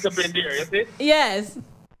about indiscipline there, you see? Yes.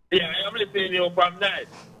 Yeah, I'm listening to you from night.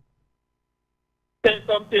 Say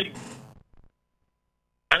something.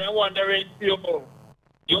 And I'm wondering if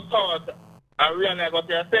you thought I realize what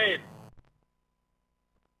you're saying.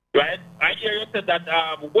 Right? I hear you say that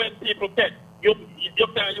when people catch, you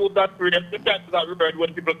can't use that phrase, you can't use that word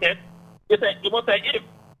when people catch. You must say if.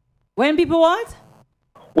 When people what?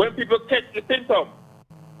 When people catch the symptom.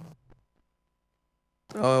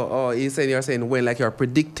 Oh, you're saying when, like you're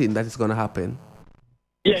predicting that it's going to happen.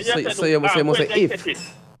 Yeah, so you must say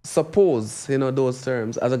if. Suppose, those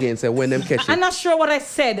terms, as again, say when them catch it. I'm not sure what I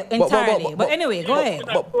said entirely, but anyway, go ahead.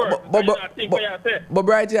 But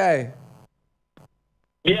Bright Eye.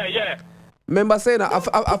 Yeah. Remember saying that I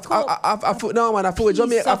feel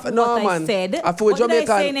Jamaica. No, man. I feel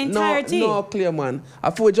Jamaican. No, clear, man. I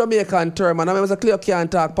feel Jamaican term, and I remember clear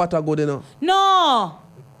can't talk part of good, No,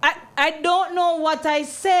 I don't know what I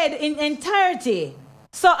said in entirety.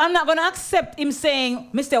 So I'm not going to accept him saying,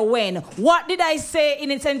 Mr. Wayne, what did I say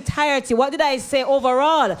in its entirety? What did I say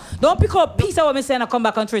overall? Don't pick up a piece of what I'm saying and come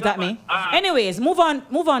back and throw it at me. Anyways, move on,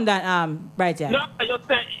 Bright Eye. No, you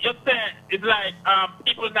say it's like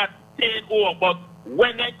people not staying home, but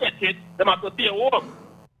when they catch it, they have to stay home.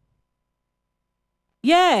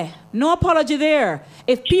 Yeah, no apology there.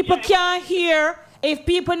 If people can't hear, if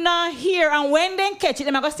people not here, and when they catch it,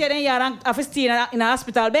 they're going to stay in the yard and have to stay in a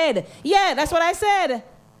hospital bed. Yeah, that's what I said.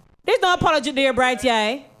 There's no apology there, Bright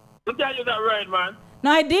Eye. You can't use that right, man.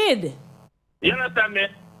 No, I did. You understand me?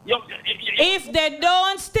 If they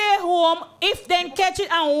don't stay home, if they catch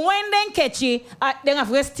it, and when they catch it, they have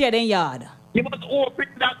to stay in the yard. You must hope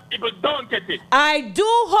that people don't catch it. I do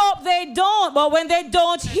hope they don't, but when they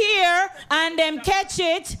don't hear and them catch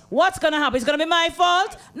it, what's going to happen? It's going to be my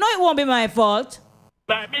fault? No, it won't be my fault.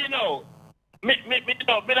 Like me know. Me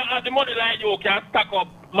don't have the money like you can stack up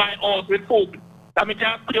my house with food. That me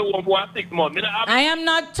can stay home for 6 months. I am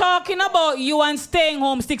not talking about you and staying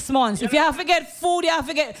home 6 months. If you have to get food, you have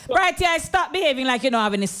to get... Right here, stop behaving like you don't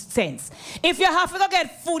have any sense. If you have to go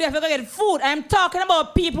get food, you have to go get food. I'm talking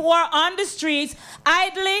about people who are on the streets,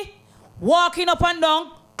 idly, walking up and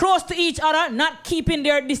down, close to each other, not keeping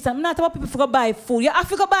their distance. I'm not about people who go buy food. You have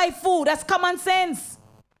to go buy food. That's common sense.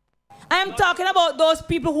 I'm talking about those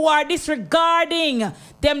people who are disregarding.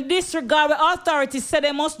 Them disregard what authorities said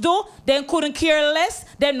they must do. They couldn't care less.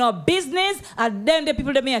 They're no business. And then the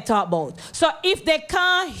people that may talk about. So if they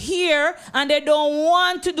can't hear and they don't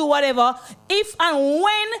want to do whatever, if and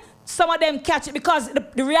when some of them catch it, because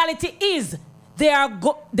the reality is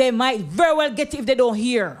they might very well get it if they don't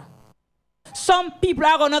hear. Some people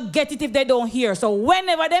are going to get it if they don't hear. So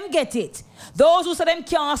whenever them get it, those who say them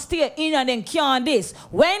can't stay in and them can't this,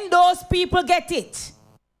 when those people get it,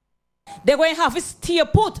 they're going to have to stay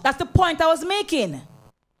put. That's the point I was making.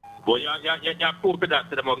 Boy, you're proof for that,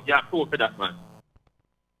 you're proof for that, man.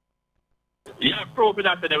 You're proof for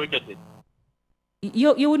that, they will get it.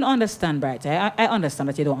 You wouldn't understand, Bright. I understand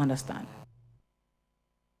that you don't understand.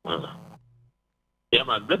 Yeah,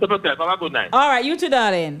 man. Bless yourself. Have a good night. All right, you too,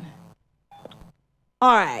 darling.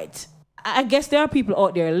 All right. I guess there are people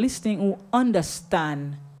out there listening who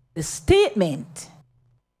understand the statement.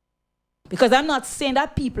 Because I'm not saying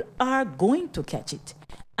that people are going to catch it.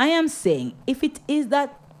 I am saying if it is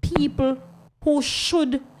that people who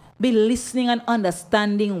should be listening and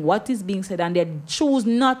understanding what is being said and they choose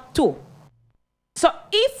not to. So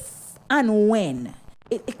if and when,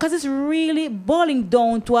 because it's really boiling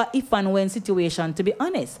down to a if and when situation, to be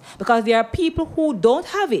honest. Because there are people who don't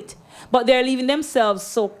have it, but they're leaving themselves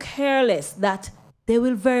so careless that they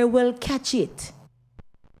will very well catch it.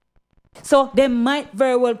 So they might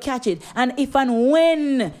very well catch it. And if and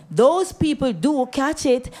when those people do catch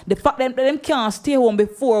it, the fact that them can't stay home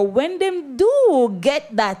before, when them do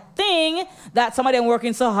get that thing that some of them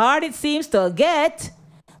working so hard it seems to get,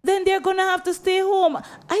 then they're going to have to stay home.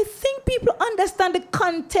 I think people understand the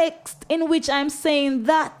context in which I'm saying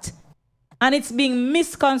that. And it's being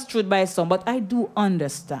misconstrued by some, but I do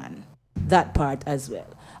understand that part as well.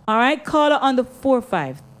 All right, caller on the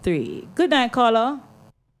 453. Good night, caller.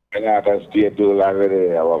 And I can stay too long with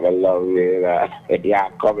it. I want to love you. Yeah,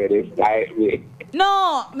 come in this like me.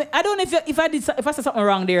 No, I don't know if I said something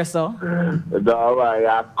wrong there, so. No, man,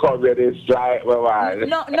 you come in this like me, man.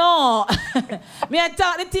 No. Me, I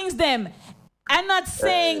talk the things them. I'm not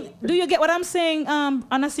saying, do you get what I'm saying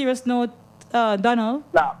on a serious note, Donald?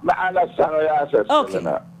 No, I understand what you're saying.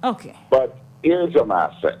 Okay. But here's what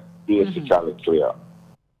I say, basically clear.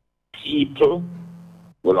 People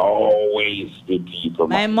will always be people.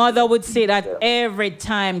 My mother would say that every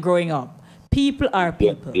time growing up. People are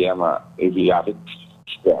people. Yeah, man. If you have to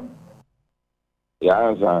teach them. You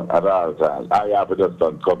understand? At all times. I have to just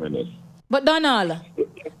done communist. But Donald,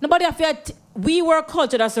 Nobody we were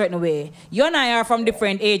cultured a certain way. You and I are from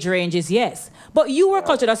different age ranges, yes. But you were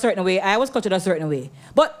cultured a certain way. I was cultured a certain way.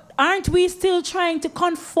 But aren't we still trying to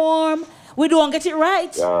conform? We don't get it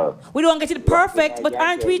right. Yeah. We don't get it perfect, but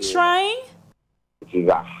aren't we trying? It is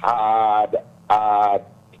a hard task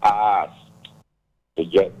to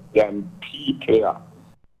get them people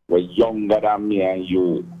who are younger than me and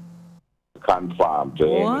you to conform to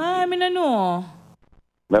anything. Why? I mean, I know.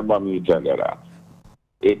 Remember me tell you that.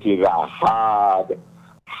 It is a hard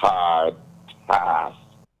task.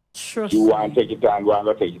 Trust you want to take it on, go and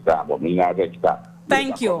go take it on, but me not take it on.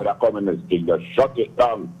 Thank you. The communist thing, just shut it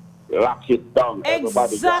down, lock it down.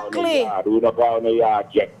 Exactly. Who don't go in the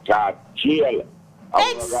yard, get caught, jail.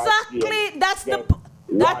 Exactly.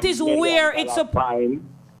 That is where it's a fine.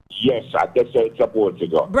 Yes, I guess it's supposed to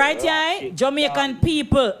go. Bright eye, Jamaican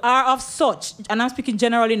people are of such, and I'm speaking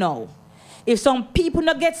generally now. If some people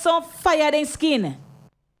not get some fire in skin,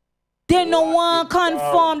 they don't want to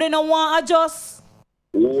conform, they don't want to adjust.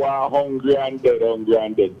 Who are hungry and dead,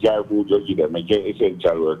 jar food to give them. Make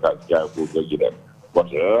essential workers, jar food to give them.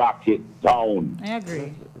 But lock it down. I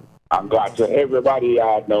agree. And go to everybody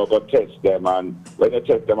yard now, go test them, and when you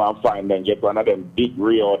test them and find them, get one of them big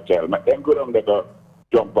real hotel. Make them go down there, go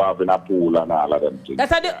jump off in a pool and all of them things.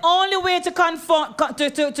 That's the only way to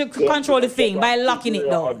control the thing, by locking it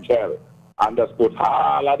down. Hotel. And just put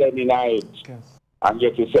all of them in it. And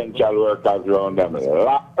get essential workers around them.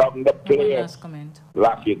 Lock down the place.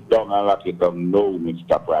 Lock it down and lock it down. No,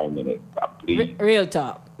 Mr. Prime Minister, please. Real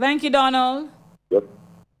talk. Thank you, Donald. Yep.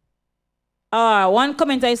 One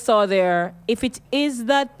comment I saw there. If it is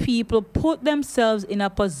that people put themselves in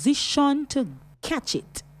a position to catch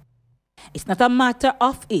it, it's not a matter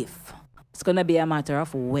of if. It's going to be a matter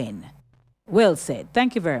of when. Well said.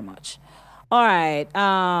 Thank you very much. All right.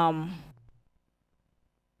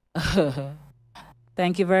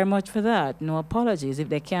 Thank you very much for that. No apologies. If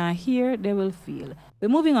they can't hear, they will feel. We're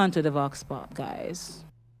moving on to the Vox Pop, guys.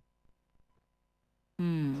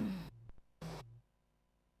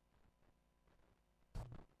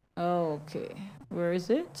 Okay. Where is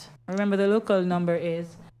it? Remember, the local number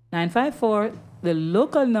is 954. The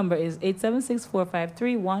local number is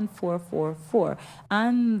 876-453-1444.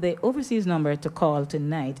 And the overseas number to call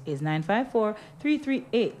tonight is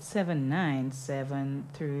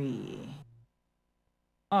 954-338-7973.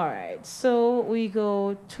 All right, so we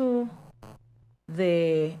go to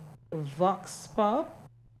the Vox Pop.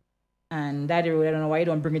 And Daddy Rude, I don't know why you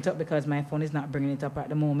don't bring it up, because my phone is not bringing it up at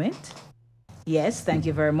the moment. Yes, thank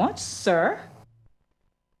you very much, sir.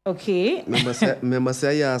 Okay. Remember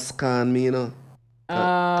say you scan me, you know.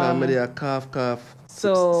 Can me there cough.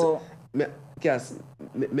 So yes,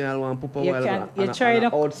 me I want to put a while. You try to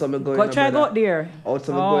also me going. Go try go there.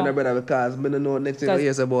 Also me going brother, because me don't know next thing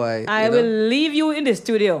here's a boy. I will leave you in the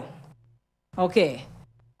studio. Okay.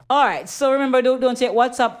 All right. So remember, don't take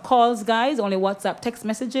WhatsApp calls, guys. Only WhatsApp text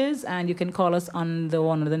messages, and you can call us on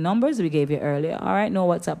one of the numbers we gave you earlier. All right. No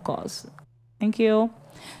WhatsApp calls. Thank you.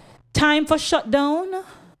 Time for shutdown.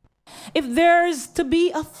 If there's to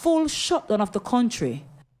be a full shutdown of the country,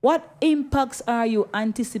 what impacts are you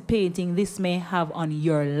anticipating this may have on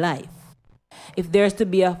your life? If there's to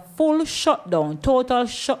be a full shutdown, total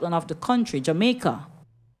shutdown of the country, Jamaica,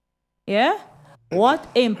 yeah? What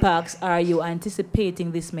impacts are you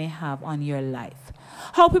anticipating this may have on your life?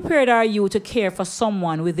 How prepared are you to care for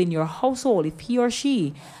someone within your household if he or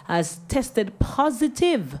she has tested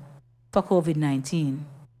positive for COVID-19?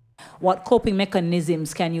 What coping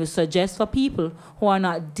mechanisms can you suggest for people who are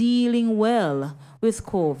not dealing well with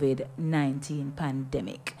COVID-19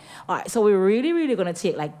 pandemic? All right, so we're really going to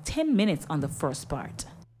take like 10 minutes on the first part.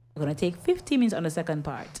 We're going to take 15 minutes on the second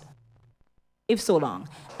part, if so long,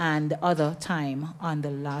 and the other time on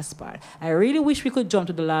the last part. I really wish we could jump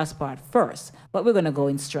to the last part first, but we're going to go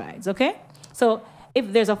in strides, okay? So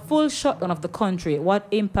if there's a full shutdown of the country, what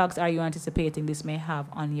impacts are you anticipating this may have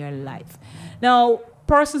on your life? Now,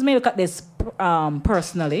 persons may look at this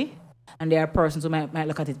personally, and there are persons who might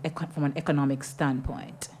look at it from an economic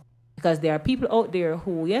standpoint. Because there are people out there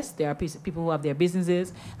who, yes, there are people who have their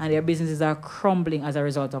businesses, and their businesses are crumbling as a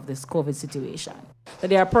result of this COVID situation. So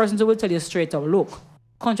there are persons who will tell you straight up, look,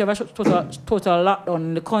 country have a total lockdown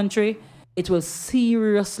in the country, it will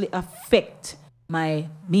seriously affect my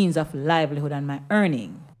means of livelihood and my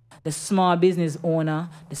earning. The small business owner,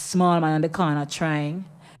 the small man on the corner trying,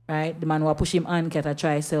 right? The man who push him and get to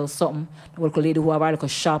try sell something. The local lady who have like a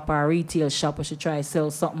shop or a retail shop who should try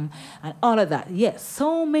sell something. And all of that. Yes,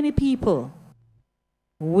 so many people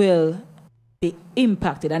will be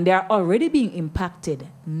impacted, and they are already being impacted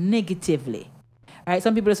negatively. Right?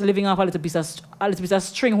 Some people are living off a little piece of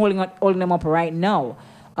string holding them up right now.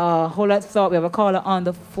 Whole lot thought. We have a caller on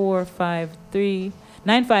the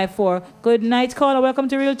 453-954. Good night, caller. Welcome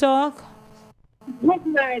to Real Talk. Good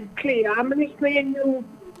night, Cleo. I'm listening you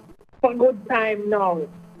for good time now.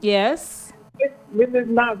 Yes. This is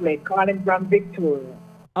Lovely calling from Victoria.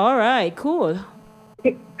 All right, cool.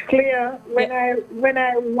 Clear, when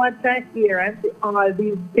I watch and hear and see all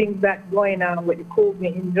these things that going on with the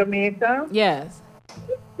COVID in Jamaica, yes,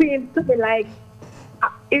 it seems to me like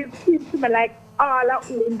all of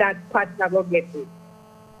in that part are going to get it.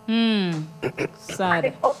 Sad.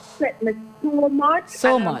 And it upset me so much.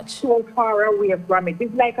 I'm so far away from it.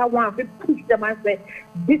 It's like I want to push them and say,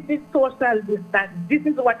 this is social distance. This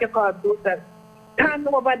is what you call social. Stand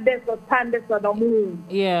over this or stand this on the moon.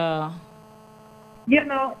 Yeah. You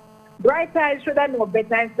know, Bright Eyes should have known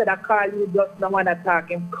better instead of call you just no one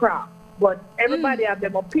talking crap. But everybody have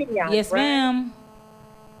their opinions, yes, right? ma'am.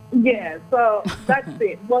 Yeah, so that's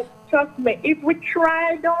it. But trust me, if we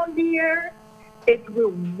try down there, it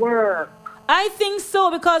will work. I think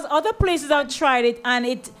so, because other places have tried it and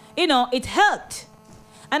it helped.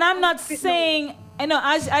 And I'm not saying,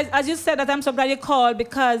 as you said that, I'm so glad you called,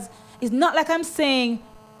 because it's not like I'm saying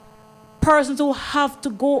persons who have to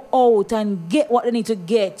go out and get what they need to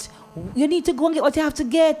get. You need to go and get what you have to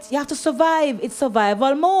get. You have to survive. It's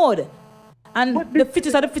survival mode. And the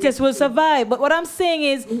fittest of the fittest will survive. But what I'm saying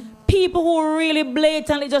is, people who really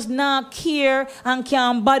blatantly just not care and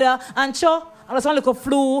can't bother and I just want to look a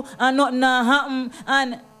flu and nothing not happen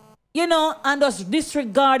and and just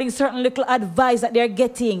disregarding certain little advice that they're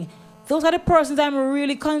getting. Those are the persons I'm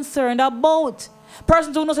really concerned about.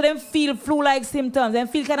 Persons who know so them feel flu-like symptoms, them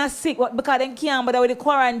feel kind of sick because they can't bother with the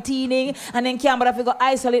quarantining and then can't bother if they go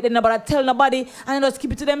isolate, they don't bother tell nobody and they just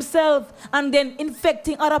keep it to themselves and then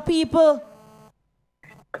infecting other people.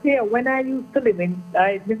 Yeah, when I used to live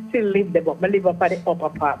I still live there, but I live up at the upper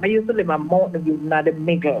part. I used to live in Mountain View, not the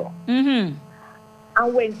middle. Mm-hmm.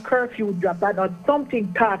 And when curfew dropped, I know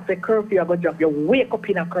something talks a curfew, I go drop. You wake up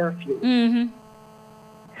in a curfew. Mm-hmm.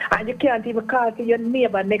 And you can't even call to your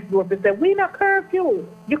neighbor next door to say, we in a curfew.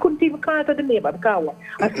 You couldn't even call to the neighbor because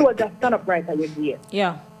a soldier stand up right at your gate.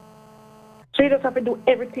 Yeah. So you just have to do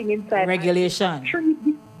everything inside. Regulation.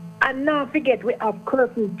 And now forget, we have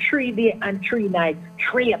curfew 3 days and 3 nights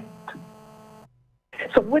straight.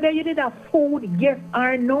 So whether you did have food, yes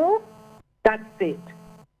or no, that's it.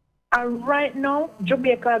 And right now,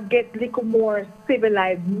 Jamaica get a little more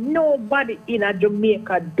civilized. Nobody in a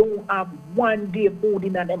Jamaica don't have 1 day food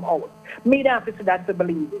in them house. Me don't have to say that to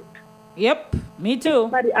believe it. Yep, me too.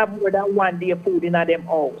 Nobody have more than 1 day food in them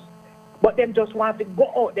house. But them just want to go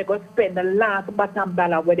out, they go spend the last bottom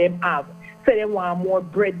dollar where them have. Say they want more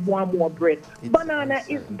bread. Banana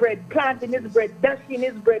is bread, plantain is bread, dashing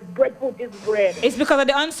is bread, breadfruit is bread. It's because of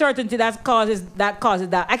the uncertainty that causes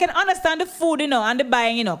that. I can understand the food, and the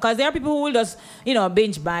buying, because there are people who will just,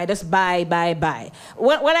 binge buy, just buy.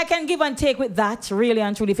 Well, I can give and take with that, really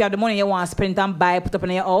and truly. If you have the money you want to spend and buy, put up in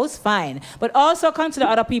your house, fine. But also consider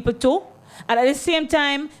other people too. And at the same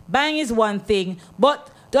time, buying is one thing, but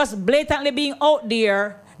just blatantly being out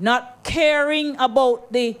there, not caring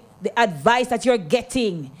about the advice that you're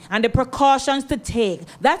getting and the precautions to take,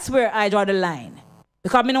 that's where I draw the line.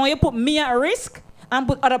 Because you put me at risk and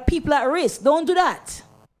put other people at risk. Don't do that.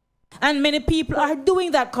 And many people are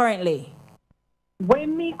doing that currently.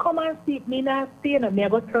 When me come and see me not stay, me I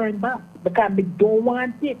go turn back because me don't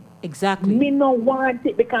want it. Exactly. Me no want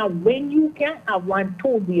it because when you can have 1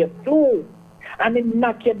 2 day flu and then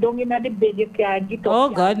knock you down in the bed, you can't get up. Oh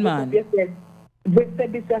God, man.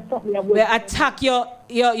 We attack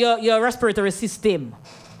your respiratory system.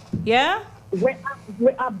 Yeah? We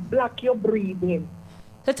block your breathing.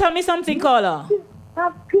 So tell me something, caller.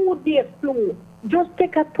 Have 2 day flu. Just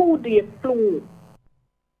take a 2 day flu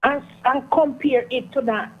and compare it to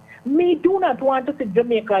that. Me do not want to see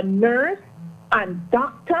Jamaica nurse and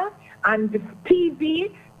doctor and the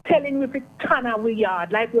TV telling me if it's turn our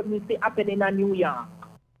yard like what we see happening in New York.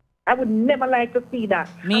 I would never like to see that.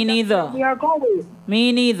 Me neither. We are going.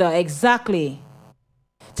 Me neither, exactly.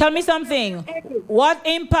 Tell me something. What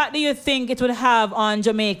impact do you think it would have on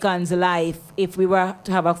Jamaicans' life if we were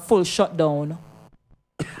to have a full shutdown?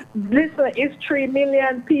 Listen, it's 3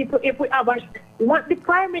 million people. If we have what the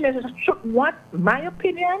Prime Minister, my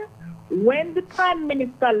opinion, when the Prime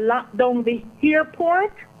Minister locked down the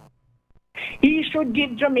airport, he should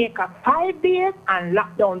give Jamaica 5 days and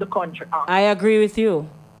lock down the country. I agree with you.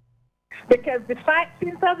 Because the fact,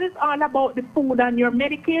 since it's all about the food and your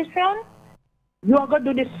medication, you are going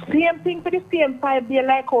to do the same thing for the same 5 days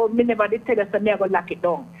like how me never did tell us that me going to lock it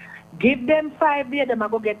down. Give them 5 days, them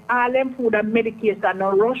go get all them food and medication.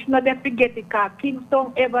 No rush, no they forget it, because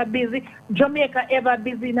Kingston ever busy, Jamaica ever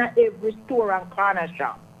busy in every store and corner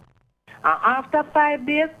shop. And after 5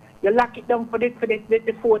 days, you lock it down for the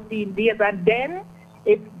 14 days, and then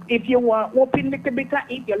if you want open a little bit of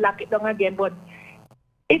it, you lock it down again. But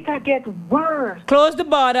it'll get worse. Close the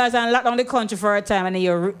borders and lock down the country for a time, and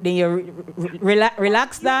then you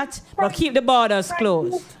relax that, but keep the borders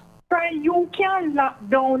closed. You can lock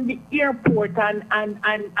down the airport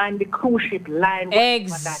and the cruise ship line.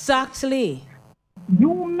 Exactly.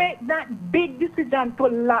 You make that big decision to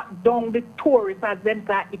lock down the tourists as them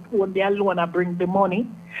that it won't be alone and bring the money.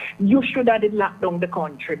 You should have locked down the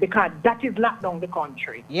country, because that is locked down the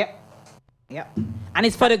country. Yep. And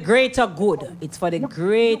it's for the greater good. It's for the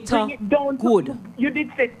greater good. You did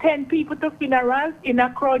say 10 people to funerals in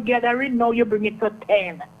a crowd gathering. Now you bring it to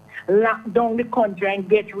 10. Lock down the country and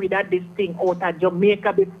get rid of this thing out of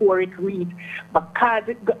Jamaica before it reaches. Because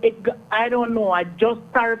I don't know, I just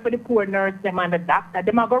sorry for the poor nurse them and the doctor.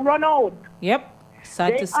 Them are going to run out. Yep.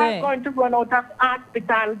 Sad to say. They are going to run out of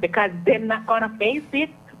hospital because they're not going to face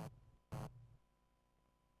it.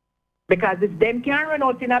 Because if them can run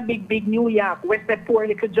out in a big New York, West poor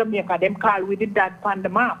little Jamaica, them call with that on the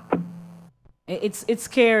map. It's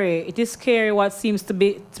scary. It is scary what seems to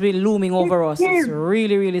be looming over us. It's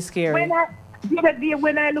really scary. The other day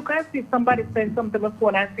when I look and see somebody send something on the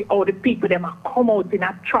phone and see all the people them come out in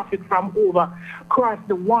a traffic from over, cross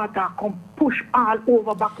the water, come push all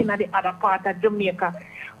over back in the other part of Jamaica.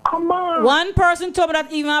 Come on. One person told me that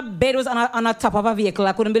even a bed was on the top of a vehicle.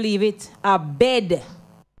 I couldn't believe it. A bed.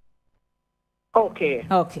 Okay.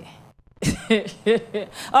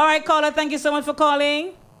 All right, caller, thank you so much for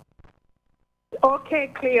calling. Okay,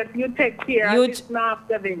 Claire, you take care. You too, my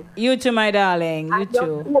darling. You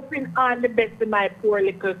too. I'm hoping all the best in my poor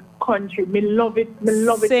little country. Me love it.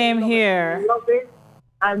 Same here. Me love it.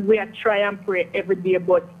 And we are try and pray every day.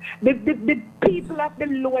 But the people at the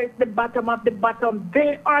lowest, the bottom of the bottom,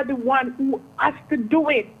 they are the one who has to do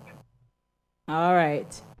it. All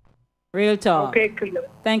right. Real talk. Okay, Claire.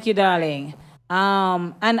 Thank you, darling.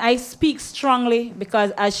 And I speak strongly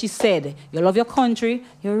because, as she said, you love your country.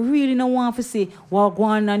 You really don't want to see what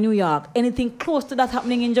going on in New York. Anything close to that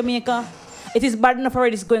happening in Jamaica. It is bad enough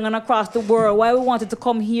already. It's going on across the world. Why we wanted to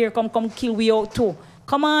come here, come kill we out too?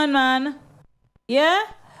 Come on, man. Yeah?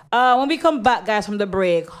 When we come back, guys, from the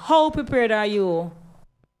break, how prepared are you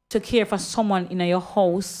to care for someone in your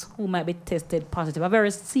house who might be tested positive? A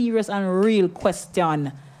very serious and real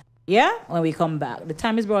question. Yeah, when we come back. The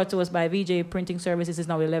time is brought to us by VJ Printing Services. It's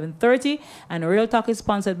now 11:30, and Real Talk is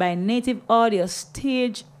sponsored by Native Audio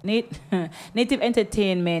Native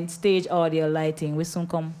Entertainment Stage Audio Lighting. We soon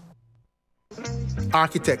come.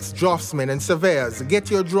 Architects, draftsmen, and surveyors,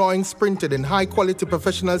 get your drawings printed in high-quality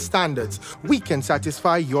professional standards. We can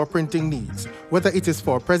satisfy your printing needs. Whether it is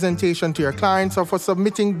for presentation to your clients or for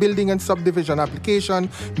submitting building and subdivision application,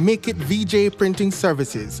 make it VJ Printing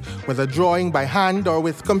Services. Whether drawing by hand or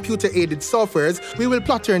with computer-aided softwares, we will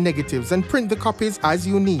plot your negatives and print the copies as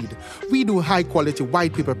you need. We do high-quality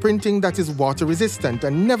white paper printing that is water-resistant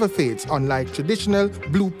and never fades, unlike traditional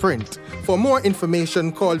blueprint. For more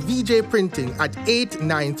information, call VJ Printing at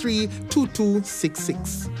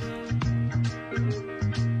 893-2266.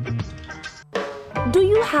 Do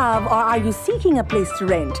you have or are you seeking a place to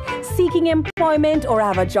rent, seeking employment or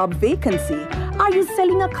have a job vacancy? Are you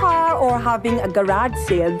selling a car or having a garage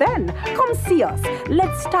sale? Then come see us. Let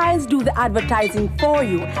Stylz do the advertising for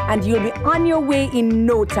you and you'll be on your way in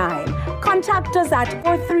no time. Contact us at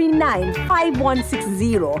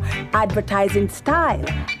 439-5160. Advertising Style.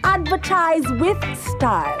 Advertise with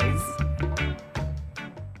Stylz.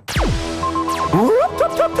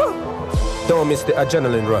 Don't miss the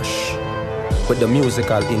adrenaline rush with the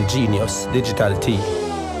musical ingenious digital tea.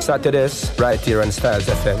 Saturdays, right here on Stylz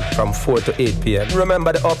FM from 4 to 8 p.m.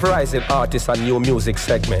 Remember the uprising artists and new music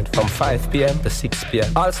segment from 5 p.m. to 6 p.m.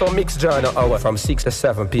 Also mixed journal hour from 6 to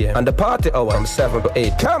 7 p.m. And the party hour from 7 to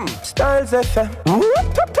 8. Come, Stylz FM.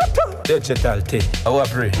 Digital tea. Our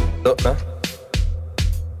brain. Look, man.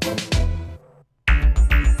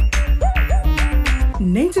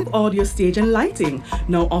 Native Audio Stage and Lighting,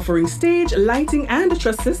 now offering stage, lighting, and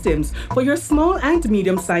truss systems for your small and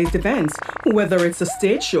medium-sized events. Whether it's a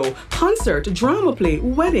stage show, concert, drama play,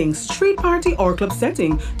 wedding, street party, or club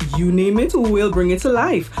setting, you name it, we'll bring it to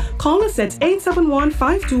life. Call us at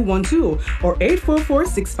 871-5212 or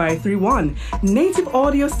 844-6531. Native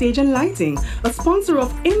Audio Stage and Lighting, a sponsor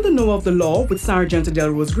of In the Know of the Law with Sergeant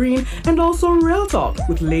Delrose Green, and also Real Talk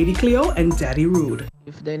with Lady Cleo and Daddy Rude.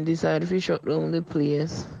 If they decide to shut down the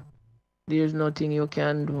place, there's nothing you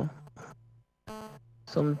can do.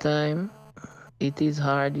 Sometimes it is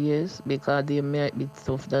hard, yes, because there might be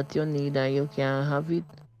stuff that you need and you can't have it.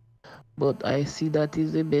 But I see that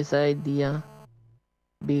is the best idea.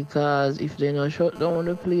 Because if they not shut down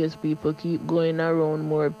the place, people keep going around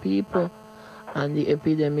more people and the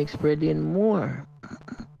epidemic spreading more.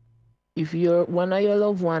 If you're one of your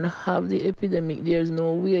loved one have the epidemic, there's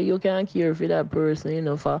no way you can care for that person, you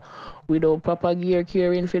know, without proper gear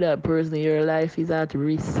caring for that person, your life is at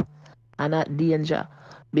risk and at danger.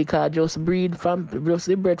 Because just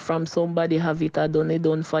the breath from somebody have it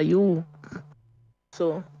done for you.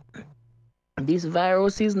 So this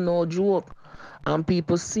virus is no joke. And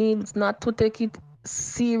people seem not to take it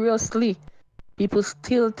seriously. People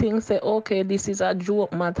still think, say, okay, this is a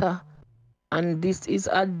joke matter. And this is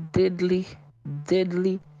a deadly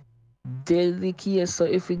case. So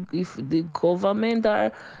if the government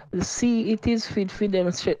see it is fit for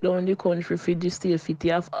them shut down the country for the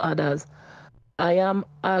safety of others, I am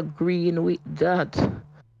agreeing with that.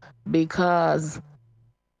 Because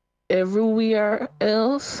everywhere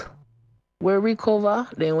else, we recover,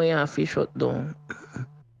 then we have to shut down.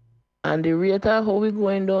 And the rate of how we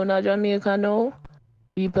going down to Jamaica now,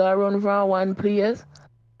 people are run from one place,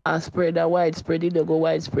 and spread a widespread, they go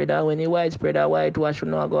widespread, and when the widespread a whitewash, should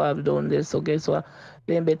not go have done this. So guess what?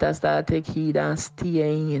 Then better start take heed and stay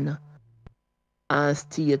in, and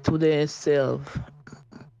stay to themselves.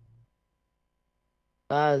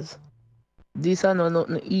 Because this is not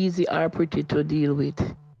nothing easy or pretty to deal with.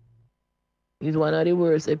 It's one of the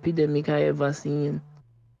worst epidemic I ever seen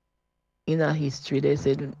in a history. They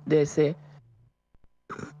say,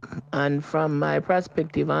 and from my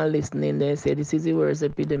perspective and listening, they say this is the worst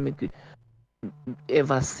epidemic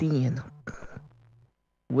ever seen.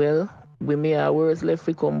 Well, we may have worse left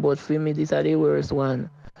to come, but for me, this is the worst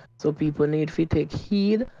one. So people need to take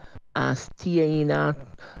heed and stay in and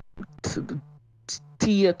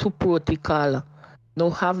stay to protocol. No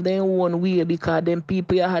have their own way because them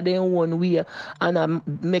people have their own way and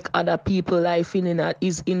make other people life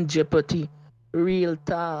is in jeopardy. Real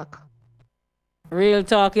talk. Real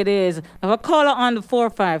talk it is. I have a caller on the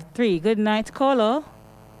 453. Good night, caller.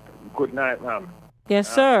 Good night, ma'am. Yes,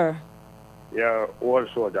 sir. Yeah, old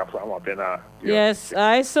soldier from up in Yes,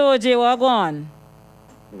 I saw you. What go on?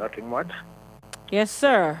 Nothing much. Yes,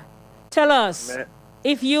 sir. Tell us.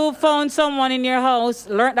 If you found someone in your house,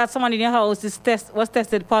 learned that someone in your house was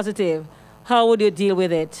tested positive, how would you deal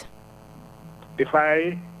with it?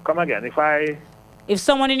 If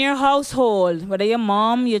someone in your household, whether your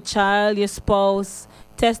mom, your child, your spouse,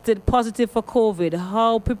 tested positive for COVID,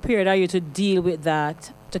 how prepared are you to deal with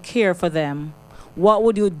that, to care for them? What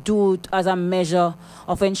would you do as a measure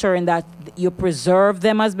of ensuring that you preserve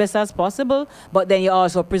them as best as possible, but then you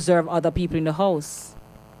also preserve other people in the house?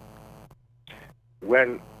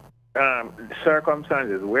 Well, the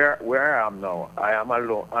circumstances where I am now, I am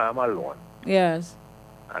alone. Yes.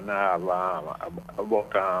 And I have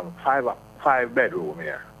about five bedroom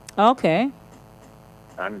here. Okay.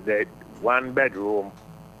 And the one bedroom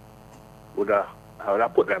I would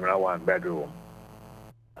have put them in a one bedroom.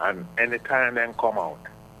 And anytime they come out,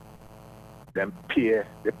 then pay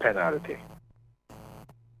the penalty.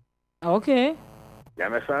 Okay. You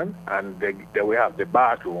understand? And they will have a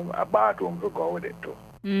bathroom to go with it too.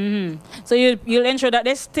 Mm-hmm. So you'll ensure that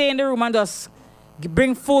they stay in the room and just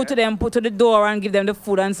bring food to them, put to the door and give them the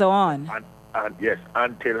food and so on. And yes,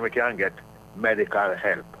 until we can get medical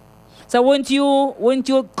help. So wouldn't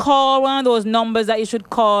you call one of those numbers that you should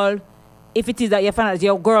call if it is that you find out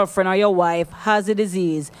your girlfriend or your wife has the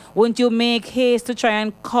disease? Wouldn't you make haste to try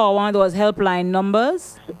and call one of those helpline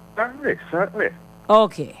numbers? Certainly.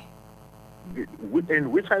 Okay.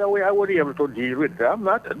 In which other way I would be able to deal with it? I'm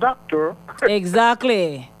not a doctor.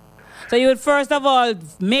 Exactly. So you would first of all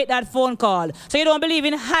make that phone call. So you don't believe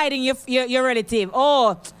in hiding your relative.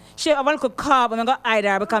 Oh, she I want to call, but I'm going to hide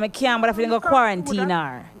her because I can't, but I feel going to quarantine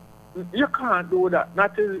her. You can't do that.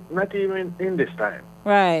 Not even in this time.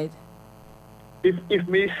 Right. If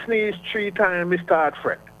me sneeze 3 times, me start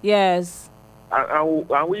fret. Yes.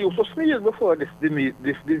 And we used to sneeze before this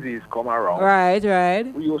disease come around. Right.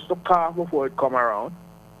 We used to cough before it come around.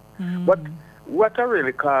 But what I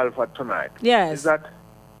really call for tonight is that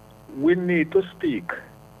we need to speak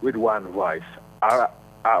with one voice, as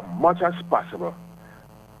much as possible,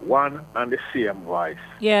 one and the same voice.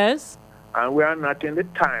 Yes. And we are not in the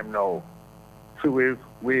time now, so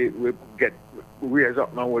we get raise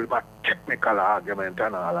up now with a technical argument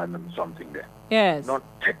and all and something there. Yes. Not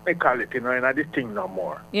technicality, no, in the thing no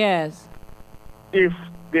more. Yes. If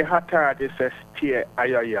the authority says stay at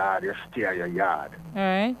your yard, you stay at your yard. All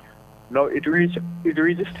right. Now it reach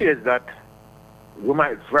the stage that we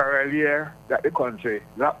might very hear that the country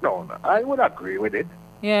locked down. I would agree with it.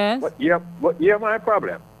 Yes. But here's my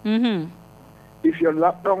problem. Mm-hmm. If you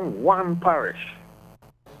lock down one parish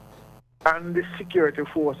and the security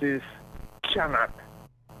forces cannot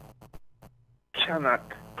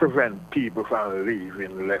prevent people from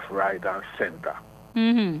leaving left, right, and center,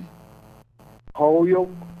 mm-hmm.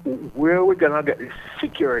 Where are we gonna get the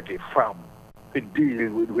security from to deal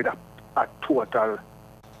with a total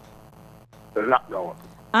lockdown?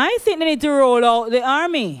 I think they need to roll out the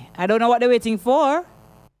army. I don't know what they're waiting for.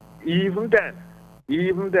 Even then.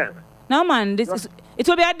 No, man, it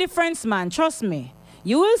will be a difference, man. Trust me.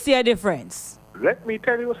 You will see a difference. Let me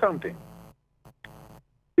tell you something.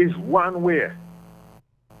 It's one way.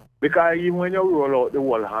 Because even when you roll out the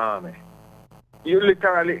whole army, you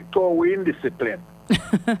literally throw indiscipline.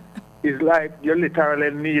 It's like you literally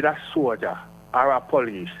need a soldier or a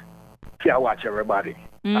police to watch everybody.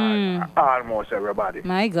 Almost everybody.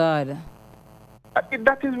 My God.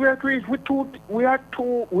 That is where it is. We are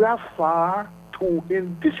far too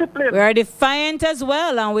indisciplined. We are defiant as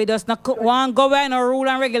well, and we just not want to go by no rule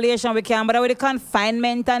and regulation. We can't, but with the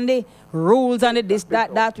confinement and the rules and the this,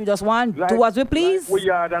 that, we just want to do as we please. We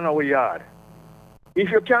yard and our yard. If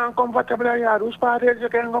you can't comfortable in your yard, which part is you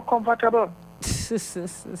can go comfortable? So if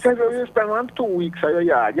you spend 2 weeks in your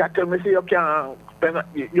yard, you tell me you can't spend,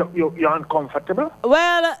 you're uncomfortable?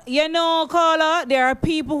 Well, you know, caller, there are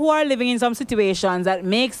people who are living in some situations that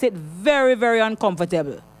makes it very, very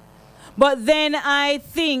uncomfortable. But then I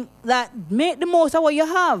think that make the most of what you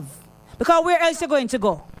have. Because where else are you going to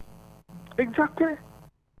go? Exactly.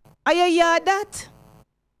 Are you yard that?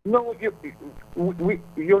 No,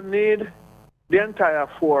 you need the entire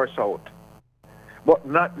force out. But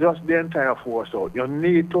not just the entire force out. You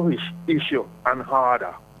need to issue an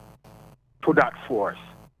order to that force.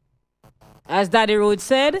 As Daddy Road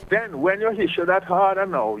said? Then when you issue that order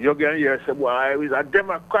now, you're going to hear say, well, it's a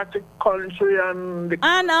democratic country and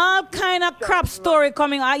all kind of crap story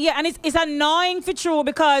coming out. Yeah, and it's annoying for true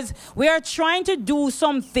because we are trying to do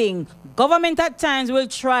something. Government at times will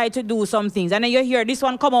try to do some things. And then you hear this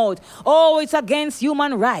one come out. Oh, it's against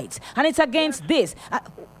human rights. And it's against this.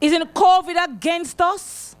 Isn't COVID against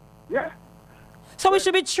us? Yeah. So we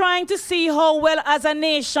should be trying to see how well as a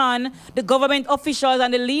nation, the government officials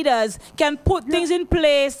and the leaders can put things in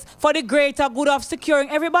place for the greater good of securing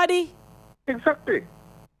everybody. Exactly.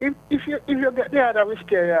 If you get the other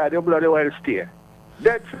whiskey, your bloody well stay.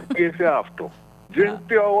 That's if you have to. Drink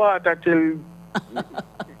pure water till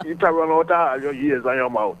you run out all your ears and your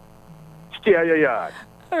mouth. Stay in your yard.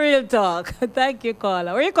 Real talk. Thank you,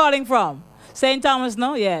 caller. Where are you calling from? St. Thomas,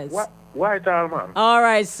 no? Yes. White man. All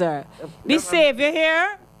right, sir. Be safe, you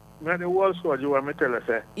hear? Man, the whole squad, you want me to tell you,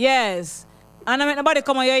 sir? Yes. And I make nobody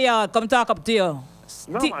come on your yard, come talk up to you.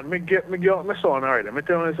 No, man, me get out my son already. Me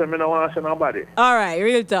tell you, say, me don't want to see nobody. All right,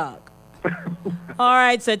 real talk. All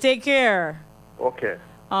right, sir, take care. Okay.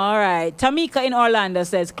 All right. Tamika in Orlando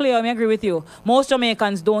says, Cleo, I agree with you. Most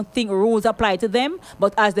Jamaicans don't think rules apply to them,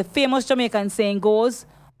 but as the famous Jamaican saying goes,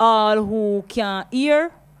 all who can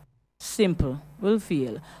hear, simple will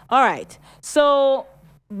feel. All right. So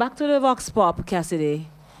back to the Vox Pop, Cassidy.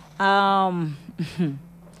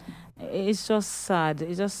 It's just sad.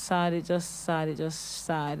 It's just sad. It's just sad. It's just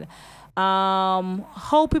sad.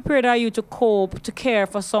 How prepared are you to cope, to care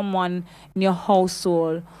for someone in your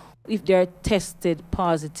household if they're tested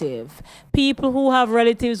positive? People who have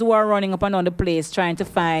relatives who are running up and down the place trying to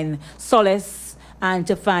find solace and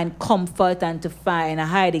to find comfort and to find a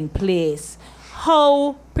hiding place.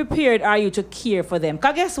 How prepared are you to care for them?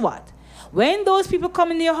 Because guess what? When those people come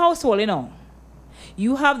into your household, you know,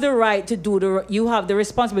 you have the right to you have the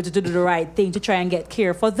responsibility to do the right thing to try and get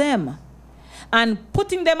care for them. And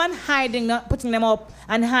putting them and putting them up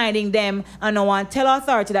and hiding them and no one tell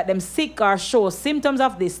authority that them sick or show symptoms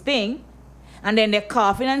of this thing, and then they're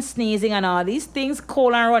coughing and sneezing and all these things,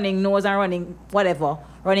 cold and running nose and running whatever,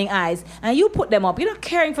 running eyes, and you put them up. You're not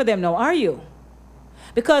caring for them now, are you?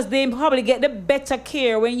 Because they probably get the better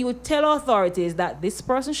care when you tell authorities that this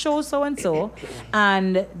person shows so-and-so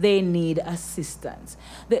and they need assistance.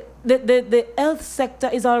 The health sector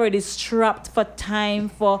is already strapped for time,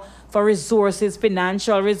 for resources,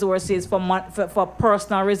 financial resources, for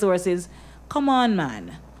personal resources. Come on,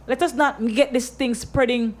 man. Let us not get this thing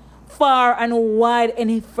spreading far and wide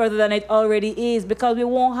any further than it already is, because we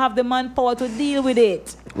won't have the manpower to deal with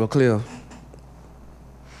it. Well, clear.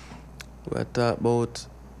 We're talking about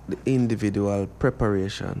the individual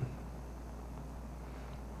preparation,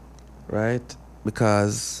 right?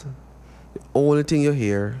 Because the only thing you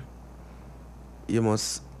hear, you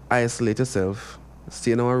must isolate yourself,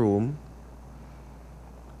 stay in our room,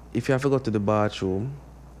 if you have to go to the bathroom,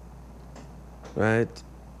 right,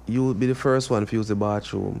 you will be the first one to use the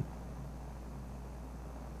bathroom.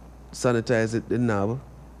 Sanitize it, the knob,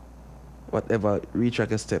 whatever,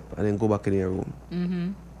 retract a step, and then go back in your room.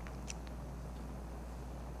 Mm-hmm.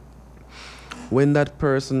 When that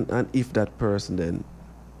person, and if that person then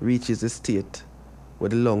reaches a state where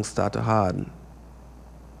the lungs start to harden,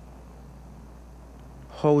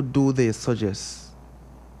 how do they suggest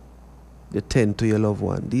they tend to your loved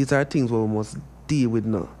one? These are things we must deal with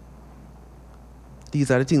now.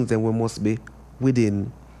 These are the things that we must be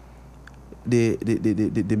within the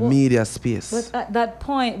media space. But at that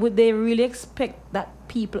point, would they really expect that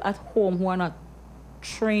people at home who are not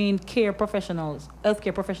trained care professionals,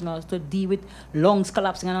 healthcare professionals, to deal with lungs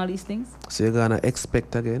collapsing and all these things? So you're gonna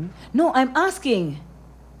expect again? No, I'm asking.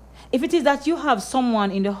 If it is that you have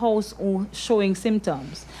someone in the house who showing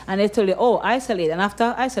symptoms and they tell you, oh, isolate, and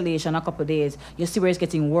after isolation a couple of days, you see where it's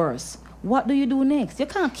getting worse, what do you do next? You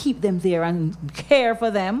can't keep them there and care for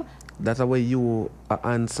them. That's the way you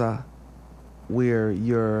answer where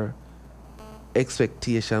your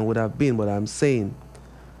expectation would have been. But I'm saying,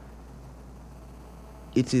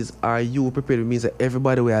 it is, are you prepared? It means that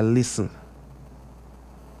everybody will listen.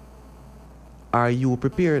 Are you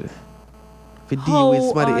prepared to deal with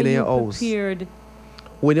somebody in your house? Prepared?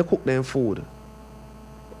 When you cook them food,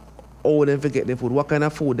 oh, then forget the food. What kind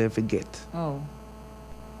of food then forget? Oh.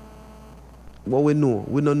 What we know?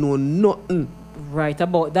 We don't know nothing. Right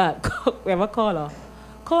about that. We have a caller.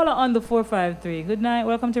 Caller on the 453. Good night.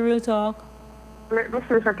 Welcome to Real Talk. Let me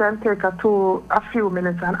see if I can take a few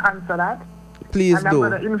minutes and answer that. Please and do.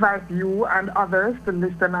 I'm going to invite you and others to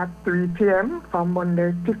listen at 3 p.m. from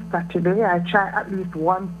Monday to Saturday. I try at least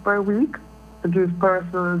once per week to give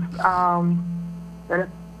persons some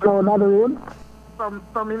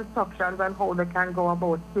instructions on how they can go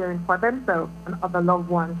about caring for themselves and other loved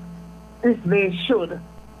ones if they should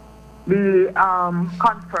be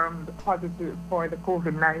confirmed positive for the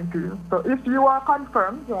COVID-19. So if you are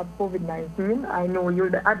confirmed you have COVID-19, I know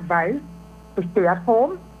you're advised to stay at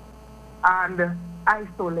home and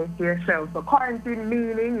isolate yourself. So quarantine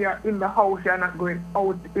meaning you're in the house, you're not going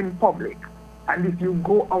out in public. And if you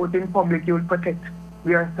go out in public, you'll protect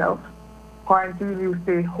yourself. Quarantine, you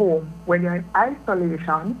stay home. When you're in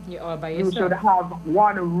isolation, you're all by you should have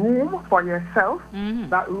one room for yourself. Mm-hmm.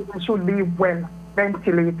 That room should be well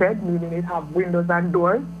ventilated, meaning it have windows and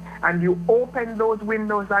doors. And you open those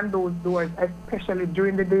windows and those doors, especially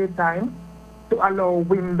during the daytime, to allow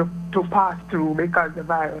wind to pass through because of the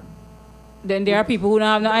virus. Then there are people who don't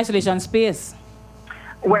have no isolation space.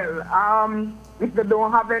 Well, if they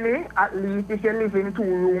don't have any, at least if you live in 2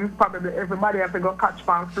 rooms, probably everybody has to go catch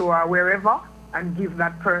pan floor or wherever and give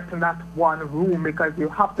that person that one room because you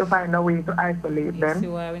have to find a way to isolate them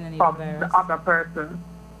from the other person.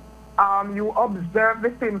 You observe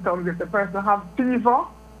the symptoms. If the person has fever,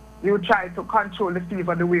 you try to control the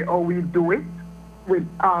fever the way how we do it. With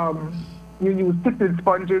you use tissue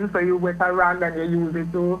sponging, so you wet around and you use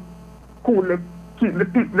it to keep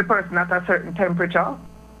the person at a certain temperature.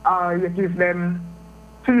 You give them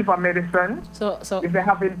fever medicine. So if they're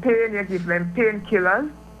having pain, you give them painkillers.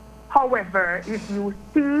 However, if you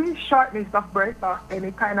see shortness of breath or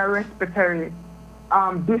any kind of respiratory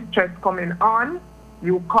distress coming on,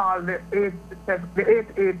 you call the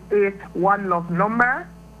 888 One Love number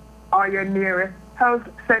or your nearest health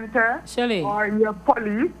center or your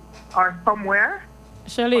police or somewhere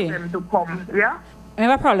for them to come. Yeah? I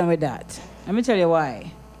have a problem with that. Let me tell you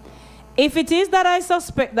why. If it is that I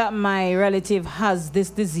suspect that my relative has this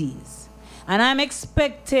disease and I'm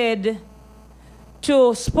expected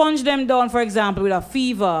to sponge them down, for example, with a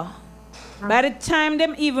fever, by the time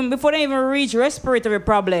before they even reach respiratory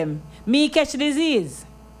problem, me catch the disease.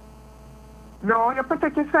 No, you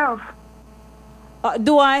protect yourself.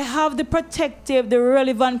 Do I have the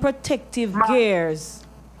relevant protective gears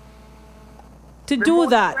to do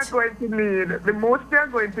that? The most they're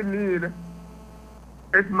going to need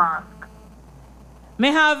is mask.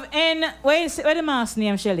 May have what's the mask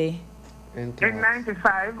name, Shelly?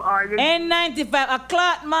 N95 or N95, a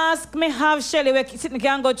cloth mask may have, Shelly, where sitting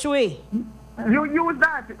can go through it. You use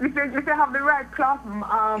that. If you have the right cloth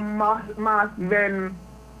mask, then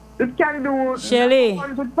It can do Shelly.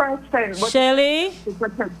 100%. Shelly. To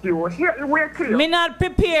protect you. Here, we're clear. Me not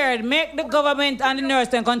prepared. Make the government and the nurse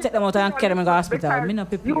then come take them out and carry them to the hospital. Me not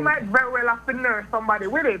prepared. You might very well have to nurse somebody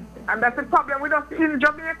with it. And that's the problem with us in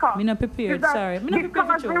Jamaica. Me not prepared, sorry. Me not prepared.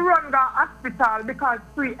 Because we run the hospital because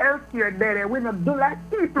free healthcare there. We not do like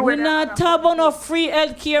people. We not talk about no free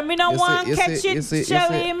healthcare. Me not want to catch it,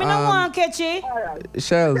 Shelly. Me not want to catch it.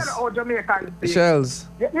 Shells.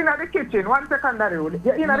 You're in the kitchen, 1 second that road.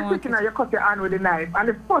 You're in the kitchen and you cut your hand with a knife. And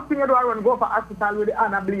the first thing you do is go for hospital with the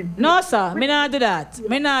hand and bleed. No, sir. Me not do that.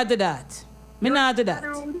 Me not do that. Me not do that.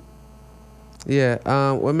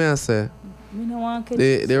 Yeah, what may I say? Me no want to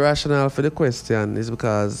catch the rationale for the question is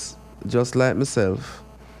because, just like myself,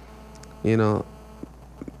 you know,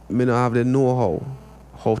 me not have the know-how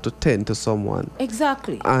how to tend to someone.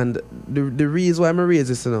 Exactly. And the reason why I raise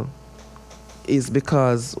this, you know, is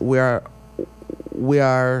because we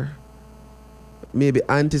are maybe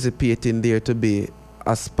anticipating there to be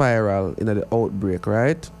a spiral in the outbreak,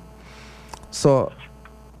 right? So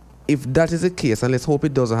if that is the case, and let's hope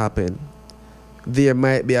it doesn't happen, there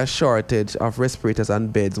might be a shortage of respirators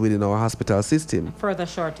and beds within our hospital system. Further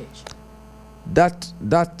shortage.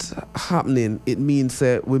 That happening, it means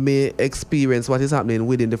we may experience what is happening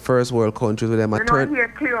within the first world countries where them are turn.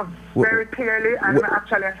 Hear clear, very clearly, and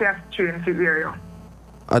actually I say a strange area.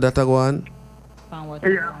 That go on?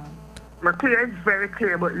 Yeah. My clear is very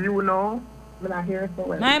clear, but you know, when I hear it so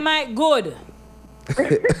well. My mic good.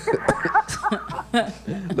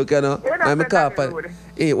 Look, you know, I'm a carpet.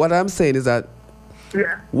 Hey, what I'm saying is that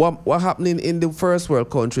what happening in the first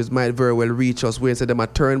world countries might very well reach us where say them a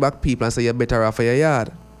turn back people and say you're better off for your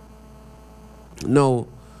yard. Now,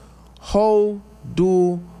 how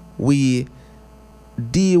do we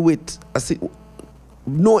deal with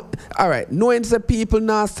knowing the people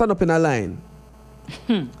now stand up in a line?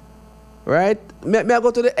 Right? May I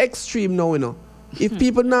go to the extreme now, you know. If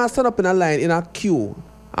people now stand up in a line in a queue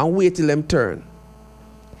and wait till them turn,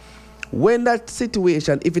 when that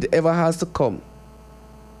situation, if it ever has to come,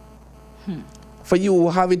 for you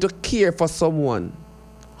having to care for someone,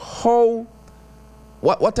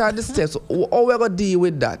 what are the steps? How we going to deal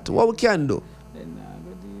with that? What we can do?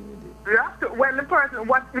 You have to, when the person,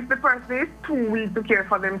 what if the person is too weak to care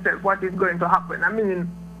for themselves, what is going to happen? I mean,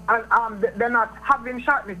 they're not having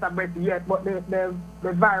shortness of breath yet, but the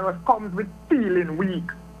virus comes with feeling weak.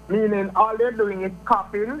 Meaning all they're doing is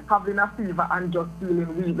coughing, having a fever, and just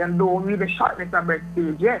feeling weak, and don't reach the shortness of breath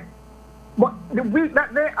stage yet. But the week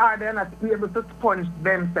that they are, they're not able to sponge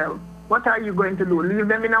themselves. What are you going to do? Leave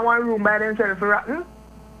them in a one room by themselves rotten?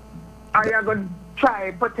 Are you going to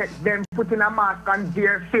try protect them, putting a mask on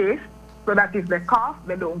their face so that if they cough,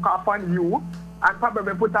 they don't cough on you? And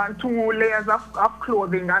probably put on 2 layers of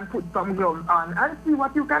clothing and put some gloves on and see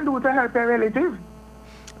what you can do to help your relatives.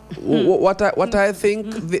 What I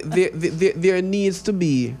think there needs to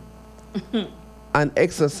be an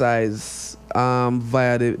exercise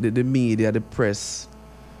via the media, the press,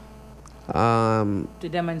 to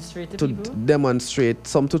demonstrate to people? Demonstrate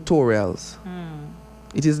some tutorials.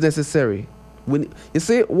 It is necessary. When you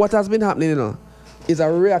see what has been happening, you know, is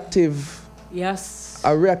a reactive. Yes.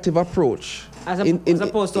 A reactive approach. As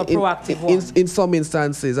opposed to a proactive one. In some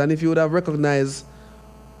instances, and if you would have recognized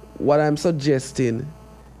what I'm suggesting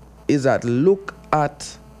is that look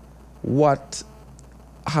at what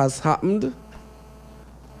has happened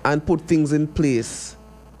and put things in place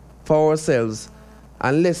for ourselves,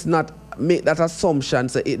 and let's not make that assumption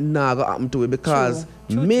say it not gonna happen to it, because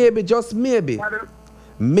maybe, just maybe,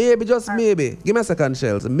 give me a second,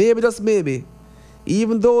 Shells, maybe, just maybe,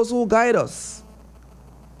 even those who guide us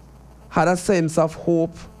had a sense of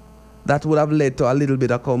hope that would have led to a little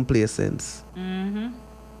bit of complacence. And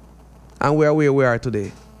we're where we are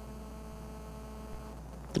today.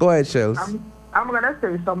 Go ahead, Shells. I'm going to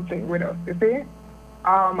say something with us. You see,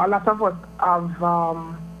 a lot of us have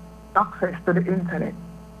access to the internet.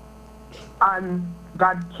 And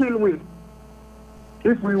God kill with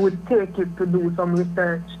if we would take it to do some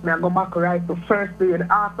research. May I go back right to first aid,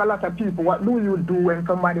 ask a lot of people, what do you do when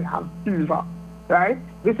somebody has fever? Right?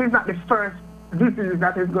 This is not the first disease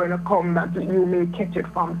that is going to come that you may catch it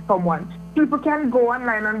from someone. People can go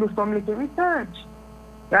online and do some little research.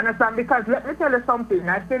 You understand? Because let me tell you something.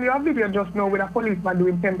 I sent you a video just now with a policeman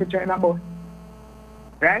doing temperature in a bus.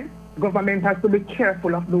 Right? Government has to be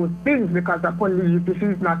careful of those things because the police, if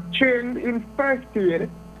he's not trained in first aid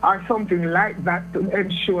or something like that, to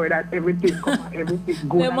ensure that everything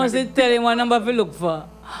goes. They must tell him what number to look for.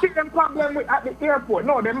 See the problem at the airport.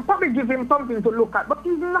 No, they probably give him something to look at, but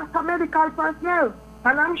he's not a medical personnel.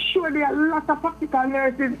 And I'm sure there are a lot of practical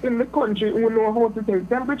nurses in the country who know how to take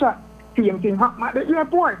temperature. Same thing happen at the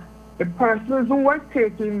airport. the persons who were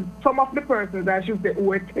taking, some of the persons, I should say, who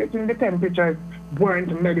were taking the temperatures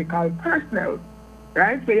weren't medical personnel,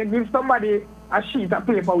 right? So you give somebody a sheet of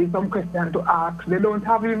paper with some question to ask. They don't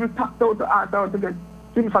have even tapped out to ask how to get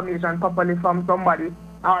information properly from somebody,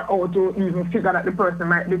 or how to even figure that the person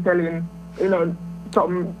might be telling, you know,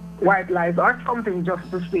 some white lies or something just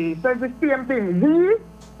to say. So it's the same thing. We,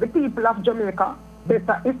 the people of Jamaica,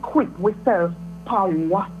 better equip ourselves for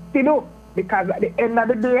what to do. Because at the end of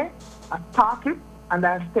the day, I talk it and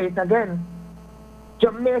I say it again.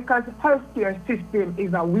 Jamaica's healthcare system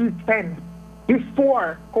is a weak fence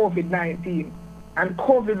before COVID-19. And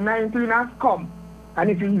COVID-19 has come. And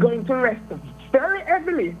it is going to rest very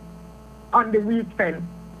heavily on the weak fence.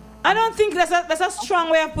 I don't think that's a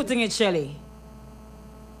strong way of putting it, Shelley.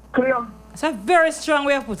 Clear? It's a very strong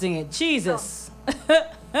way of putting it. Jesus.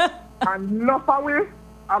 And enough away,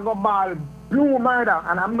 I go ball blue murder,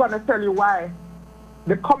 and I'm going to tell you why.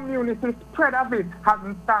 The community spread of it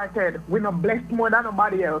hasn't started. We're not blessed more than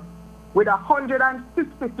nobody else. With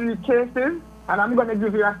 163 cases, and I'm going to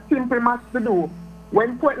give you a simple math to do.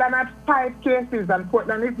 When Portland had 5 cases, and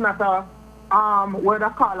Portland is not a, what they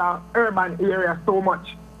call a urban area so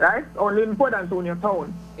much, right? Only in Port Antonio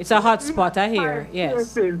town. It's a hot spot, I hear, yes.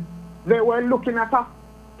 Cases, they were looking at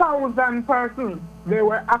 1,000 persons. They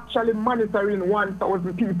were actually monitoring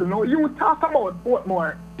 1,000 people. Now, you talk about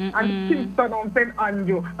Portmore and Kingston and St.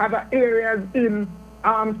 Andrew, other areas in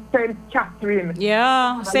St. Catherine.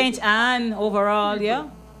 Yeah, St. Anne overall, yeah.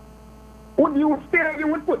 Would you say you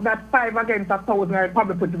would put that 5 against 1,000, or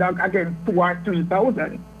probably put it against 2,000 or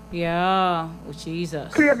 3,000? Yeah, oh,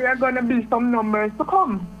 Jesus. Clearly, there are going to be some numbers to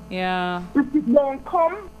come. Yeah. If it don't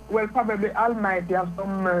come, well, probably Almighty have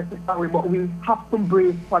some mercy, sorry, but we have to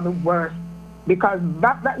brace for the worst. Because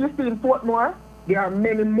that you see in Portmore, there are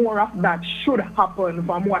many more of that should happen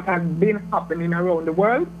from what has been happening around the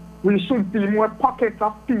world. We should see more pockets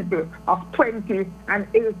of people of 20 and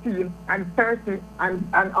 18 and 30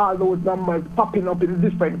 and all those numbers popping up in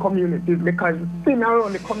different communities, because things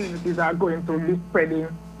around the communities are going to be spreading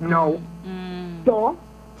now. So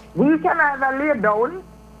we can either lay down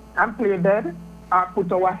and play dead, or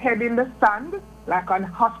put our head in the sand like an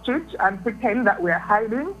ostrich and pretend that we're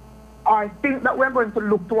hiding, or think that we're going to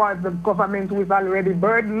look towards the government who is already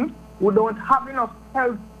burdened, who don't have enough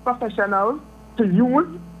health professionals to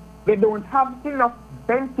use, they don't have enough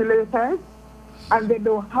ventilators, and they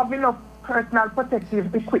don't have enough personal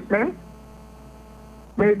protective equipment.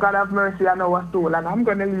 May God have mercy on our soul, and I'm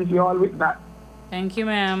going to leave you all with that. Thank you,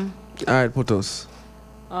 ma'am. All right, Putos.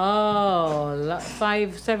 Oh,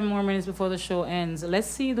 7 more minutes before the show ends. Let's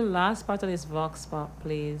see the last part of this Vox Pop,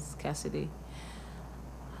 please, Cassidy.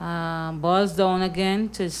 Boils down again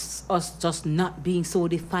to us just not being so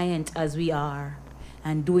defiant as we are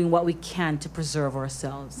and doing what we can to preserve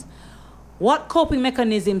ourselves. What coping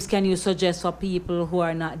mechanisms can you suggest for people who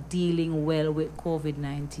are not dealing well with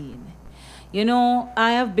COVID-19? You know,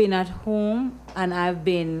 I have been at home and I've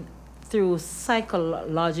been through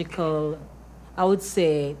psychological, I would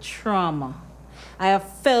say, trauma. I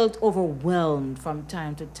have felt overwhelmed from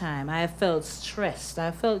time to time. I have felt stressed. I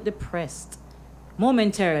have felt depressed.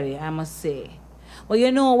 Momentarily, I must say. But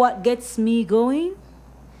you know what gets me going?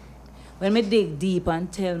 When I dig deep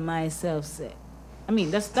and tell myself, say, I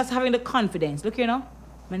mean, that's having the confidence. Look, you know,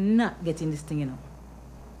 I'm not getting this thing, you know.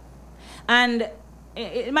 And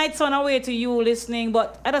it might sound a way to you listening,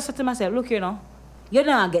 but I just said to myself, look, you know, you're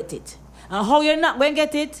not get it. And how you're not going to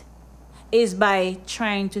get it is by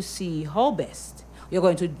trying to see how best you're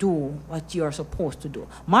going to do what you're supposed to do.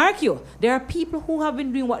 Mark you, there are people who have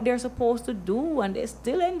been doing what they're supposed to do and they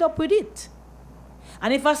still end up with it.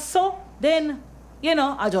 And if I saw, then, you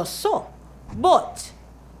know, I just saw. But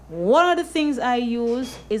one of the things I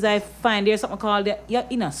use is I find there's something called your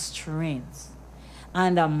inner strength.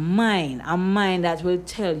 And a mind that will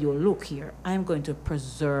tell you, look here, I'm going to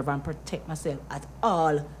preserve and protect myself at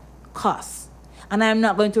all costs. And I'm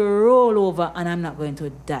not going to roll over and I'm not going to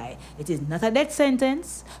die. It is not a death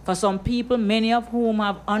sentence. For some people, many of whom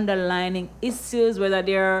have underlying issues, whether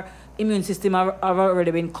their immune system have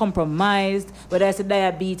already been compromised, whether it's the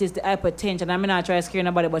diabetes, the hypertension. I'm not trying to scare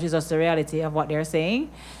nobody, but it's just the reality of what they're saying.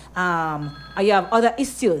 And you have other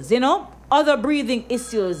issues, you know, other breathing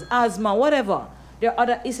issues, asthma, whatever. There are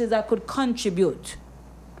other issues that could contribute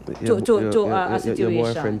to a situation. Your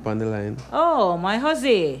boyfriend on the line. Oh, my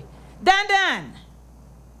hussy. Dan.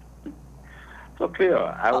 So clear.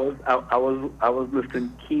 I was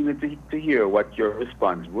listening keenly to hear what your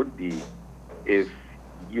response would be if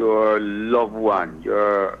your loved one,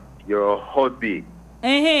 your hubby,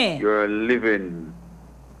 your living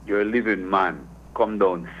man come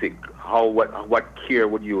down sick, what care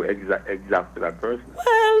would you exact to that person? Well,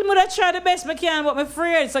 I'm going to try the best I can, but I'm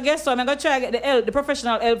afraid. So guess what? I'm going to try to get the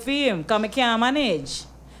professional help for him, because I can't manage.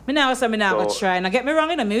 I now say I'm not going to try. Now get me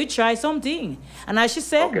wrong, I will try something. And as she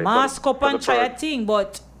said, mask up and try a thing,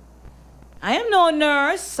 but I am no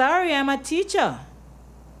nurse. Sorry, I'm a teacher.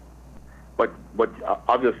 But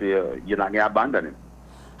obviously, you're not going to abandon him.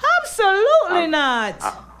 Absolutely not.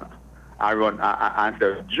 I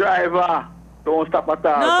answer, driver, don't stop at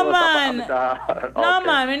all. No, man. No,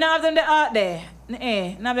 man, we not have them out there. Not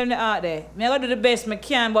have them out there. I'm going to do the best I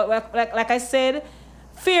can, but like I said,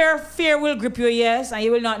 fear will grip you, yes, and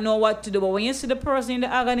you will not know what to do. But when you see the person in the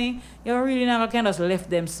agony, you're really not going to just left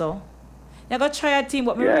them so. You're going to try a thing,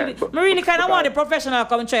 but I really kind of want the professional to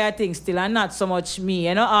come and try a thing still, and not so much me,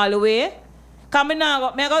 all the way. Because I'm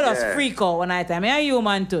going to just freak out one night. I'm a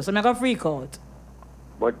human too, so I'm going to freak out.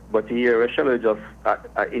 But here, shall I just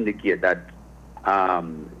indicate that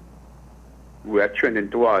we are trending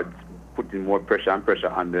towards putting more pressure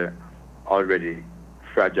on the already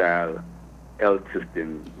fragile health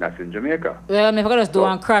system that's in Jamaica. Well, I'm going to just do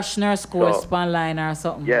one crash nurse course online or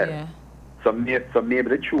something. Yeah. So maybe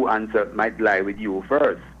the true answer might lie with you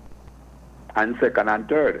first, and second and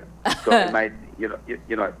third. So it might,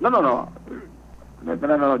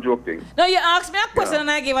 No, joke thing. No, you asked me a question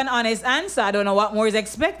and I gave an honest answer. I don't know what more is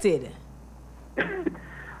expected.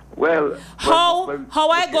 Well, how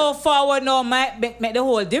I go forward now might make the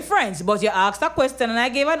whole difference. But you asked a question and I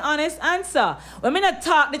gave an honest answer. When me not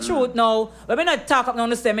talk the truth now, when me not talk up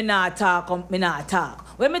now, say me not talk.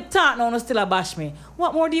 When me talk now, still a bash me.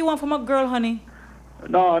 What more do you want from a girl, honey?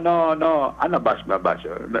 No. I'm not bash me, bash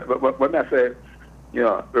her. But when I say,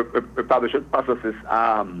 we probably should process this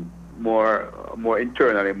more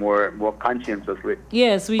internally, more conscientiously.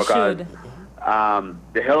 Yes, we should.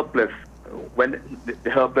 The helpless, when the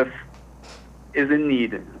helpless is in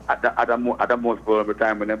need at the most vulnerable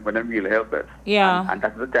time when they're really helpless. Yeah. And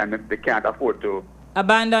that's the time they can't afford to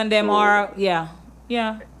abandon them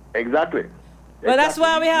Yeah. Exactly. Well, that's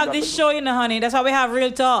why we have this show, honey. That's why we have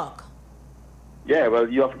Real Talk. Yeah, well,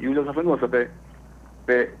 you just have to know something.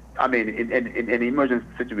 I mean, in an emergency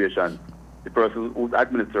situation, the person who's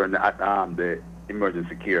administering the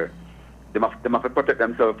emergency care, they must to protect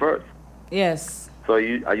themselves first. Yes. So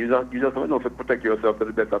you just don't know to protect yourself to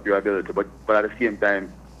the best of your ability, but at the same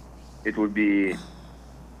time, it would be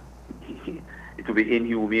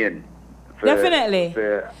inhumane. Definitely.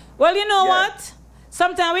 Well, you know what?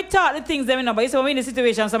 Sometimes we talk the things that we know, but when we're in a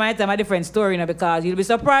situation, sometimes a different story, because you'll be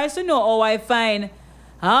surprised to know how I find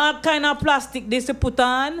all kind of plastic this to put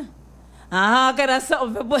on, all kind of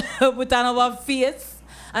something to put on our face,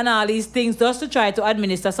 and all these things just to try to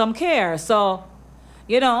administer some care. So,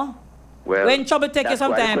 when trouble take you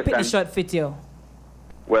sometimes, pick the short fit you.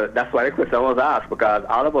 Well, that's why the question was asked, because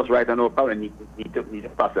all of us right now probably need to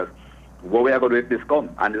process what we are going to do if this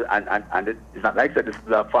comes. And it's not like I said, this is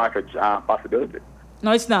a far-fetched possibility.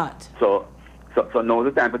 No, it's not. So now's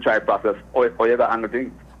the time to try to process all you got angry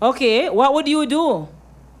things. Okay, what would you do?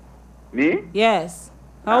 Me? Yes.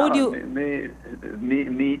 How would you? Me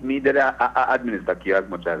that I administer care as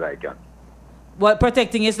much as I can. What,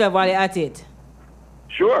 protecting yourself while you're at it?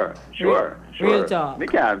 Sure. Real talk. Me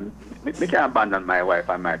can't abandon my wife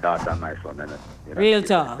and my daughter and my son. Real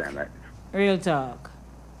talk. Real talk.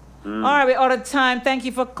 All right, we're out of time. Thank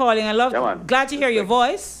you for calling. Glad to hear your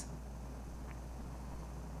voice.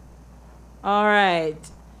 All right.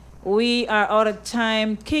 We are out of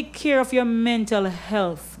time. Take care of your mental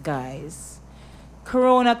health, guys.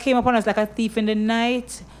 Corona came upon us like a thief in the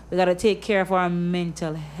night. We got to take care of our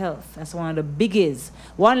mental health. That's one of the biggies.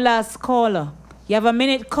 One last caller. You have a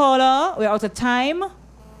minute, caller. We're out of time.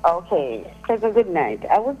 Okay. Have a good night.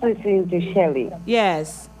 I was listening to Shelley.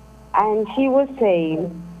 Yes. And she was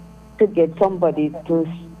saying to get somebody to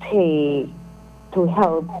stay, to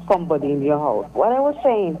help somebody in your house. What I was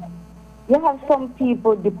saying, you have some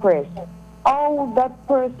people depressed. Oh, that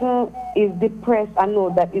person is depressed. I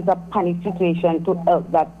know that is a panic situation to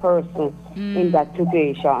help that person in that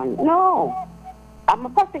situation. No. I'm a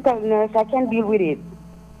practical nurse. I can deal with it.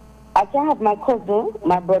 I can have my cousin,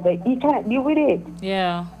 my brother. He cannot deal with it.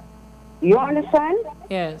 Yeah. You understand?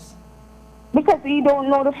 Yes. Because he don't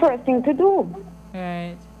know the first thing to do.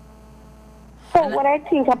 Right. So what I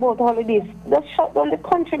think about all of this, just shut down the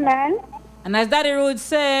country, man. And as Daddy Rude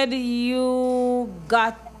said, you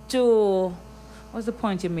got to... What's the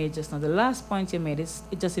point you made just now? The last point you made, it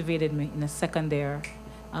just evaded me in a second there.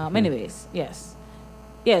 Anyways, yes.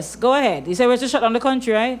 Yes, go ahead. You said we're to shut down the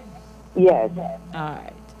country, right? Yes. All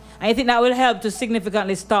right. And you think that will help to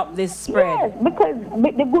significantly stop this spread? Yes, because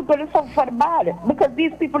the good will suffer for the bad. Because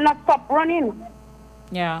these people not stop running.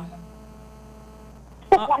 Yeah.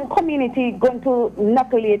 So one community going to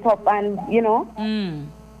knuckle it up and, you know,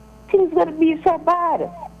 things going to be so bad.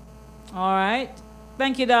 All right.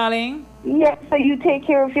 Thank you, darling. Yes, so you take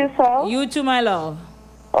care of yourself. You too, my love.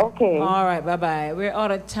 Okay. All right, bye-bye. We're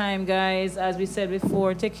out of time, guys. As we said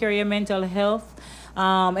before, take care of your mental health.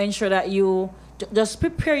 Ensure that you just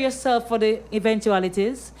prepare yourself for the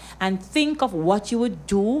eventualities and think of what you would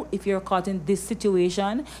do if you're caught in this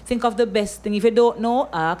situation. Think of the best thing. If you don't know,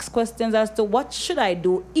 ask questions as to what should I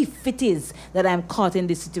do if it is that I'm caught in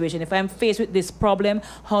this situation. If I'm faced with this problem,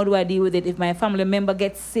 how do I deal with it? If my family member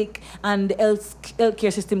gets sick and the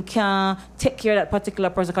healthcare system can't take care of that particular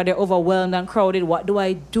person because they're overwhelmed and crowded, what do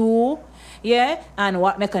I do? Yeah, and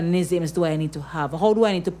what mechanisms do I need to have? How do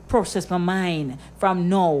I need to process my mind from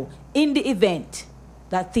now in the event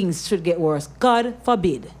that things should get worse? God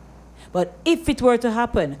forbid. But if it were to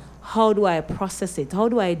happen, how do I process it? How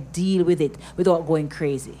do I deal with it without going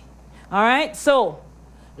crazy? All right, so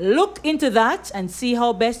look into that and see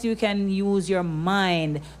how best you can use your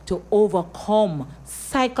mind to overcome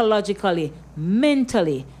psychologically,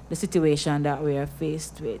 mentally, the situation that we are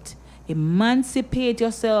faced with. Emancipate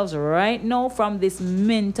yourselves right now from this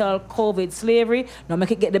mental COVID slavery. Don't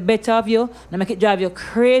make it get the better of you. Don't make it drive you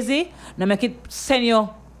crazy. Don't make it send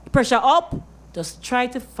your pressure up. Just try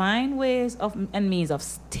to find ways and means of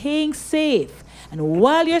staying safe. And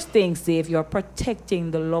while you're staying safe, you're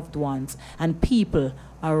protecting the loved ones and people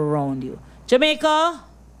around you. Jamaica,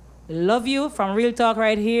 we love you from Real Talk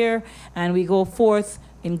right here. And we go forth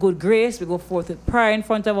in good grace. We go forth with prayer in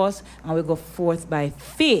front of us. And we go forth by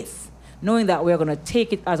faith, knowing that we're going to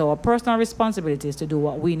take it as our personal responsibilities to do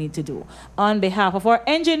what we need to do. On behalf of our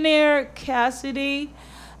engineer, Cassidy,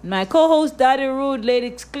 my co-host, Daddy Rude,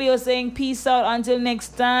 Lady Cleo saying peace out until next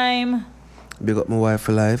time. Big up my wife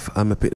for life. I'm a